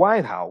losing the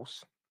White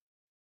House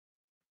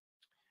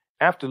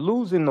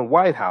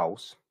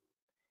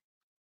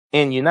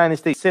in United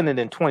States Senate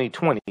in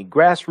 2020,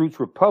 grassroots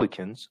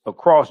Republicans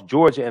across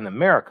Georgia and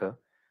America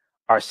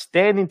are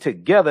standing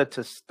together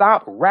to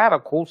stop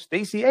radical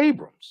Stacey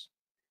Abrams.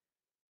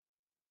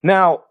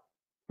 Now,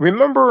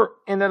 remember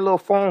in that little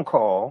phone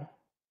call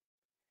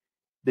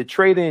the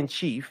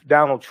traitor-in-chief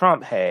Donald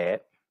Trump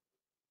had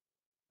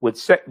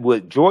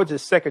with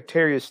Georgia's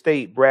Secretary of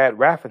State Brad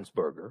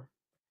Raffensperger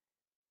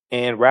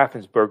and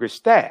Raffensperger's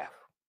staff.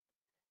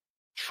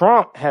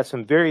 Trump had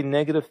some very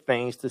negative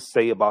things to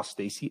say about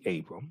Stacey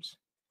Abrams,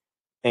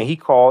 and he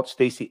called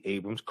Stacey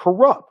Abrams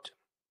corrupt.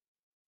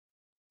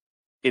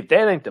 If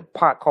that ain't the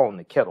pot calling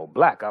the kettle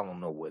black, I don't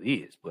know what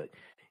is, but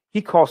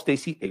he called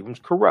Stacey Abrams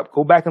corrupt.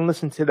 Go back and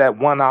listen to that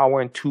 1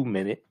 hour and 2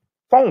 minute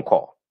phone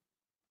call,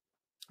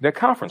 their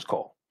conference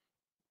call.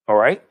 All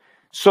right.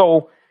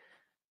 So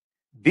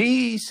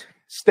these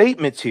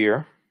statements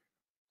here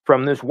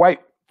from this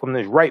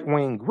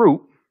right-wing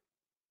group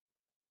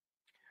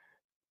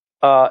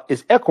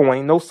is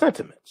echoing those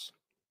sentiments.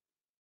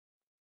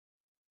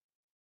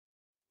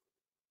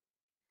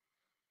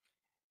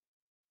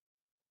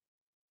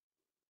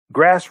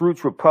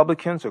 Grassroots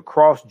Republicans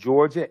across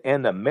Georgia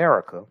and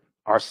America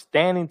are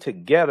standing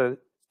together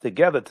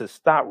together to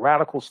stop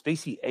radical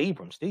Stacey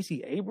Abrams.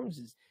 Stacey Abrams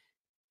is,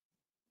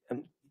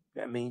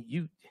 I mean,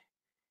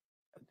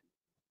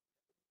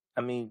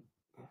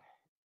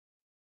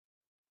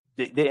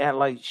 they act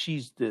like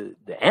she's the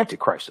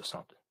Antichrist or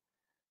something.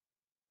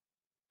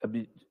 I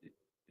mean,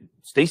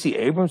 Stacey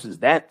Abrams is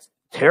that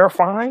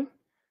terrifying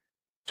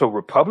to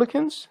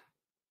Republicans?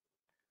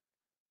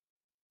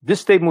 This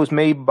statement was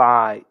made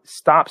by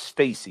Stop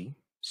Stacey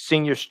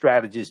senior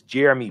strategist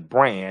Jeremy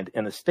Brand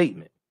in a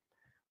statement.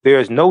 There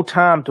is no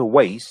time to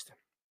waste.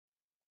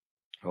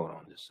 Hold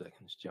on just a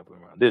second. It's jumping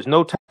around. There's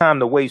no time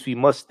to waste. We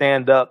must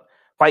stand up,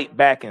 fight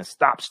back, and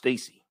stop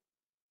Stacey.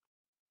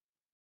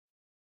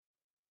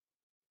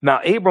 Now,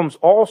 Abrams,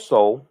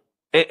 along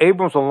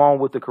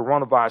with the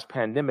coronavirus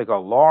pandemic, are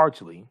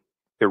largely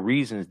the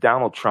reasons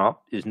Donald Trump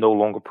is no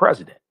longer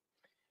president.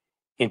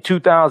 In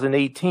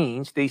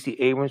 2018, Stacey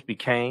Abrams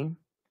became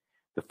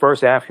the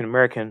first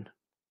African-American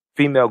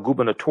female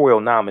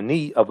gubernatorial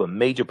nominee of a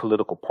major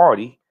political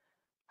party.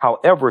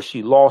 However,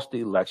 she lost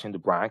the election to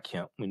Brian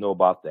Kemp, we know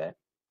about that,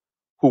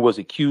 who was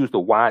accused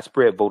of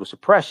widespread voter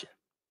suppression.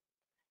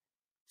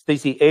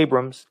 Stacey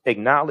Abrams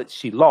acknowledged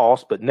she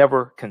lost, but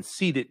never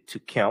conceded to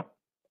Kemp,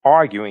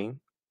 arguing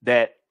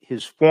that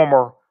his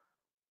former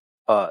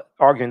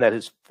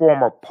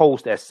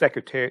post as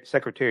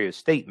Secretary of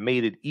State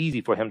made it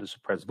easy for him to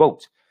suppress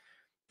votes.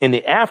 In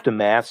the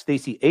aftermath,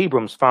 Stacey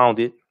Abrams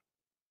founded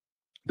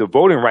the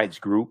voting rights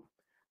group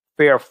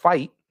Fair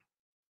Fight,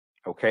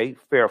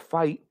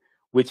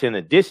 which in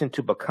addition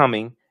to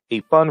becoming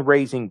a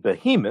fundraising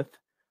behemoth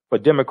for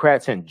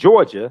Democrats in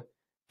Georgia,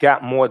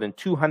 got more than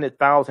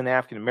 200,000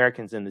 African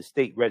Americans in the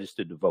state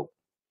registered to vote.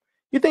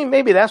 You think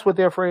maybe that's what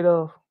they're afraid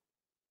of?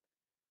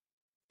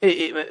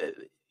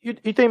 You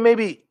think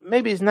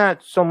maybe it's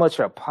not so much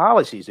her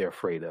policies they're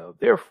afraid of.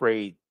 They're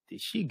afraid that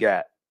she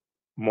got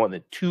more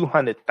than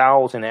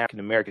 200,000 African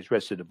Americans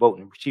registered to vote,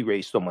 and she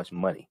raised so much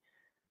money.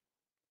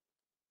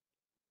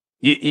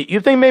 You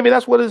think maybe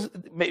that's what is?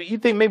 You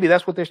think maybe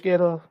that's what they're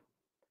scared of?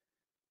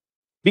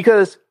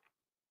 Because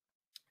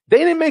they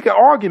didn't make an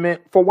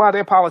argument for why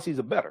their policies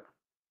are better.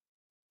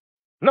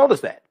 Notice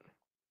that.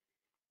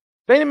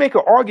 They didn't make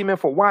an argument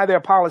for why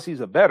their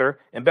policies are better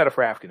and better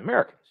for African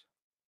Americans.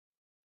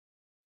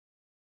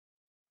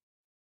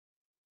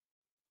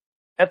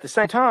 At the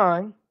same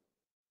time,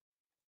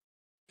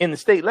 in the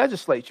state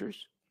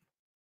legislatures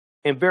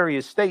in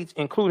various states,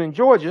 including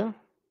Georgia,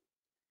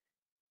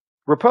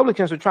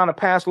 Republicans are trying to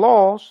pass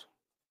laws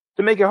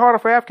to make it harder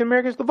for African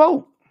Americans to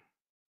vote.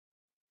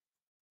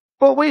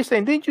 But wait a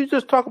second, didn't you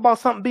just talk about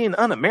something being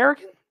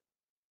un-American?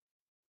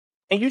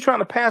 And you're trying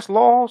to pass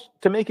laws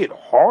to make it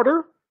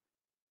harder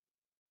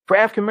for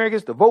African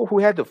Americans to vote who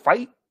had to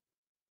fight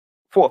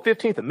for a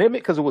 15th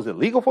Amendment because it was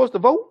illegal for us to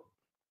vote?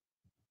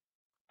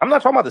 I'm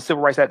not talking about the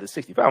Civil Rights Act of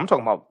 65. I'm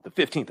talking about the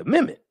 15th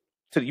Amendment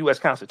to the U.S.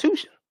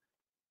 Constitution.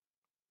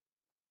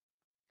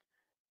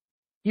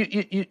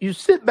 You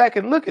sit back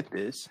and look at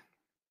this,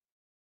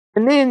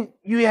 and then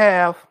you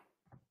have,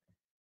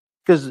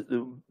 because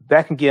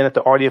back again at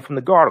the article from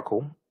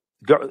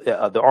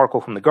the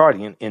article from the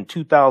Guardian in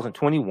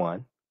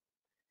 2021,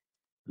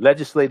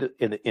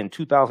 in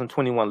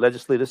 2021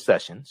 legislative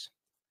sessions,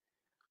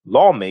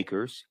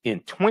 lawmakers in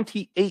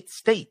 28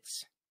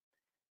 states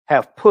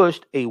have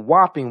pushed a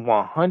whopping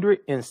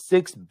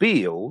 106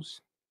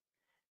 bills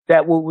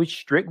that will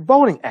restrict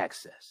voting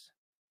access.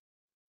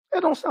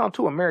 That don't sound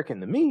too American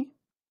to me.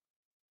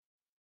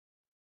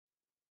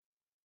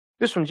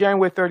 This from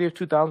January 30th,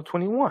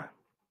 2021.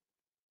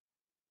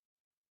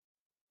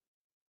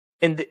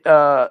 And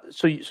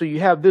so you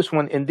have this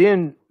one, and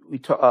then we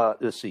talk.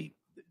 Let's see,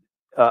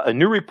 a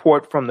new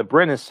report from the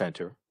Brennan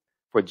Center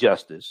for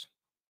Justice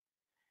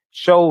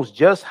shows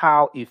just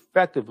how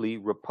effectively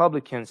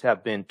Republicans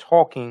have been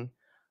talking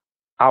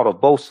out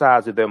of both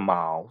sides of their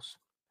mouths,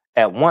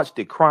 at once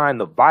decrying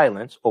the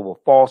violence over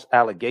false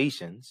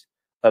allegations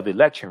of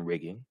election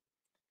rigging,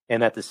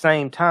 and at the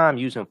same time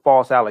using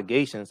false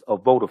allegations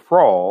of voter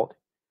fraud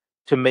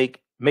to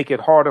make it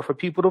harder for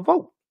people to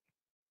vote.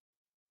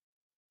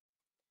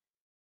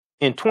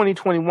 In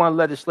 2021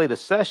 legislative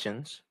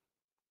sessions,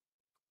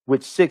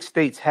 which 6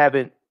 states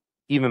haven't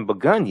even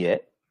begun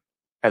yet,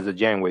 as of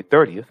January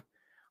 30th,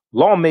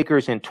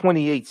 lawmakers in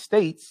 28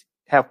 states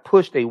have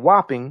pushed a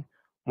whopping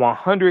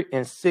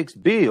 106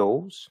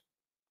 bills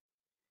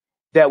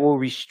that will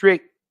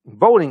restrict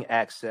voting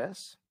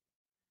access.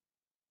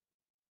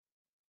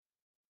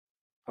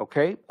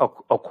 Okay,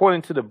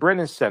 according to the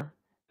Brennan Center,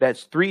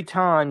 that's 3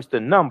 times the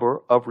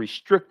number of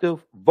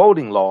restrictive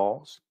voting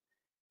laws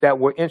that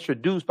were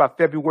introduced by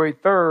February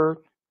 3rd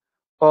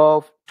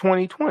of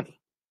 2020.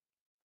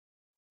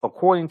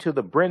 According to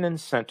the Brennan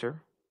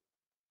Center,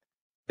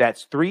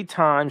 that's 3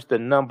 times the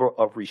number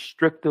of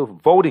restrictive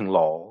voting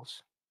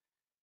laws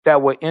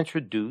that were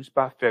introduced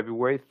by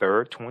February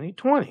 3rd,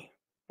 2020.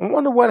 I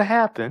wonder what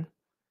happened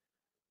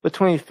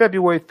between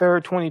February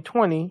 3rd,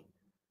 2020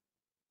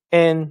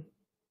 and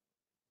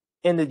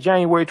in the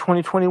January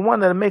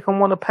 2021 that'll make them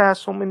want to pass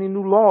so many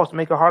new laws to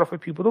make it harder for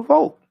people to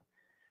vote.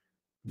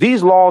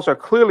 These laws are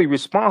clearly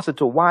responsive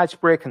to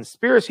widespread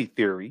conspiracy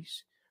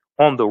theories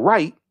on the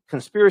right,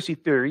 conspiracy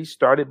theories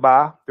started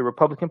by the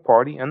Republican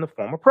Party and the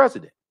former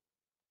president.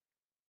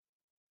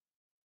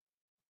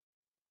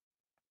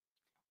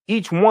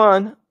 Each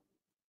one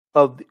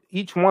of the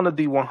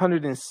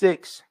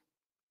 106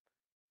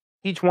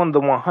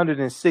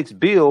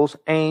 bills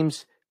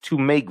aims to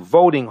make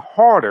voting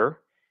harder,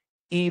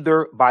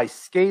 either by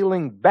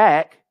scaling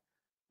back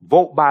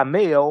vote by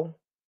mail,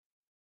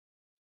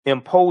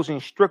 imposing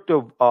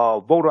stricter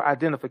voter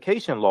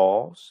identification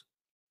laws,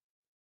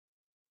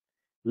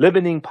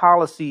 limiting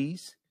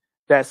policies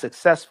that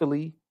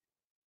successfully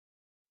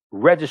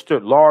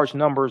registered large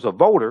numbers of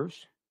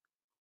voters,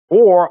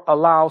 or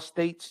allow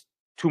states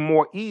to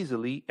more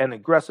easily and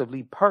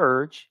aggressively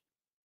purge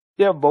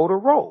their voter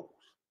rolls.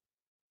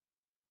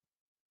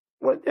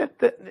 Well, that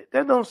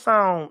don't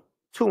sound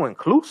too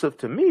inclusive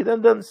to me.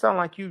 That doesn't sound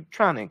like you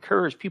trying to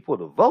encourage people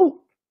to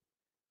vote.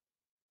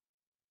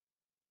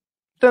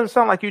 Doesn't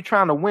sound like you're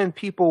trying to win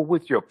people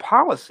with your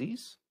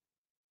policies.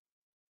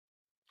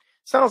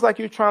 Sounds like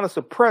you're trying to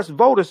suppress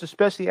voters,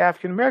 especially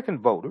African-American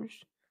voters.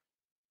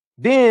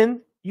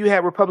 Then you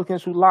have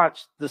Republicans who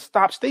launched the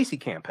Stop Stacey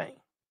campaign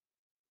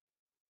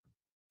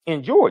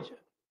in Georgia.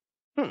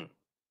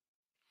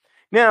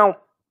 Now,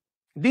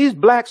 these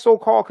black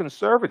so-called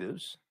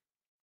conservatives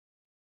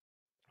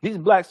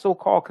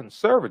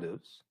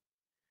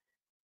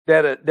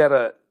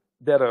that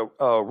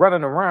are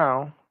running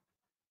around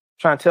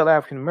trying to tell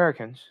African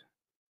Americans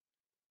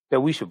that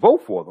we should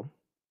vote for them,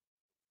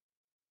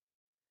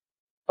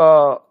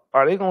 are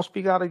they going to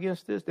speak out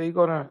against this? They're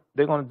going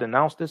to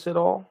denounce this at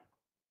all?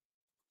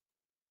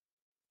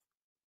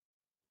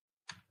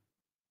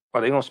 Are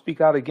they going to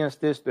speak out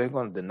against this? They're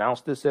going to denounce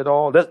this at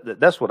all?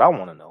 That's what I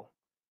want to know.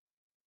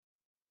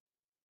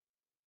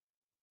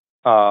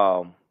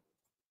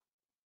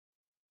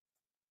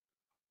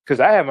 Because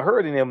I haven't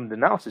heard any of them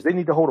denounce this. They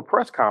need to hold a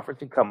press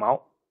conference and come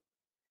out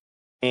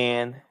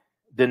and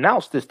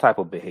denounce this type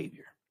of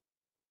behavior,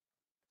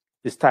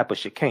 this type of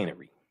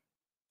chicanery,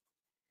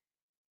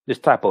 this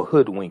type of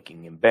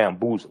hoodwinking and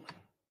bamboozling.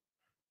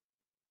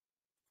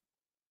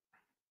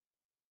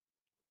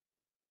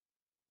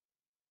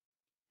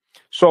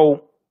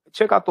 So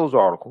check out those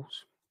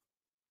articles.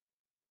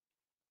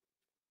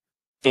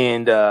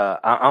 And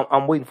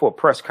I'm waiting for a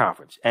press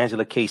conference.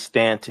 Angela K.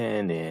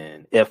 Stanton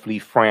and F. Lee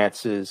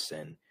Francis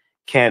and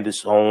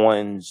Candace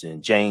Owens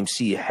and James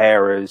C.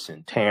 Harris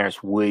and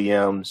Terrence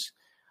Williams,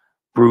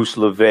 Bruce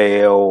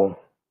Lavelle,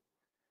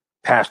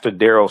 Pastor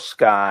Darrell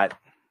Scott,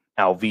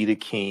 Alveda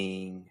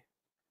King,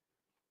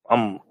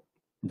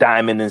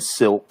 Diamond and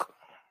Silk.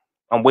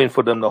 I'm waiting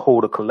for them to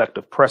hold a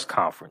collective press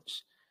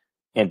conference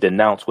and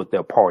denounce what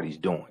their party's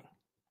doing.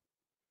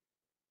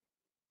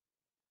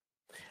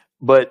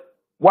 But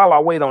while I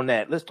wait on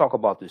that, let's talk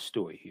about this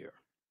story here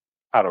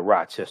out of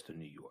Rochester,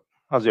 New York.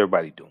 How's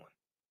everybody doing?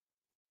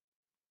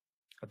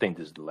 I think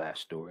this is the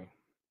last story.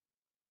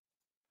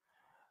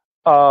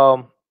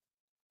 So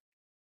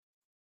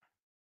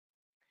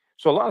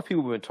a lot of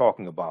people have been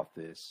talking about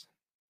this.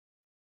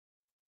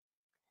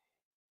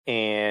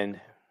 And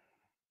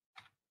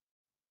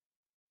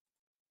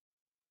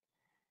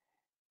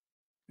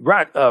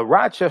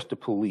Rochester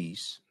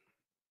police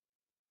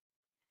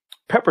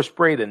pepper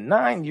sprayed a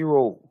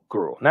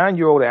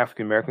 9-year-old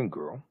African-American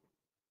girl.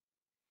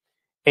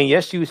 And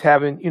yes, she was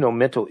having,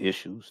 mental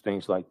issues,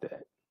 things like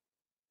that.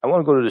 I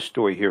want to go to the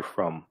story here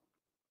from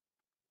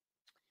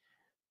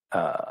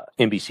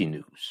NBC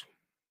News.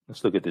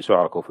 Let's look at this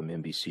article from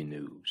NBC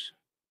News.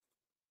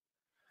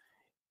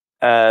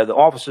 The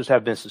officers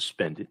have been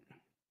suspended.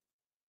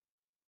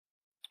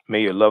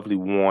 Mayor Lovely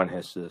Warren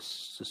has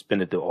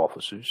suspended the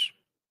officers.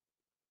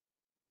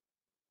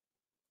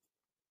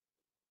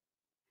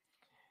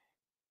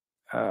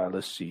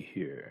 Let's see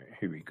here.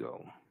 Here we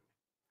go.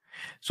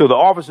 So the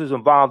officers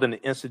involved in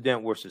the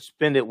incident were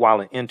suspended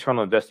while an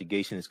internal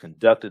investigation is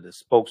conducted, a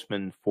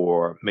spokesman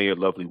for Mayor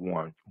Lovely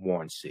Warren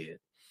said.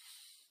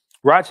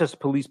 Rochester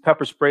police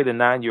pepper sprayed a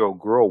 9-year-old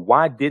girl.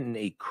 Why didn't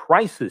a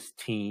crisis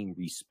team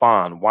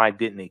respond?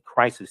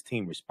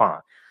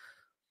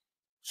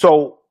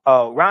 So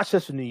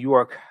Rochester, New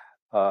York,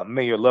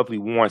 Mayor Lovely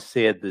Warren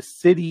said the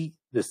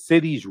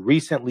city's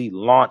recently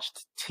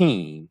launched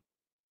team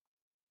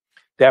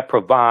that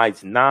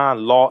provides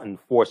non-law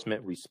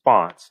enforcement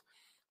response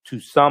to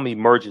some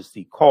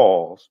emergency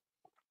calls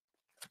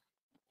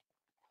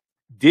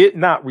did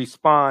not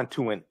respond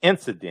to an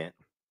incident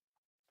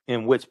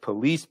in which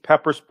police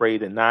pepper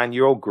sprayed a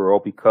 9-year-old girl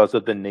because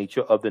of the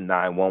nature of the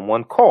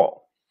 911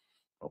 call.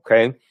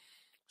 Okay.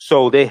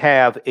 So they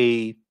have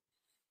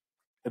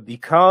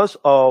because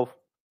of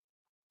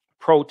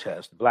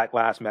protests, Black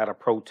Lives Matter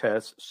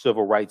protests,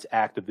 civil rights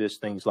activists,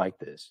 things like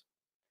this,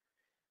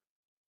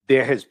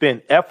 there has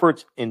been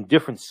efforts in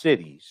different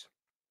cities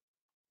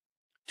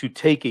to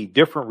take a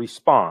different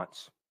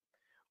response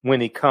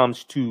when it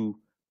comes to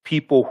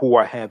people who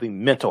are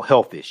having mental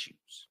health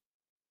issues,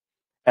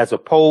 as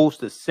opposed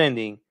to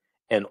sending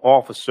an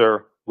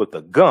officer with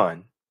a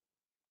gun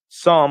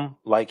Some,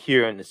 like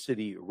here in the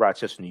city of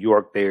Rochester, New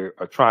York, they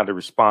are trying to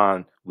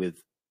respond with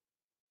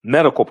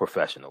medical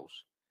professionals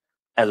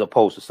as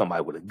opposed to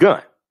somebody with a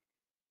gun.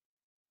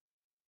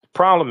 The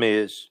problem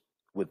is,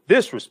 with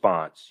this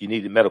response, you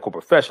needed medical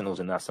professionals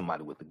and not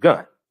somebody with a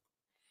gun.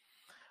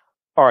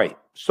 All right,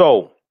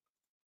 so,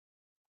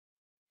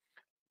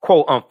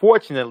 quote,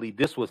 unfortunately,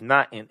 this was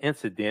not an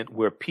incident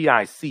where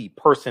PIC,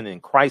 person in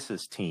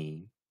crisis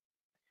team,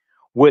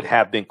 would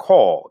have been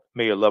called,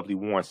 Mayor Lovely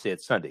Warren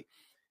said Sunday.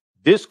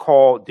 This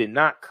call did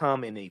not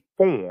come in a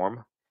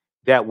form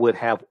that would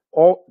have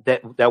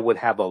that would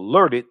have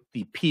alerted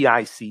the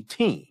PIC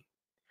team.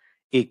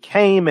 It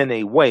came in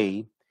a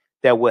way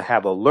that would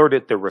have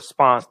alerted the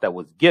response that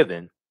was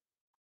given,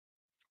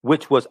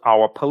 which was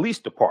our police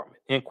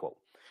department, end quote.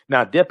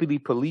 Now, Deputy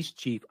Police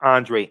Chief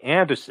Andre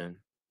Anderson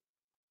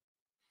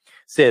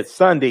said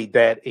Sunday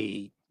that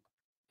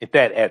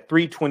at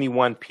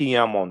 3:21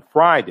 p.m. on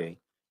Friday,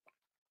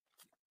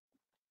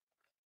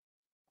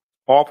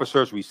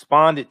 officers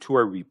responded to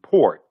a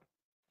report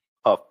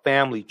of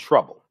family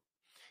trouble.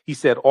 He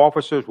said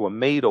officers were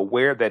made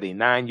aware that a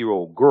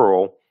 9-year-old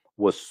girl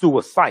was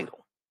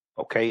suicidal.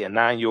 Okay, a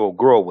 9-year-old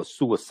girl was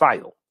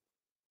suicidal.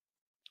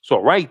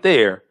 So right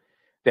there,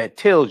 that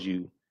tells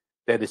you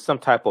that it's some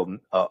type of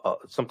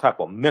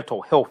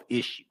mental health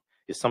issue.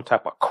 It's some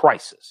type of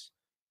crisis.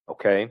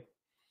 Okay.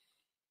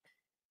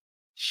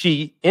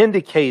 She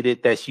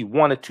indicated that she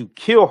wanted to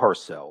kill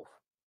herself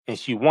and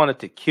she wanted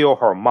to kill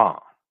her mom.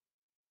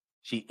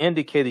 She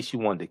indicated she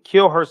wanted to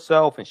kill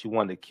herself and she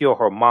wanted to kill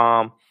her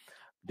mom,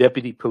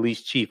 Deputy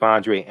Police Chief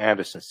Andre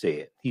Anderson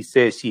said. He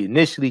said she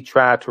initially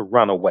tried to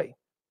run away.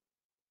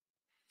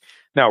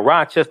 Now,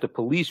 Rochester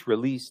police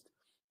released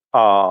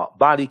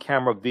body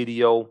camera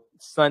video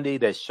Sunday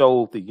that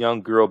showed the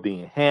young girl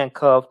being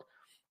handcuffed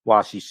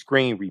while she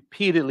screamed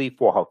repeatedly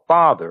for her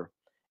father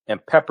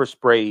and pepper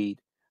sprayed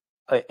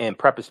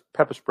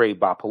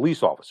by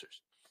police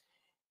officers.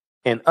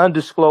 An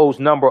undisclosed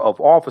number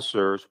of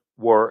officers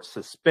were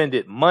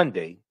suspended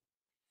Monday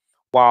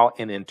while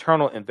an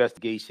internal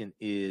investigation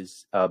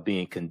is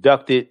being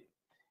conducted,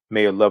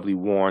 Mayor Lovely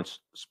Warren's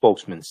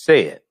spokesman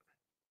said.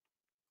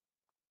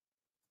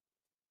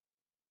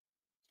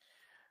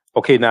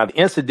 Okay, now the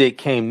incident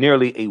came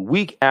nearly a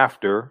week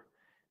after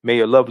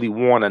Mayor Lovely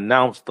Warren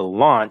announced the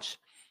launch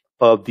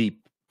of the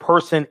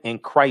Person in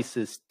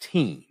Crisis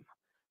team,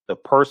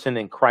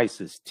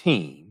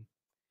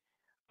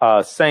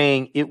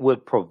 saying it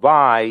would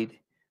provide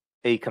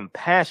a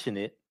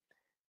compassionate,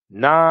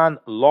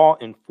 non-law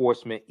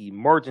enforcement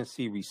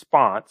emergency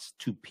response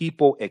to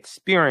people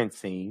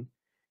experiencing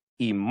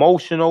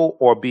emotional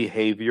or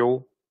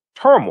behavioral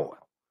turmoil.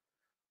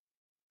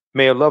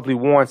 Mayor Lovely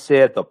Warren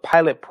said the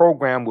pilot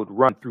program would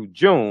run through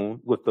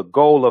June with the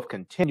goal of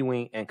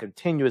continuing and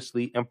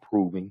continuously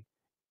improving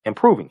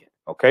it.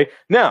 Okay.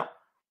 Now,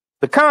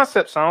 the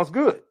concept sounds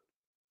good.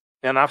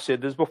 And I've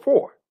said this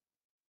before.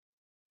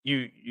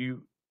 You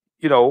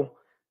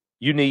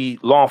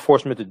need law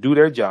enforcement to do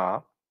their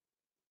job.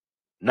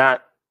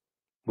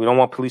 We don't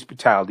want police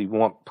brutality. We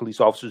want police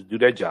officers to do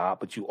their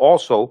job, but you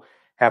also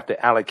have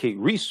to allocate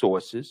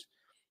resources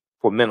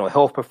for mental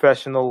health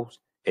professionals,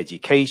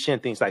 education,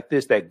 things like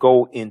this that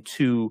go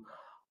into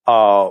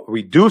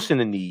reducing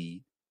the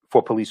need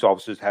for police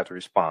officers to have to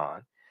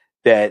respond,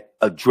 that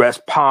address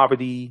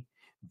poverty,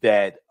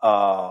 that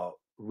and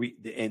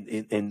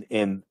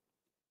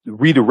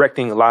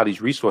redirecting a lot of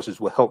these resources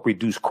will help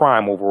reduce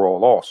crime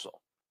overall also.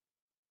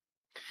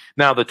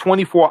 Now, the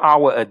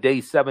 24-hour-a-day,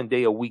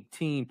 7-day-a-week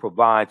team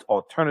provides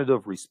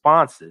alternative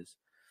responses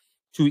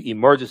to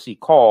emergency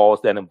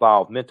calls that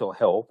involve mental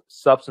health,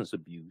 substance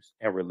abuse,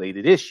 and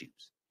related issues.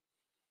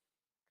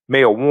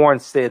 Mayor Warren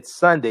said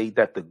Sunday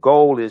that the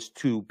goal is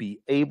to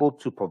be able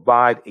to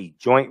provide a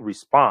joint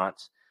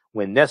response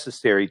when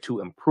necessary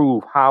to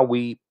improve how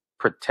we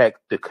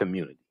protect the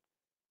community.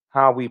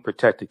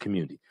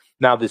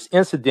 Now, this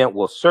incident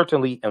will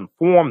certainly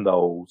inform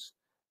those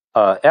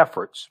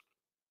efforts.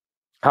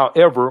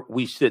 However,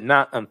 we should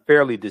not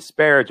unfairly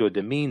disparage or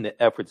demean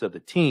the efforts of the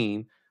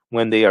team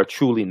when they are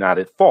truly not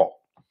at fault.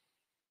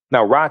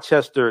 Now,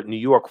 Rochester, New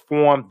York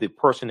formed the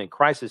Person in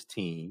Crisis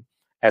team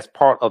as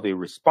part of a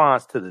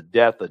response to the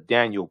death of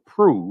Daniel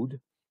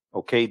Prude,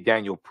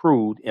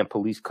 in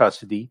police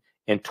custody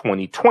in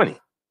 2020.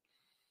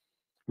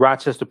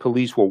 Rochester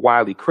police were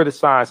widely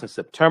criticized in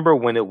September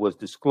when it was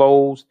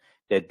disclosed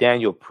that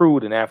Daniel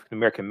Prude, an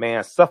African-American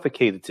man,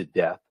 suffocated to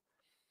death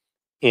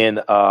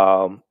in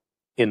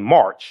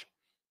March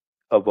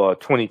of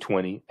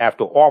 2020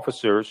 after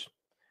officers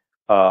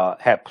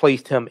had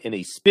placed him in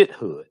a spit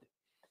hood.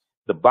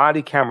 The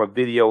body camera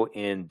video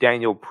in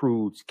Daniel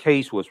Prude's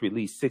case was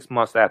released 6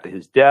 months after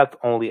his death,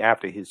 only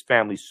after his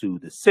family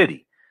sued the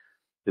city.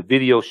 The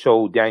video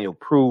showed Daniel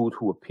Prude,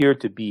 who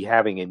appeared to be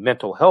having a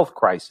mental health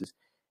crisis,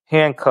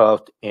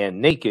 handcuffed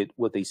and naked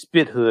with a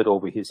spit hood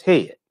over his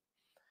head.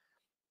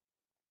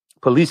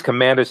 Police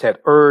commanders had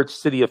urged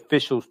city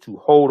officials to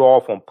hold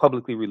off on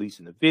publicly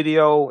releasing the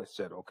video. It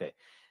said, okay.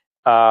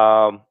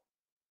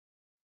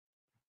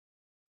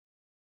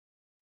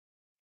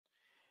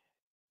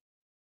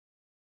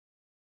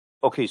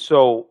 Okay,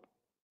 so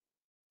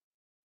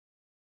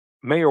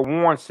Mayor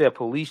Warren said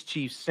Police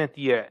Chief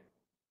Cynthia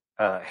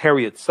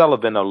Harriet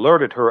Sullivan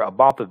alerted her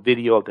about the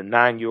video of the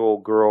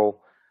 9-year-old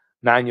girl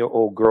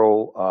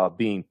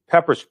being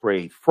pepper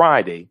sprayed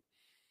Friday.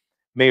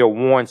 Mayor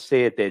Warren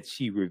said that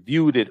she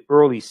reviewed it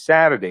early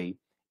Saturday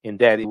and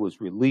that it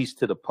was released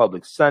to the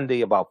public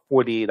Sunday, about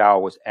 48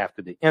 hours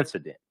after the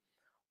incident.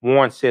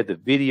 Warren said the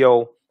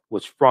video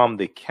was from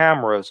the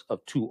cameras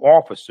of 2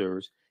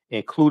 officers,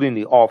 including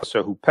the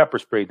officer who pepper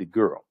sprayed the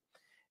girl.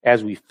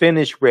 As we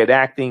finish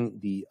redacting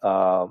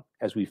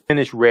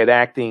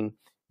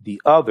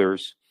the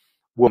others,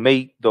 we'll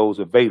make those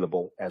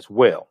available as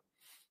well.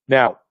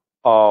 Now,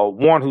 Mayor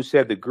Warren, who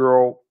said the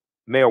girl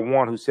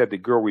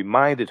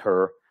reminded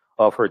her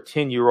of her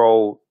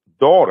 10-year-old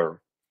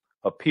daughter,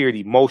 appeared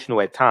emotional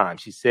at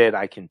times. She said,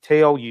 "I can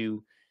tell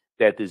you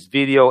that this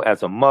video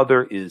as a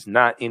mother is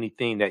not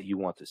anything that you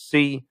want to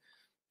see.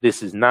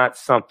 This is not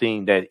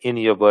something that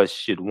any of us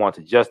should want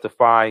to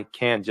justify,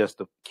 can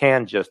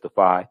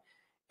justify,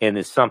 and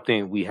it's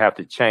something we have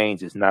to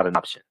change. It's not an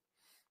option."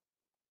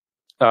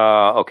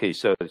 Okay,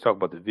 so to talk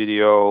about the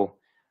video,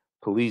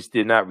 police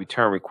did not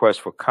return requests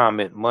for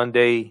comment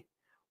Monday.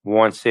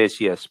 Warren said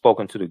she had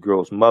spoken to the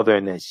girl's mother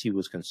and that she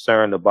was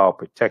concerned about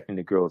protecting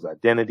the girl's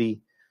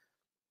identity.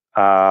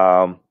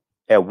 At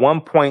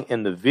one point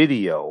in the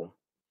video,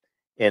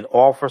 an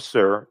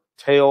officer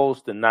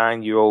tells the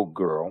 9-year-old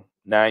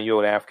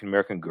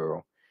African-American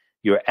girl,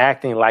 "You're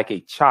acting like a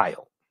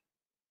child."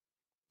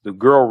 The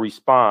girl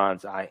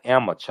responds, "I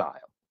am a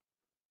child."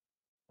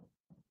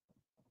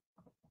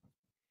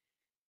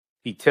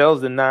 He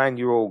tells the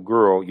 9-year-old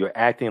girl, "You're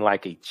acting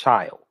like a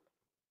child."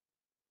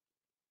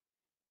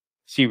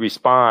 She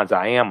responds,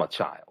 "I am a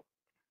child."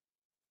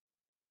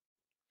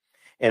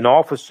 An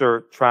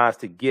officer tries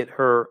to get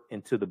her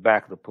into the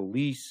back of the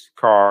police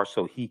car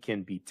so she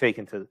can be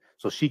taken to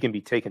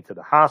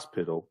the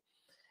hospital,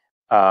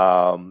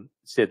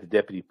 said the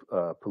deputy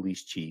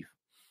police chief.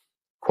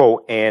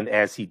 Quote, "And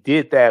as he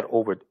did that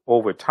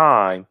over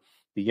time,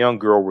 the young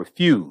girl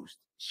refused.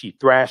 She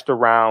thrashed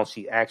around.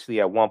 She actually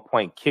at one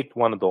point kicked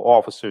one of the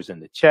officers in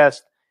the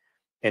chest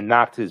and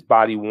knocked his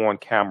body-worn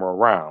camera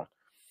around."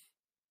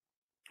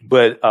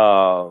 But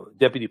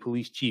Deputy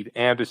Police Chief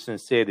Anderson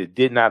said it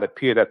did not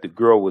appear that the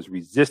girl was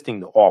resisting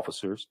the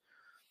officers.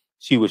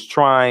 She was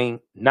trying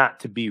not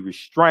to be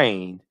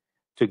restrained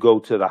to go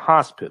to the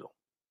hospital.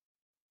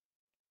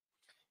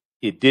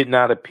 It did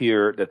not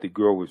appear that the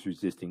girl was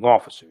resisting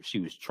officers. She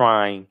was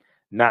trying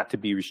not to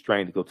be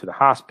restrained to go to the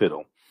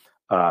hospital,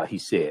 he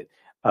said.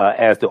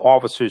 As the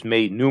officers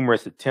made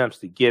numerous attempts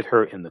to get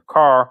her in the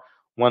car,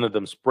 one of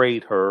them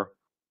sprayed her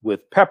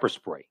with pepper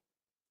spray.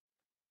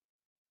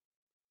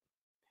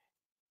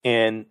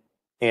 And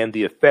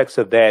the effects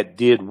of that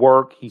did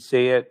work, he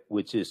said,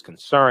 which is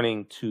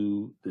concerning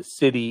to the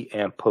city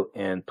and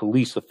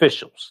police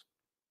officials.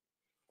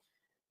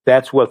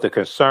 That's what the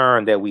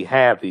concern that we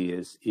have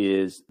is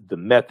the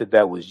method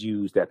that was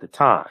used at the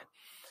time.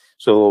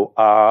 So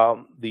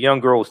the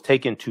young girl was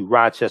taken to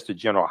Rochester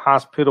General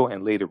Hospital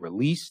and later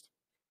released.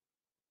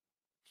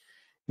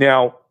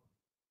 Now,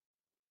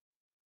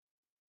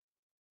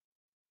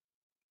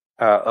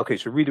 okay,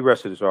 so read the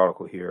rest of this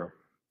article here.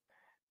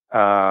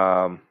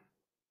 The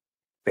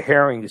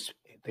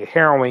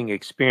harrowing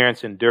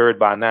experience endured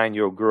by a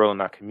 9-year-old girl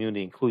in our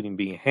community, including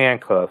being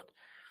handcuffed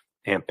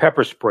and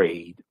pepper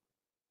sprayed,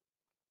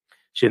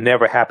 should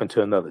never happen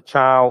to another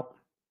child.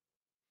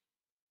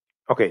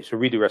 Okay, so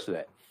read the rest of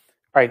that.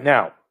 All right,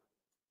 now,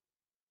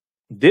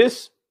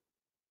 this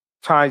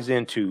ties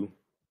into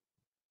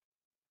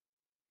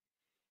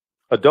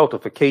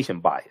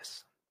adultification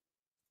bias.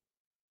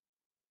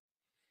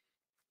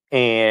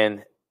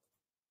 And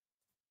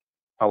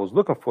I was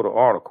looking for the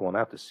article and I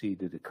have to see,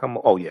 did it come?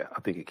 Oh, yeah,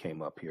 I think it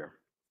came up here.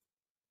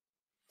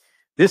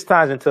 This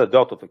ties into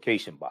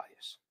adultification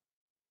bias.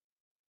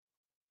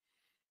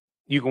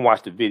 You can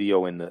watch the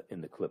video in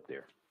the clip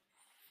there.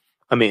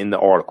 In the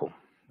article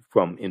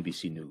from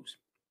NBC News.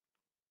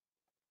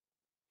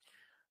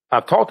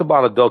 I've talked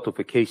about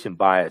adultification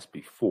bias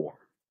before.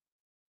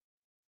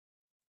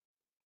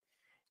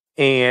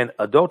 And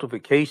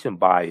adultification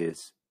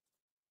bias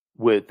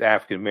with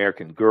African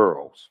American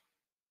girls.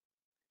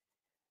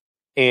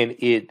 And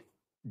it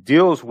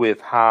deals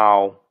with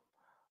how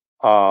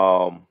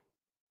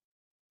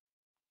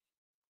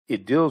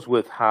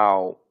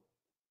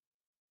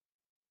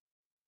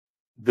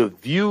the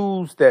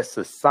views that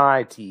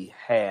society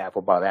have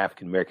about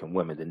African American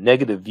women, the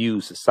negative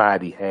views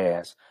society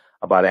has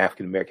about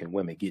African American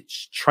women,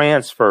 gets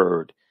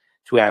transferred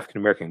to African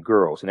American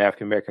girls. And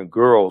African American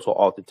girls are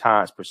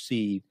oftentimes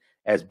perceived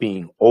as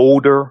being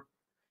older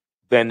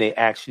than they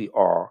actually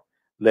are,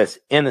 less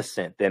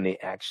innocent than they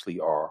actually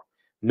are,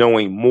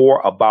 knowing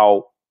more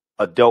about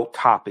adult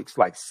topics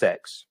like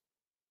sex.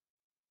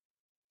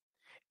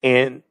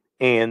 And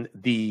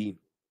the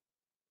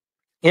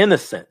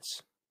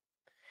innocence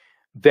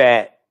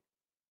that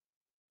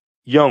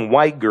young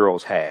white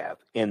girls have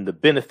and the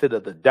benefit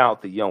of the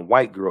doubt that young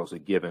white girls are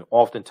given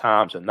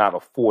oftentimes are not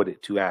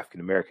afforded to African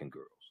American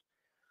girls.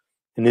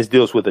 And this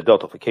deals with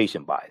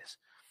adultification bias.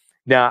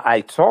 Now,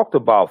 I talked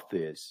about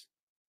this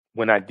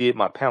when I did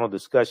my panel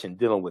discussion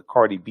dealing with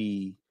Cardi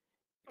B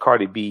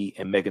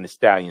and Megan Thee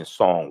Stallion's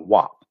song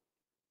WAP.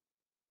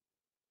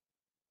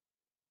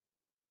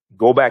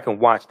 Go back and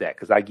watch that,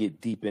 because I get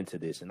deep into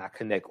this and I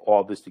connect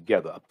all this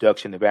together.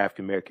 Abduction of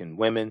African American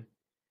women,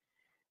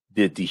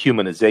 the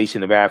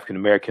dehumanization of African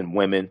American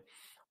women,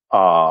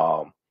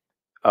 the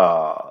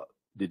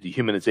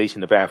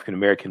dehumanization of African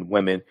American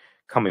women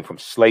coming from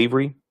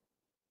slavery,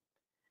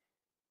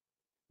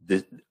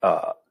 the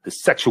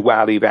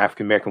sexuality of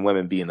African American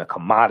women being a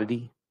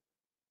commodity.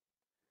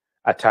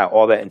 I tie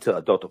all that into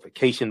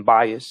adultification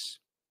bias,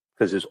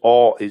 because it's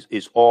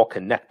all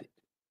connected.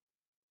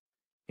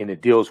 And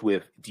it deals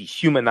with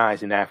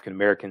dehumanizing African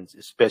Americans,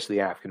 especially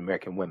African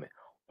American women.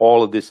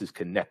 All of this is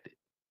connected.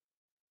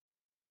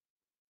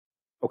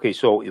 Okay,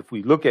 so if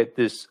we look at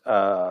this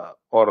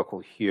article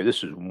here,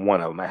 this is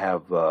one of them. I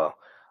have a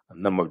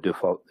number of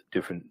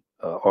different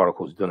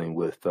articles dealing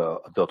with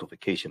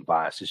adultification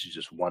bias. This is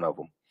just one of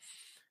them.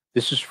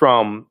 This is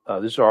from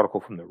this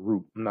article from The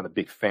Root. I'm not a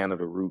big fan of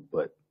The Root,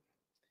 but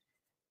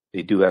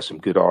they do have some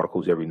good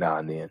articles every now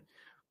and then.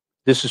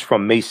 This is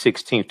from May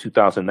 16,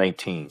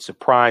 2019.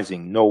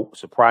 Surprising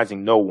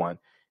no one,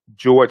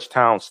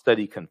 Georgetown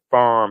study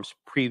confirms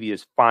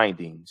previous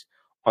findings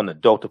on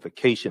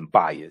adultification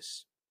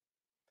bias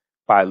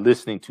by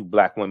listening to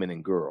Black women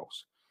and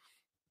girls.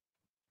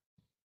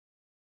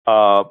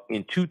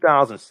 In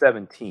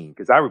 2017,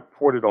 because I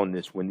reported on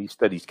this when these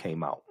studies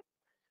came out,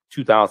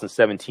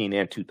 2017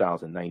 and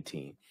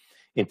 2019.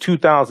 In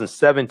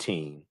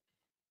 2017,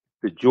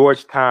 the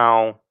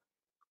Georgetown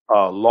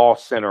Law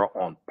Center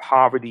on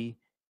Poverty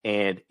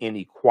and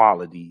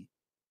Inequality,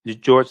 the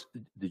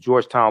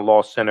Georgetown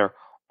Law Center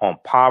on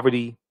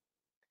Poverty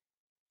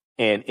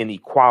and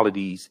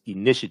Inequalities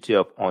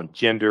Initiative on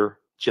Gender,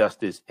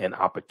 Justice, and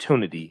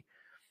Opportunity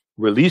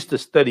released a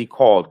study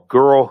called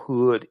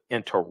Girlhood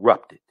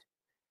Interrupted,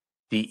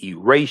 the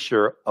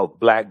Erasure of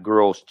Black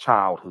Girls'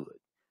 Childhood.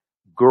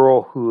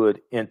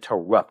 Girlhood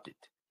Interrupted,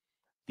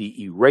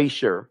 the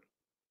Erasure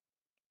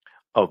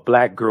of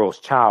Black Girls'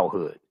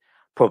 Childhood,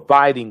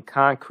 providing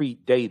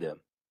concrete data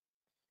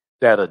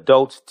that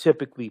adults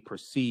typically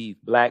perceive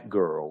Black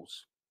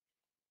girls,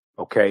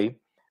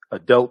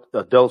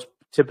 adults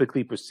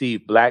typically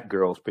perceive Black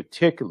girls,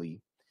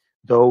 particularly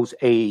those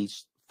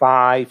aged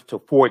 5 to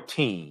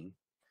 14,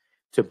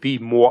 to be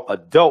more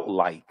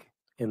adult-like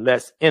and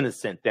less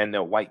innocent than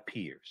their white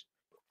peers.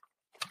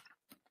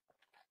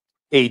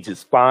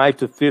 Ages 5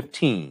 to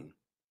 15,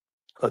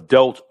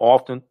 adults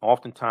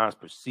oftentimes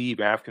perceive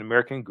African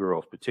American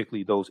girls,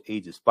 particularly those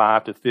ages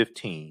 5 to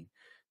 15,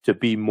 to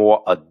be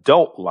more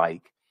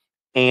adult-like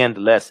and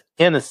less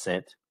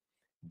innocent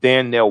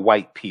than their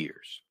white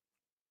peers.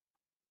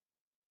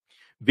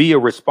 Via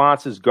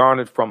responses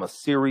garnered from a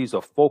series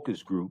of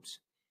focus groups,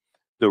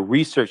 the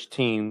research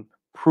team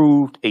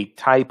proved a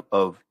type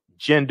of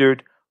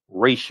gendered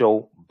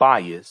racial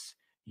bias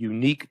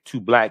unique to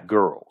Black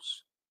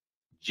girls.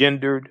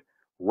 Gendered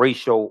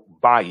racial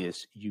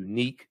bias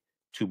unique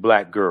to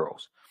Black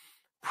girls.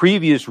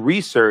 Previous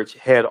research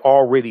had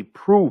already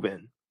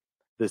proven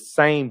the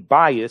same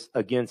bias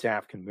against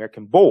African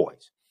American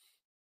boys.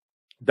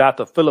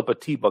 Dr. Philippa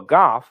T.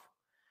 Bagoff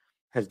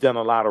has done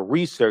a lot of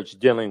research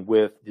dealing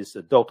with this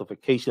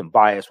adultification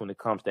bias when it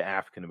comes to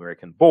African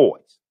American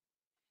boys.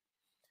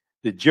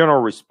 The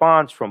general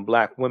response from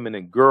Black women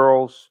and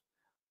girls,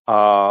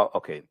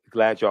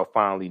 glad y'all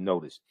finally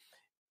noticed.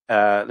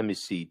 Let me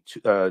see.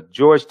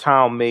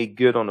 Georgetown made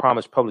good on the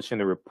promise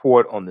publishing a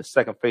report on the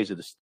second phase of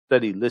the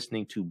study,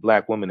 listening to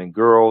Black women and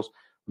girls'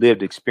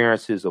 lived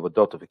experiences of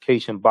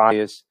adultification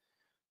bias.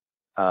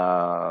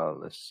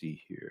 Let's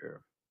see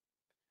here.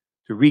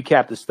 To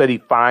recap the study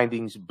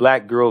findings,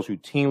 Black girls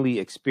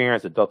routinely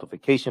experience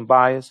adultification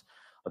bias.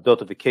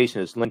 Adultification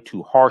is linked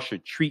to harsher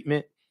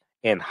treatment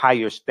and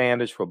higher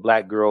standards for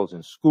Black girls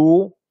in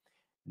school.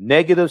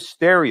 Negative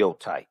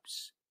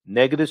stereotypes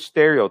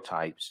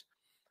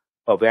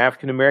of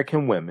African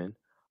American women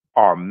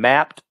are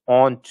mapped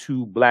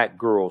onto Black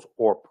girls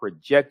or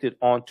projected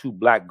onto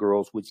Black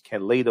girls, which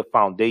can lay the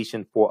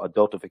foundation for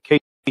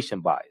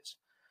adultification bias.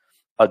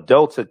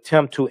 Adults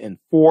attempt to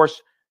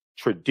enforce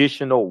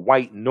traditional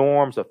white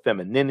norms of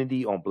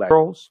femininity on Black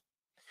girls.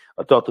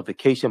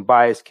 Adultification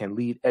bias can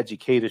lead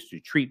educators to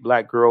treat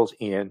Black girls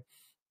in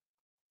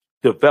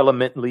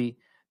developmentally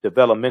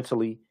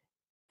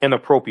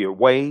inappropriate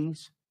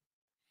ways.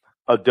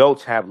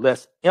 Adults have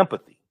less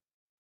empathy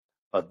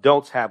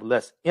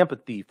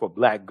for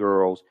Black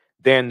girls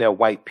than their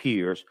white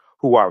peers,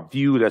 who are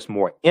viewed as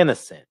more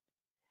innocent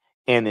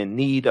and in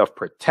need of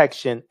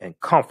protection and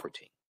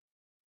comforting.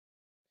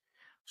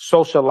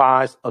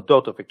 Socialized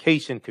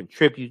adultification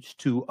contributes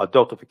to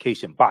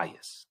adultification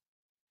bias.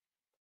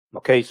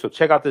 Okay, so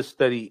check out this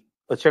study.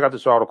 Check out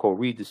this article.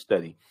 Read this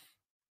study.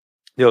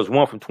 There was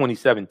one from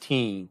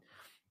 2017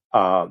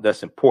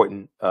 that's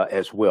important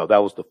as well.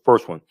 That was the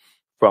first one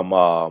from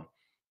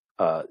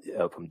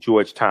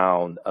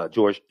Georgetown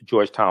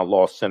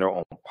Law Center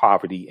on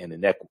Poverty and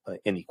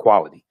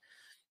Inequality.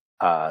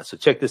 So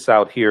check this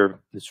out here.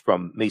 This is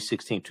from May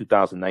 16,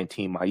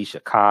 2019,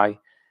 Maisha Kai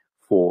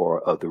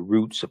for The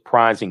Root.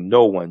 Surprising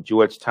no one,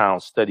 Georgetown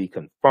study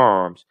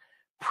confirms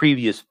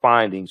previous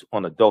findings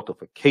on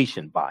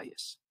adultification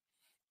bias.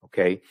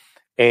 Okay.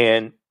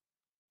 And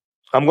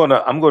I'm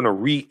gonna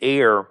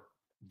re-air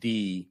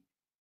the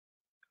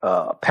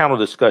panel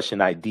discussion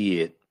I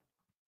did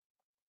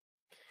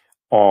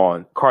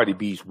on Cardi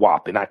B's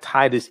WAP, and I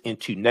tie this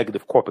into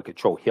negative corporate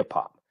control hip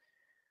hop.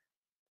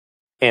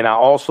 And I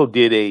also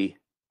did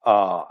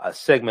a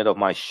segment of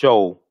my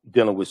show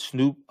dealing with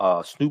Snoop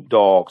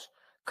Dogg's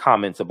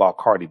comments about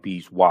Cardi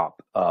B's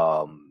WAP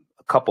a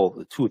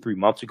couple, 2 or 3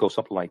 months ago,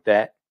 something like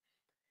that.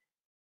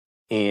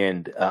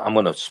 And I'm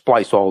going to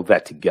splice all of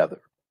that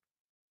together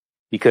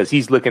because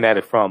he's looking at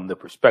it from the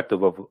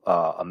perspective of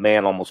a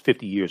man almost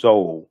 50 years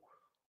old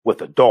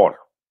with a daughter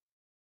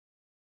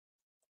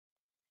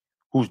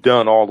who's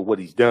done all of what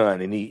he's done.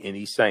 And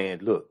he's saying,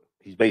 look,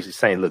 he's basically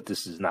saying, look,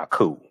 this is not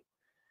cool.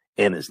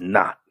 And it's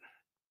not.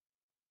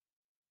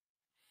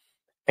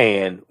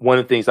 And one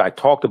of the things I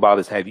talked about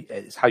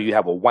is how you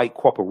have a white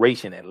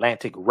corporation,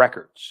 Atlantic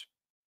Records,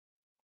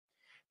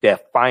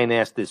 that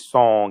financed this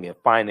song and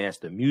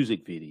financed the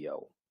music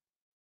video.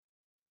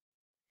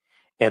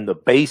 And the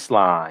bass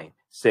line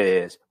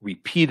says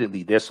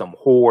repeatedly, there's some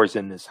whores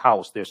in this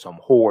house. There's some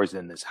whores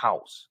in this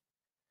house.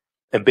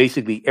 And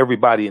basically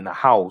everybody in the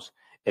house,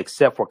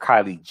 except for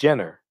Kylie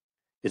Jenner,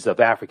 is of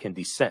African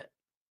descent.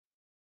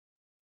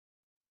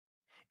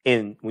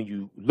 And when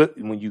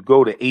you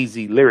go to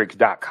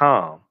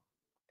azlyrics.com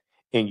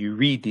and you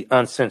read the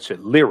uncensored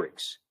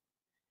lyrics,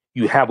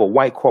 you have a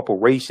white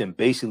corporation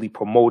basically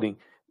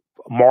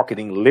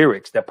marketing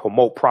lyrics that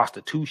promote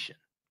prostitution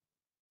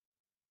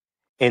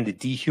and the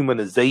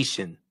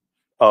dehumanization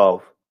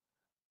of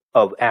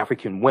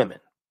African women.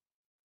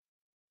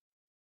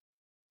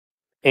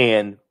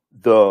 And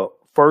the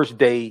first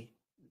day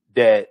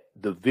that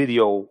the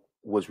video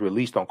was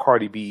released on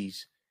Cardi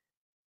B's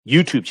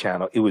YouTube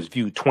channel, it was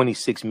viewed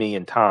 26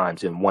 million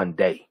times in one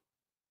day.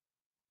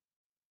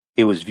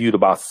 It was viewed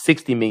about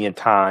 60 million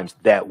times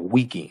that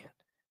weekend,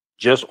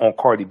 just on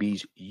Cardi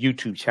B's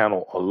YouTube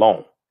channel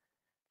alone.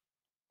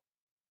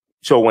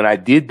 So when I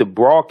did the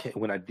broadcast,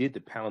 when I did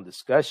the panel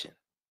discussion,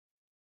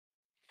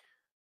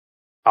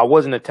 I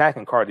wasn't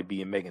attacking Cardi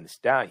B and Megan Thee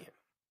Stallion.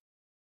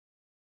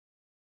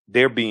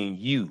 They're being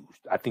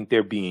used. I think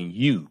they're being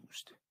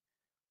used.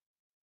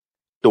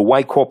 The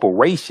white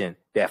corporation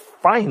that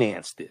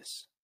financed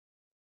this,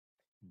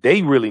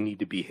 they really need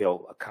to be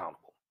held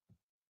accountable.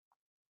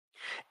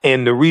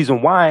 And the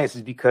reason why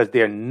is because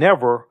they're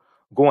never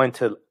going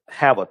to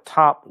have a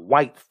top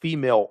white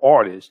female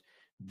artist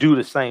do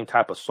the same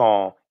type of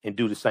song and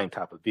do the same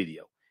type of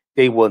video.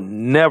 They will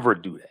never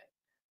do that.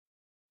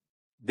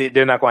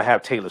 They're not going to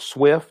have Taylor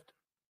Swift.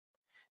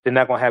 They're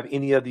not going to have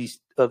any of these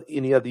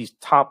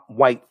top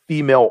white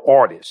female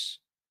artists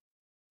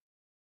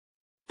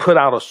put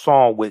out a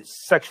song with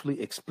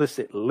sexually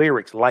explicit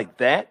lyrics like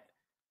that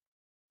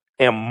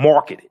and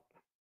market it.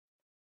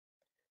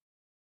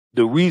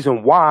 The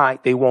reason why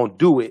they won't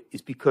do it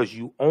is because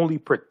you only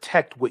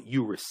protect what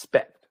you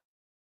respect.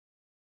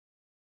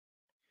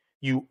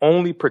 You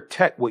only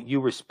protect what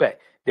you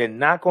respect. They're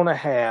not going to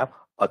have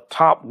a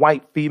top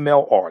white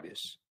female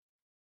artist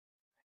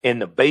and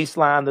the bass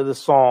line of the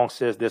song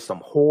says there's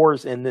some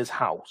whores in this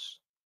house.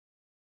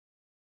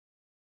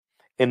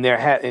 And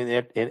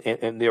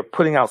they're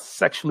putting out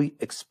sexually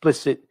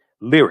explicit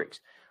lyrics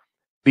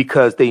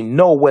because they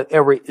know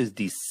whatever is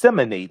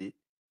disseminated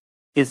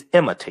is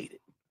imitated.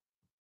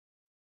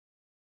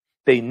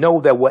 They know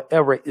that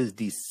whatever is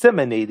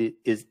disseminated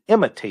is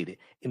imitated.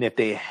 And if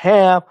they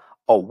have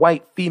a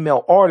white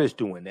female artist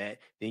doing that,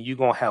 then you're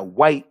going to have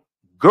white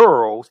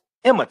girls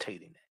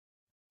imitating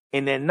that.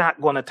 And they're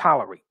not going to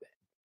tolerate that.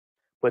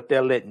 But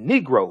they'll let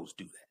Negroes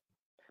do that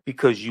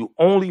because you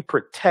only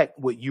protect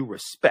what you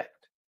respect.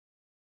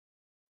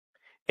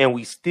 And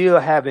we still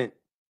haven't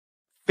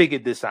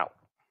figured this out.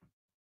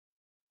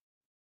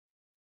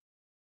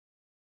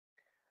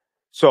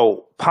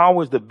 So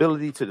power is the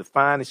ability to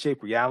define and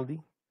shape reality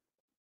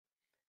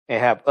and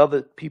have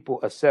other people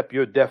accept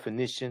your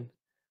definition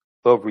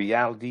of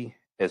reality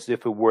as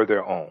if it were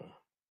their own.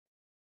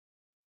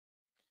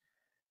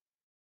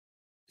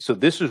 So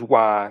this is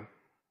why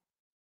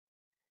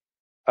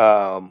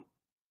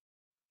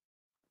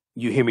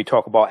you hear me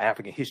talk about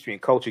African history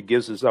and culture. It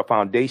gives us our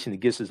foundation. It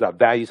gives us our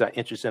values, our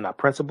interests, and our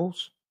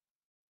principles.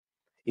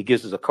 It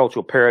gives us a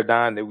cultural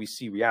paradigm that we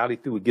see reality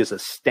through. It gives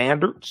us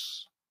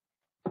standards.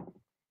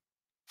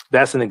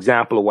 That's an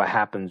example of what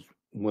happens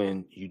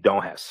when you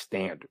don't have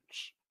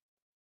standards.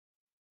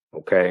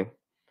 Okay?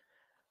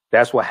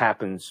 That's what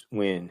happens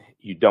when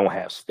you don't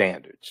have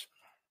standards.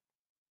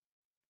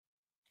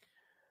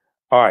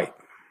 All right.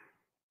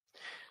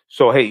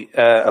 So, hey,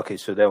 okay,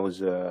 so that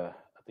was, I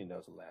think that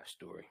was the last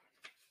story.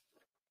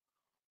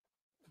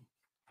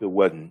 If it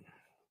wasn't,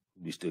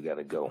 we still got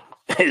to go.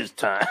 It's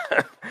time.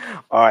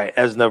 All right,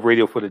 that's enough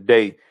radio for the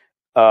day.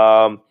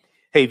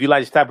 Hey, if you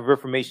like this type of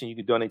information, you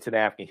can donate to the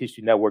African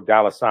History Network,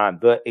 $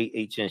 the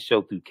AHN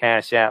Show through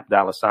Cash App,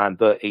 $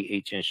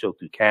 the AHN Show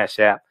through Cash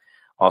App.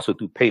 Also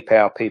through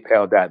PayPal,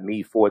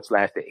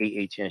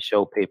 paypal.me/the AHN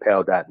Show,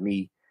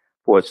 paypal.me/the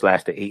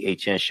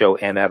AHN Show,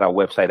 and at our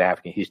website,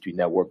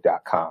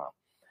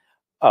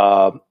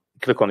 AfricanHistoryNetwork.com.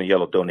 Click on the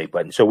yellow donate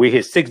button. So we're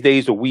here 6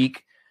 days a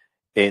week.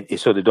 And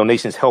so the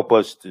donations help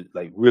us to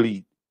like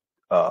really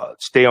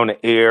stay on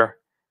the air,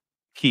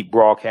 keep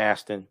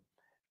broadcasting.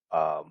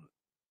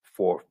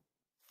 For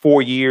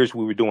 4 years,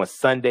 we were doing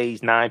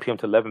Sundays, 9 p.m.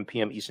 to 11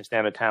 p.m. Eastern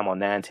Standard Time on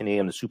 910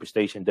 a.m. the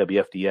Superstation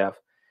WFDF.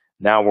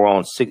 Now we're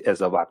on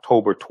as of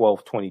October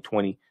 12th,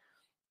 2020.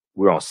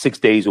 We're on 6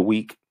 days a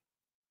week.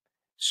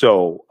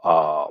 So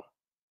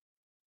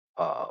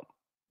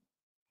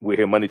we're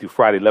here Monday through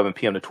Friday, 11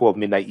 p.m. to 12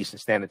 midnight Eastern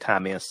Standard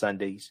Time, and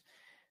Sundays.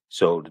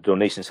 So the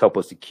donations help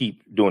us to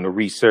keep doing the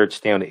research,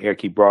 stay on the air,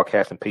 keep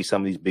broadcasting, pay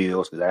some of these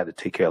bills, because I had to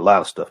take care of a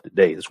lot of stuff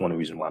today. That's one of the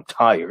reasons why I'm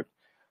tired.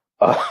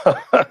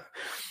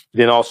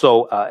 Then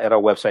also at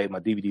our website, my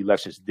DVD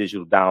lectures,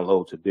 digital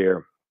downloads are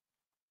there.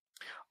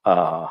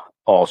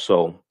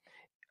 Also,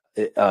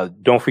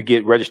 don't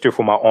forget, register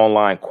for my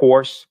online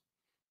course.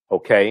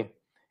 Okay.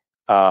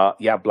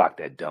 Yeah, I blocked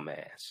that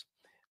dumbass.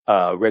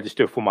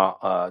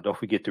 Don't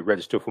forget to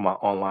register for my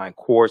online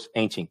course,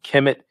 Ancient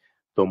Kemet,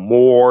 the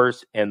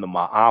Moors, and the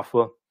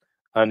Ma'afa,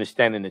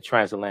 Understanding the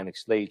Transatlantic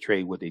Slave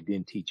Trade, what they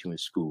didn't teach you in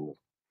school.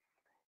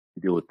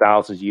 We deal with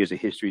thousands of years of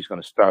history. It's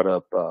going to start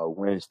up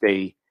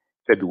Wednesday,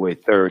 February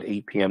 3rd,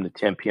 8 p.m. to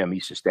 10 p.m.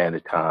 Eastern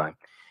Standard Time.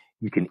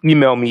 You can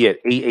email me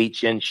at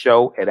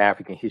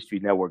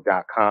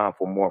ahnshow@africanhistorynetwork.com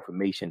for more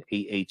information,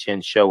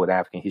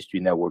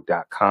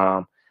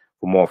 ahnshow@africanhistorynetwork.com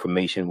for more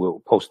information. We'll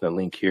post a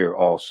link here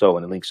also,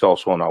 and the link's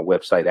also on our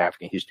website,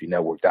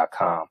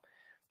 africanhistorynetwork.com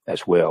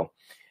as well.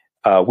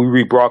 We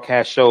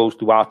rebroadcast shows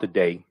throughout the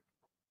day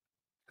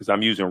because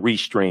I'm using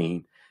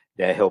Restream.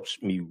 That helps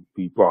me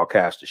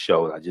rebroadcast the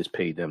show. I just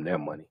paid them their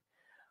money.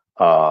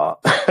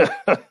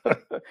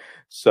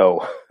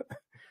 So,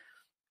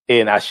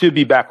 and I should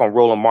be back on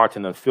Roland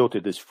Martin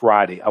Unfiltered this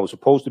Friday. I was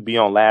supposed to be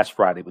on last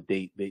Friday, but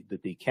they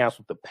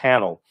canceled the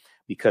panel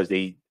because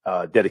they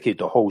dedicated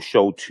the whole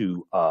show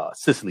to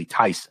Cicely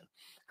Tyson,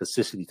 because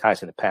Cicely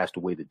Tyson had passed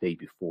away the day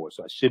before.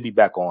 So I should be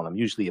back on. I'm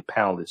usually a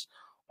panelist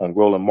on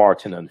Roland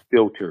Martin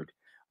Unfiltered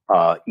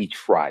each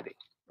Friday.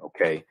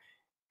 Okay.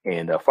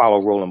 And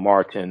follow Roland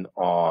Martin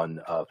on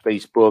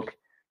Facebook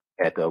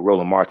at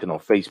Roland Martin on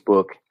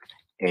Facebook,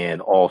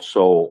 and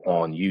also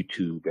on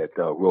YouTube at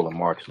Roland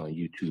Martin on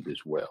YouTube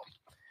as well.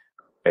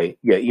 Okay.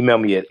 Yeah. Email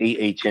me at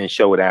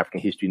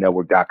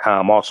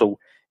ahnshow@africanhistorynetwork.com. Also,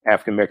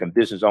 African American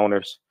business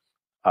owners,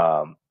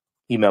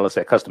 email us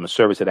at customer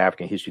service at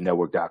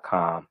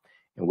africanhistorynetwork.com,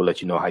 and we'll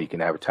let you know how you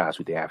can advertise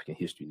with the African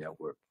History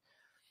Network.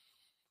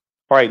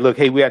 All right, look,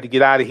 hey, we have to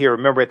get out of here.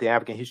 Remember, at the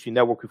African History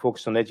Network, we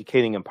focus on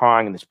educating,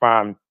 empowering, and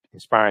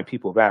inspiring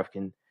people of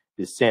African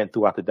descent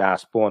throughout the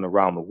diaspora and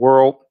around the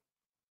world.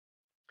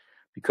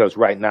 Because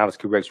right now, let's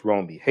correct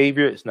wrong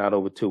behavior. It's not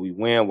over till we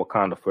win.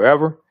 Wakanda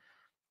forever.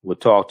 We'll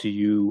talk to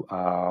you.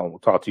 We'll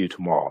talk to you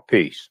tomorrow.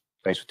 Peace.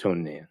 Thanks for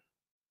tuning in.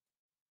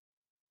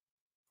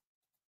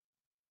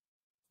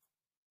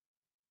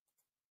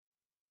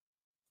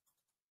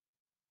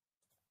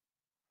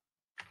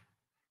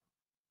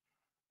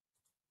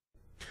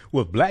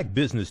 With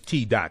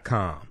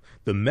blackbusinesstea.com,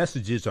 the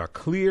messages are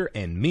clear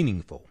and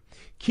meaningful.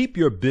 Keep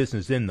your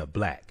business in the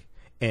black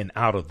and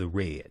out of the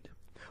red.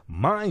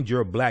 Mind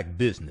your black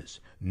business.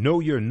 Know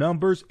your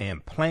numbers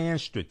and plan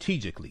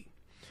strategically.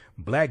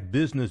 Black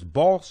Business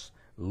Boss,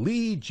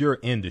 lead your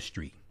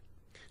industry.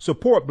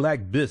 Support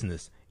black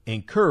business,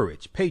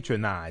 encourage,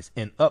 patronize,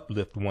 and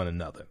uplift one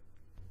another.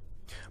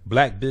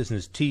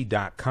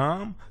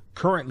 blackbusinesstea.com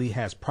currently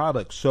has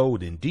products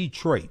sold in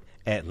Detroit,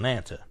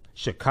 Atlanta,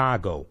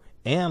 Chicago,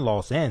 and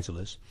Los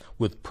Angeles,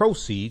 with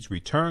proceeds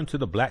returned to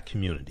the black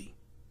community.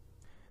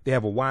 They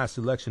have a wide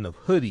selection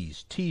of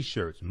hoodies,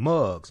 t-shirts,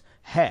 mugs,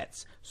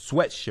 hats,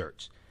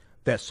 sweatshirts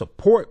that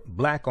support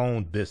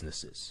black-owned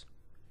businesses.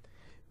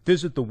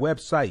 Visit the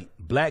website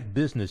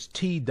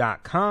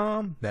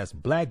blackbusinesstee.com. That's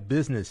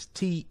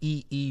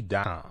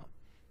blackbusinesstee.com.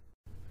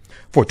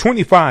 For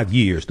 25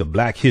 years, the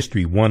Black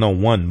History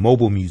 101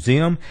 Mobile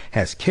Museum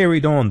has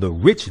carried on the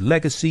rich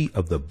legacy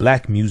of the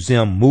Black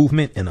Museum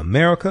movement in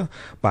America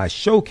by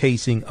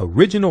showcasing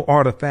original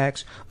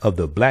artifacts of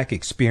the Black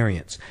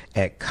experience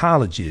at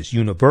colleges,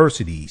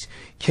 universities,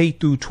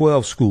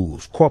 K-12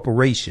 schools,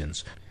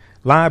 corporations,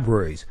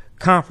 libraries,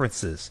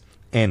 conferences,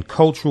 and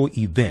cultural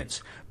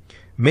events,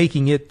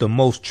 making it the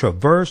most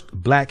traversed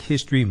Black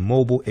History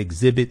mobile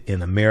exhibit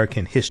in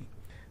American history.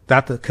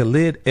 Dr.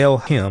 Khalid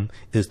El-Him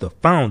is the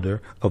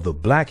founder of the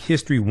Black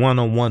History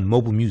 101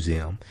 Mobile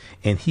Museum,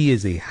 and he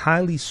is a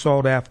highly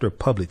sought-after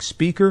public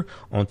speaker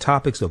on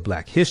topics of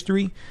Black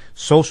history,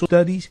 social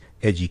studies,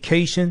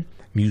 education,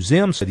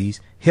 museum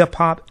studies,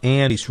 hip-hop,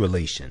 and race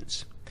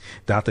relations.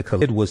 Dr.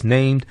 Khalid was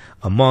named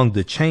among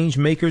the change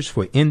makers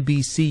for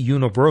NBC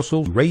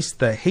Universal's Erase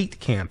the Hate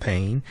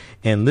campaign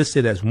and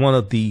listed as one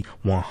of the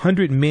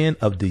 100 men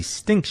of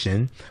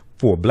distinction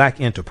for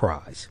Black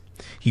enterprise.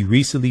 He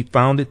recently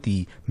founded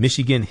the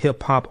Michigan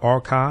Hip Hop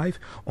Archive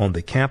on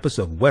the campus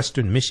of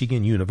Western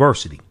Michigan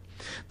University.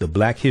 The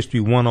Black History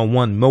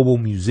 101 Mobile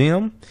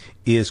Museum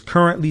is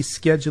currently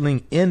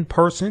scheduling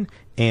in-person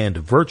and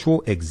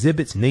virtual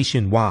exhibits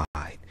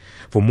nationwide.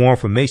 For more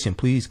information,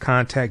 please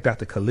contact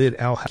Dr. Khalid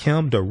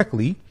Al-Hakim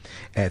directly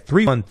at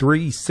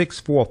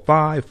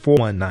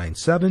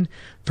 313-645-4197,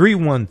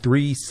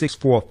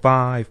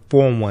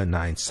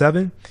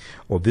 313-645-4197,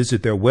 or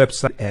visit their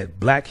website at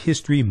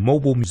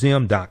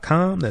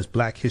blackhistorymobilemuseum.com. That's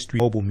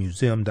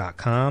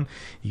blackhistorymobilemuseum.com.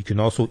 You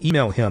can also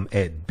email him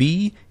at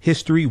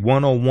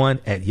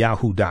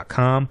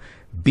bhistory101@yahoo.com,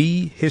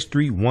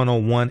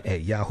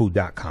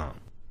 bhistory101@yahoo.com.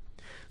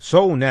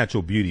 Soul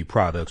Natural Beauty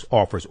Products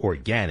offers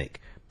organic,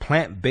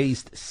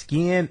 plant-based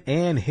skin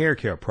and hair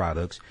care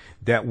products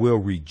that will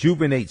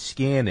rejuvenate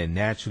skin and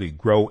naturally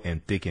grow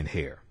and thicken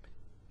hair.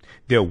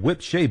 Their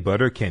whipped shea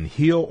butter can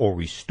heal or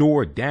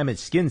restore damaged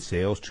skin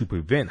cells to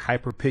prevent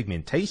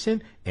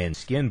hyperpigmentation and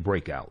skin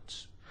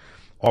breakouts.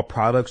 All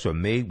products are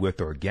made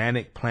with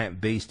organic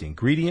plant-based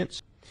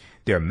ingredients.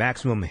 Their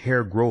maximum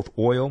hair growth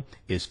oil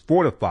is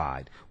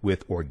fortified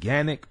with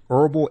organic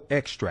herbal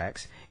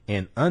extracts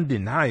and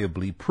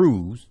undeniably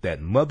proves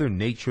that Mother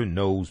Nature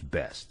knows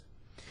best.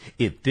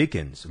 It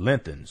thickens,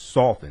 lengthens,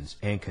 softens,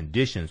 and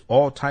conditions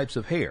all types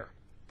of hair.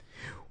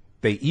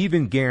 They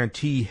even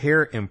guarantee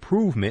hair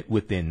improvement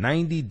within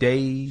 90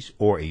 days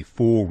or a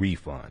full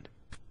refund.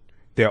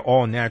 Their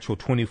all-natural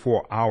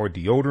 24-hour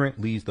deodorant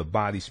leaves the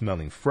body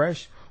smelling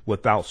fresh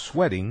without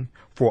sweating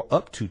for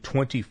up to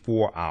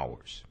 24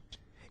 hours.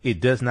 It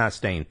does not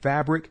stain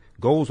fabric,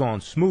 goes on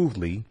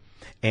smoothly,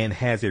 and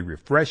has a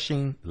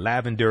refreshing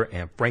lavender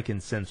and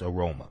frankincense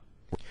aroma.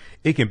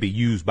 It can be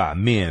used by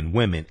men,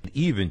 women, and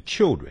even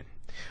children.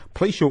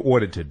 Place your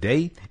order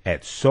today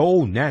at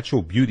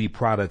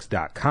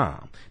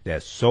soulnaturalbeautyproducts.com.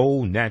 That's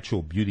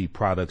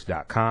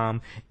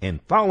soulnaturalbeautyproducts.com,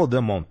 and follow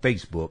them on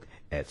Facebook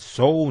at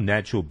Soul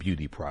Natural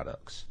Beauty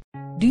Products.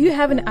 Do you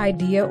have an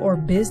idea or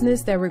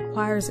business that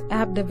requires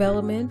app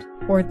development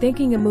or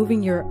thinking of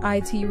moving your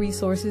IT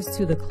resources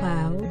to the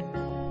cloud?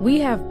 We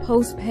have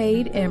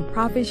post-paid and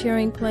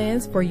profit-sharing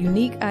plans for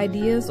unique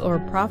ideas or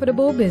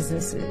profitable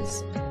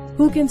businesses.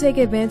 Who can take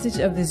advantage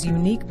of this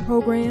unique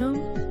program?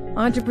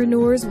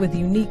 Entrepreneurs with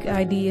unique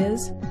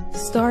ideas,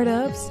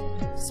 startups,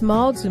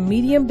 small to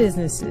medium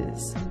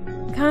businesses.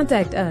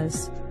 Contact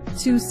us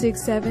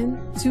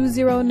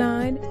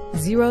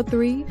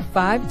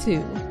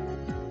 267-209-0352.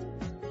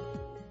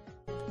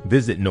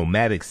 Visit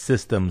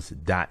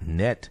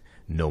nomadicsystems.net,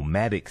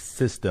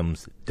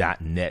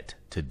 nomadicsystems.net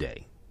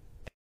today.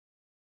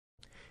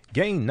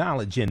 Gain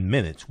knowledge in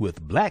minutes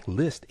with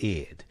Blacklist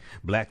Ed.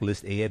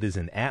 Blacklist Ed is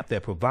an app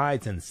that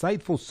provides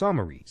insightful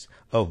summaries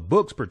of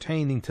books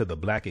pertaining to the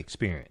Black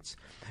experience.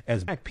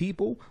 As Black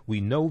people, we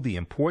know the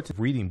importance of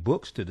reading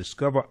books to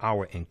discover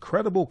our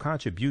incredible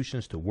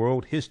contributions to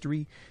world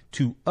history,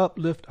 to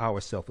uplift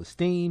our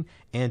self-esteem,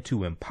 and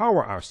to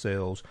empower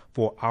ourselves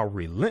for our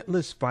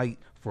relentless fight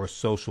for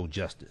social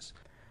justice.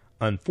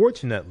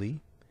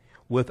 Unfortunately,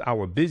 with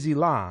our busy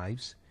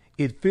lives,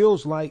 it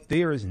feels like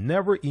there is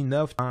never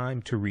enough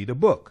time to read a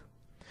book.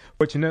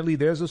 Fortunately,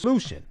 there's a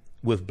solution.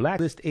 With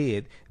Blacklist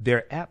Ed,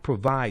 their app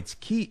provides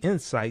key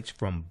insights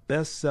from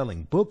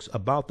best-selling books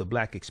about the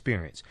Black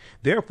experience,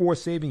 therefore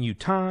saving you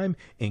time,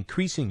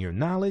 increasing your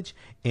knowledge,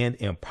 and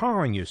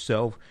empowering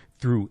yourself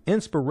through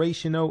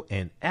inspirational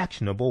and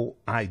actionable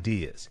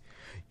ideas.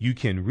 You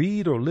can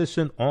read or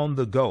listen on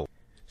the go.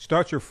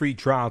 Start your free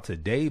trial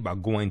today by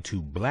going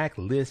to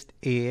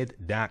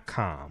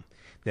blacklisted.com.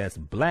 That's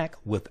black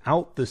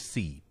without the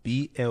C,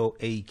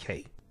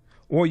 B-L-A-K.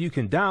 Or you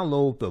can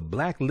download the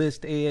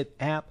Blacklist Ed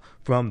app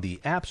from the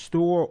App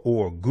Store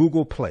or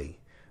Google Play.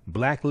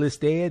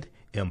 Blacklist Ed,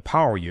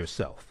 empower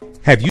yourself.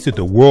 Have you tasted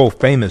the world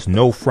famous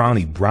No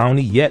Frowny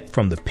Brownie yet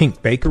from the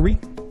Pink Bakery?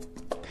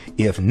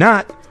 If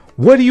not,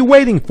 what are you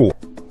waiting for?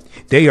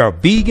 They are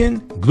vegan,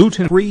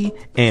 gluten-free,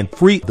 and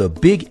free of the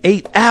big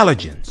 8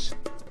 allergens.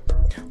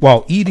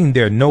 While eating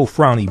their No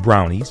Frowny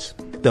brownies,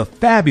 the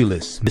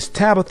fabulous Miss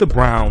Tabitha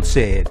Brown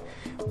said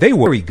they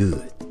were very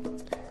good.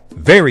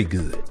 Very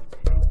good.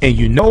 And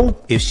you know,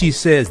 if she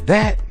says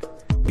that,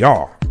 they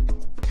are.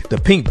 The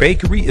Pink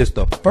Bakery is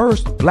the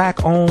first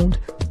Black-owned,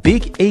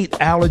 Big 8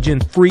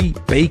 allergen-free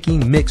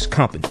baking mix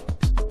company.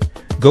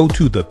 Go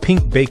to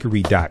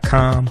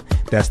thepinkbakery.com,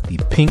 that's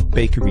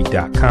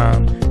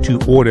thepinkbakery.com, to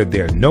order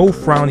their No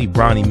Frowny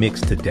Brownie Mix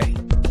today.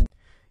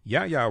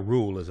 Yaya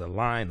Rule is a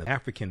line of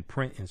African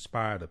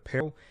print-inspired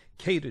apparel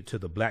catered to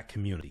the Black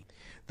community.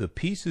 The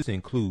pieces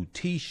include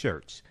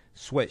t-shirts,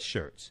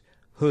 sweatshirts,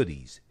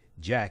 hoodies,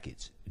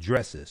 jackets,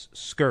 dresses,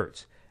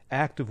 skirts,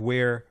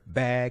 activewear,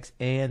 bags,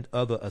 and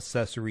other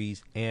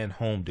accessories and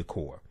home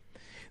decor.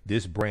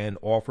 This brand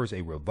offers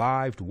a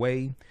revived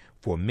way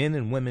for men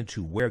and women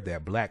to wear their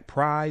Black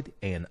pride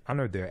and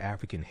honor their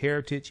African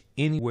heritage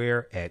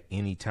anywhere at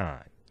any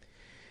time.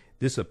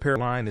 This apparel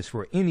line is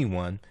for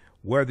anyone,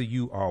 whether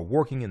you are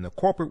working in the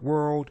corporate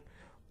world,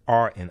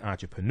 are an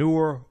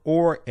entrepreneur,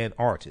 or an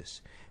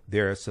artist.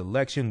 Their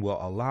selection will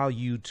allow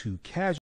you to casually